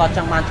ងមកតែគាត់ច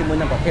ង់បានជាមួយ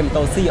នឹងប្រភេទម៉ូ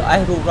តូ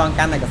CRS រូបរាង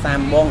កាន់ឯកសារ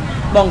ប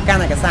ងកា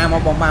ន់ឯកសារម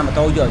កបងបានម៉ូ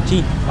តូយកជី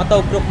ម៉ូតូ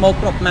គ្រប់ម៉ូត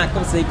គ្រប់ម៉ាកគ្រ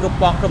ប់ស៊ីគ្រប់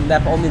ពណ៌គ្រប់ដែ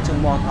លបងមានជូន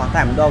បងអស់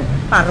តែម្ដង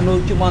បាទរំលោភ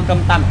ជូនបងត្រឹម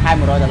តាមខែ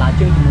$100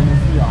ជាងជាមួយនឹង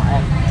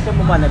CRS ចឹងប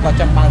ងមកតែគាត់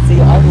ចង់បាន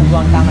CRS រូប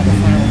រាងកាន់ឯក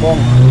សារបង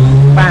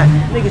បាទ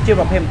នេះគឺជា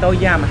ប្រភេទម៉ូតូ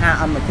Yamaha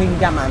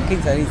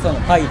King សេរី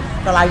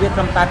020តម្លៃវាត្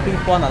រឹមតែ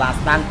$2,000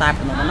ស្ដាងតែ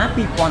ប៉ុណ្ណោះណា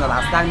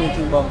$2,000ស្ដាងមាន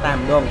ជូនបងតែ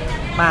ម្ដង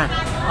បាទ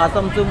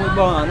សូមជូនមួយប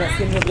ងអ្នក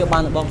សៀមរាបយកបា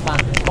នបងបាទ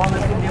បងនៅ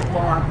សៀមរាបប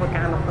ងធ្វើ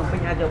ការនៅក្នុងពេ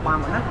ញអាចយកបាន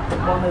ណា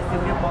បងនៅសៀ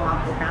មរាបបង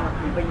ធ្វើការនៅ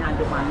ក្នុងពេញអាច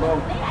យកបានបង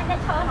នេះអាចទៅ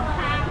ឈរក្នុង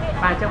ហាងនេះ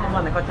បាទចឹងបង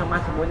គាត់ចង់បា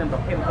នជាមួយនឹងប្រ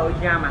ភេទម៉ូតូ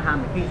Yamaha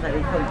King សេ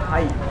រី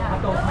020ម៉ូ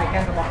តូថ្មីកែ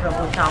របស់ក្រុម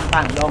ហ៊ុនចោម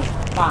តែម្ដង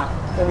បាទ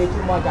ទៅនេះជូ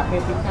នបងจากពេ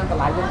លទីខាងត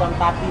ម្លៃវាត្រឹម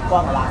តែ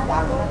$2,000ស្ដា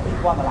ង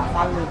$2,000ស្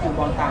ដាងមានជូន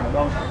បងតែម្ដ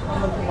ងខ្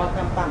ញុំជូនបងត្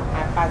រឹមតែ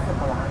ខែ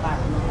$80តែ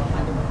ខ្ញុំ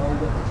អាចម៉ូតូ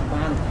យកទៅជី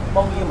បានប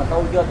ងយាម៉ូតូ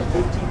យក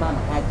ទៅជីបាន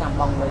ខែចាំ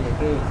បងលុយឲ្យ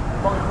គេ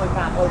បងធ្វើ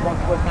ការអើបង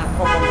ធ្វើការ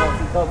ធំបងរក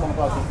ស៊ីតូចបង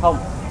រកស៊ីធំ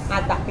អា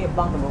ចដាក់ពាក្យប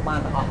ងទៅបាន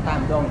ទាំងអស់តែ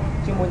ម្ដង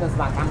ជាមួយនឹងសេ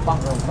វាកម្មបង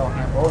រងត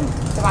ហាបង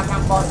សេវាក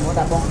ម្មបងមួយ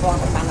ដែលបងគ្រាន់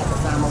តែកាន់ឯក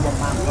សារមកបង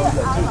បានទៅយ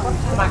កជី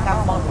សេវាកម្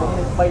មបងធ្វើ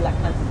នឹង3លក្ខ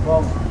ខណ្ឌចម្ប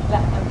ងល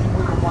ក្ខខណ្ឌទី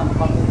1បង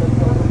បងទៅ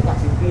ចូលរួមចាប់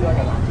ពី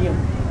$200ជាង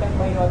ទាំង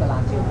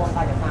$300ជាងបង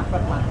តែឯកសារព្រឹ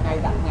កបានថ្ងៃ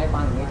ដាក់ថ្ងៃ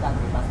បានថ្ងៃដាក់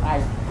ពីបានស្អែក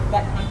ល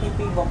ក្ខខណ្ឌ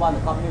ទី2បងបង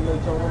ក៏មានលុយ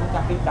ចូលរួមចា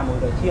ប់ពី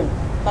$600ជាង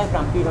ទៅ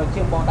$700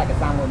ជាងបងតែឯក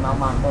សារមួយមក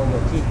បានទៅយ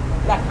កជី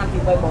លក្ខខណ្ឌទី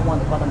3បងបង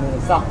គាត់តែមាន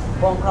សោះ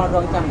បងគ្រាន់រ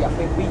ងចាំរយៈ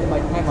ពេល2ទៅ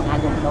3ថ្ងៃបងអាច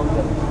យកទៅយ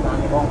កជីបាន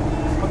ទេបង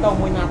ម៉ូតូ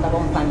មួយណាតែប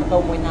ងតែម៉ូតូ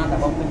មួយណាតែ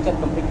បងពេញចិត្ត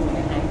កំពេញជាមួយ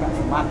នឹងហាងប្រាក់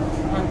សម្បត្តិ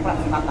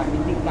ដែលមា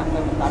នទីតាំងនៅ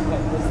បណ្ដាខេ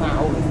ត្តព្រឹក្សា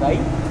អូរិស័យ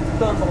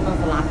ទើបមកនឹង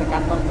សាលាសកា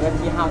ត់បងព្រះ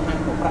ជាហៅហាង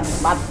ប្រាក់ស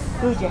ម្បត្តិ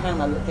គឺជាហាង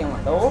ដែលលក់ទាំងម៉ូ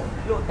តូ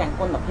លក់ទាំង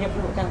គុណភាព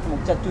លក់ទាំងទំនុ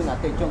កចិត្តជូនអតិ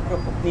ថិជនគ្រ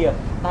ប់ប្រភេទ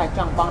តែច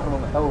ង់បងរំល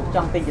ងម៉ូតូច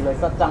ង់ទិញជាលុយ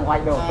សុទ្ធចង់វាយ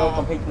ដូរម៉ូតូ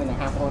កំពេញជាមួយនឹង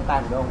ហាងបងតែ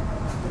ម្ដង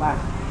បាទ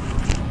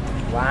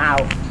វ៉ាវ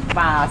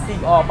បាទ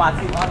CR បាទ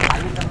CR តែ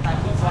យើងតែ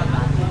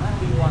$2,000ជាង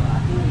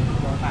$2,000ជាង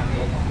បងតែខ្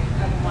ញុំ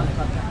មក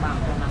គាត់ចាក់បាន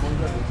ទៅណាមួយ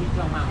យកជីច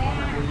ង់មក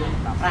ណាមួយយក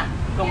ប្រើប្រាស់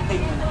កុំទិញ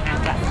នៅហាង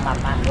ប្រាក់សម្បត្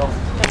តិបានយក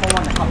ចឹងមកម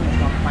កគាត់មាន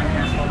គាត់បញ្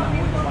ហាទៅណា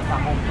មួយទៅសាម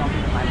មកចំ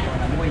ពីបាយទៅ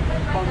ណាមួយ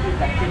បងជួយ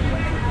តែជិះមួ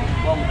យ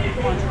បង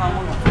បងឆ្លង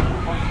មួយ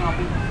បងឆ្លង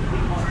ពី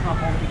បងឆ្លង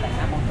បងពីកញ្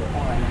ញាបងទៅប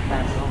ងហើយតែ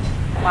បង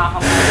បាទហ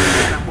ម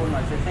ណា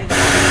400cc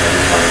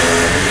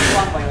ប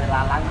ងបី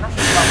ឡាឡើងណា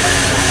បងបី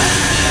ឡាឡើង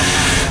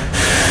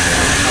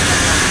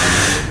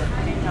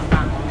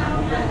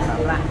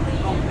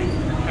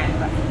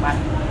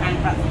ហាង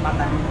ប្រាក់សម្បត្តិ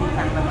ដែលមានទី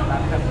តាំងនៅបណ្ដា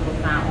ខេត្តព្រឹ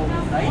ក្សាអូ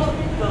រិស័យ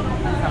គឺមុខ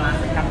នឹងសាលា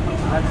សកាត់ផ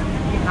លិត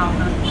ទីហៅ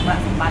ថាប្រា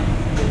ក់សម្បត្តិ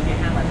គឺជា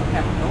ហាងដែលខេ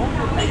ត្តព្រំ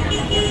គឺតែជា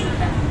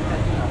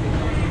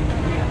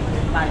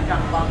តែច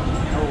ង់បង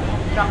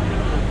ចង់ទិញ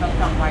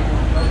ចង់វាយទៅ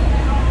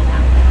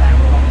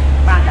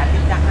បានតែទី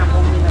តាំងហាងអូ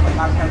មាននៅបណ្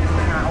ដាខេត្តព្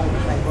រឹក្សាអូ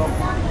រិស័យបង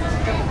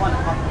ចឹងបង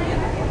គាត់មាន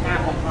ការ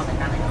បំផ្លាញទៅ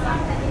កាន់ឯកសារ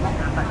របស់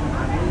ការតាំង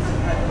បានមួយគឺ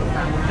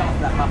តាមចង់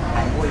ដាក់បប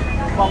តែមួយ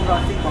បងរ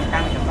កស៊ីបងកា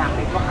ន់ឯកសារ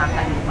ពេលគាត់អាច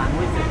តែបាន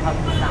មួយគឺថើប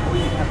តាមមួយ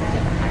គឺថើបចិ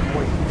ត្តតែ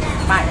មួយ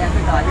បាទយ៉ាង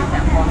គឺដល់យើងតែ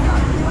បងដ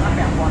ល់មក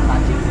តែបងដ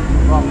ល់ជាង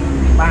បង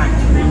បាទ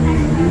ចឹង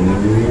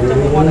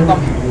មកតែគា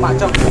ត់បាទ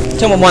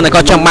ចឹងមកតែ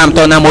គាត់ចង់បានម៉ូ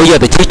តូណាមួយយក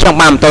ទៅជិះចង់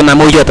បានម៉ូតូណា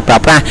មួយយកទៅប្រើ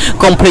ប្រាស់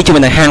កុំភ្លេចជាមួ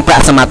យនឹងហាងប្រា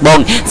ក់សម្បត្តិបង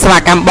សេវា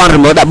កម្មបងរ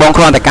មូលដាក់បង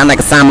គ្រាន់តែកាន់ឯ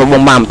កសារមកប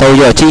ងបានម៉ូតូ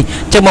យកជិះ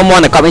ចឹងមក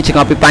តែគាត់មានចង្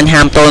អុលពីបញ្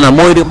ហាម៉ូតូណា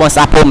មួយឬបងស្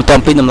អាតព្រមមិនទា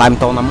ន់ពីតម្លៃម៉ូ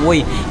តូណាមួយ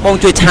បង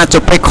ជួយឆាតចុ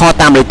ចពេកខ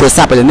តាមលេខទូរ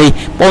ស័ព្ទឥឡូវនេះ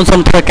បងសូ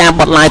មធ្វើការ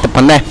បត់ឡាយតែ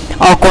ប៉ុណ្ណេះ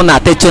អរគុណអ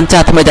តិថិជនចា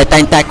ស់ថ្មីដែលតែ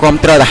ងតែគ្រប់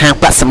គ្រងដល់ហាង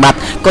ប្រាក់សម្បត្តិ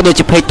ក៏ដូច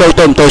ជាเพจតូ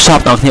ចម៉ូតូ shop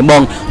ដល់គ្នាប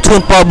ងជូន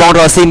ពរបងរ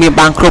ស់ស៊ីមាន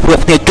បានគ្រប់គ្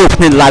នាជួប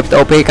គ្នា live វីដេ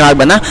អូពេលក្រោយ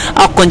បាទណា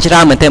អរគុណច្រើ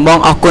នមែនទែនបង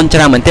អរគុណច្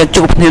រើនមែនទែន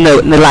ជួបគ្នា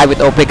នៅ live វី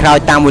ដេអូពេលក្រោយ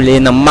តាមវេលា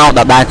នៅម៉ោង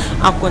ដដែល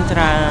អរគុណច្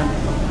រើន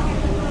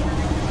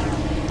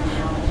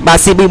បាទ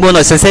CB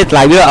 400cc ថ្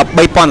លៃវា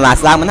$3,000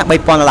ស្ដើងណា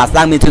$3,000ស្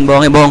ដើងមានជូនបង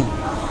ឯងបង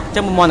ចឹ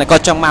ងមកតែគា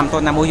ត់ចង់បានម៉ូ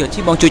តូណាមួយយកជី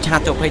បងជួយឆាត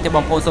ចុះពេកទៅប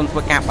ងប្អូនសូមធ្វើ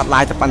ការបត់ឡា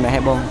យទៅប៉ុណ្ណេះ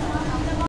ឯងបង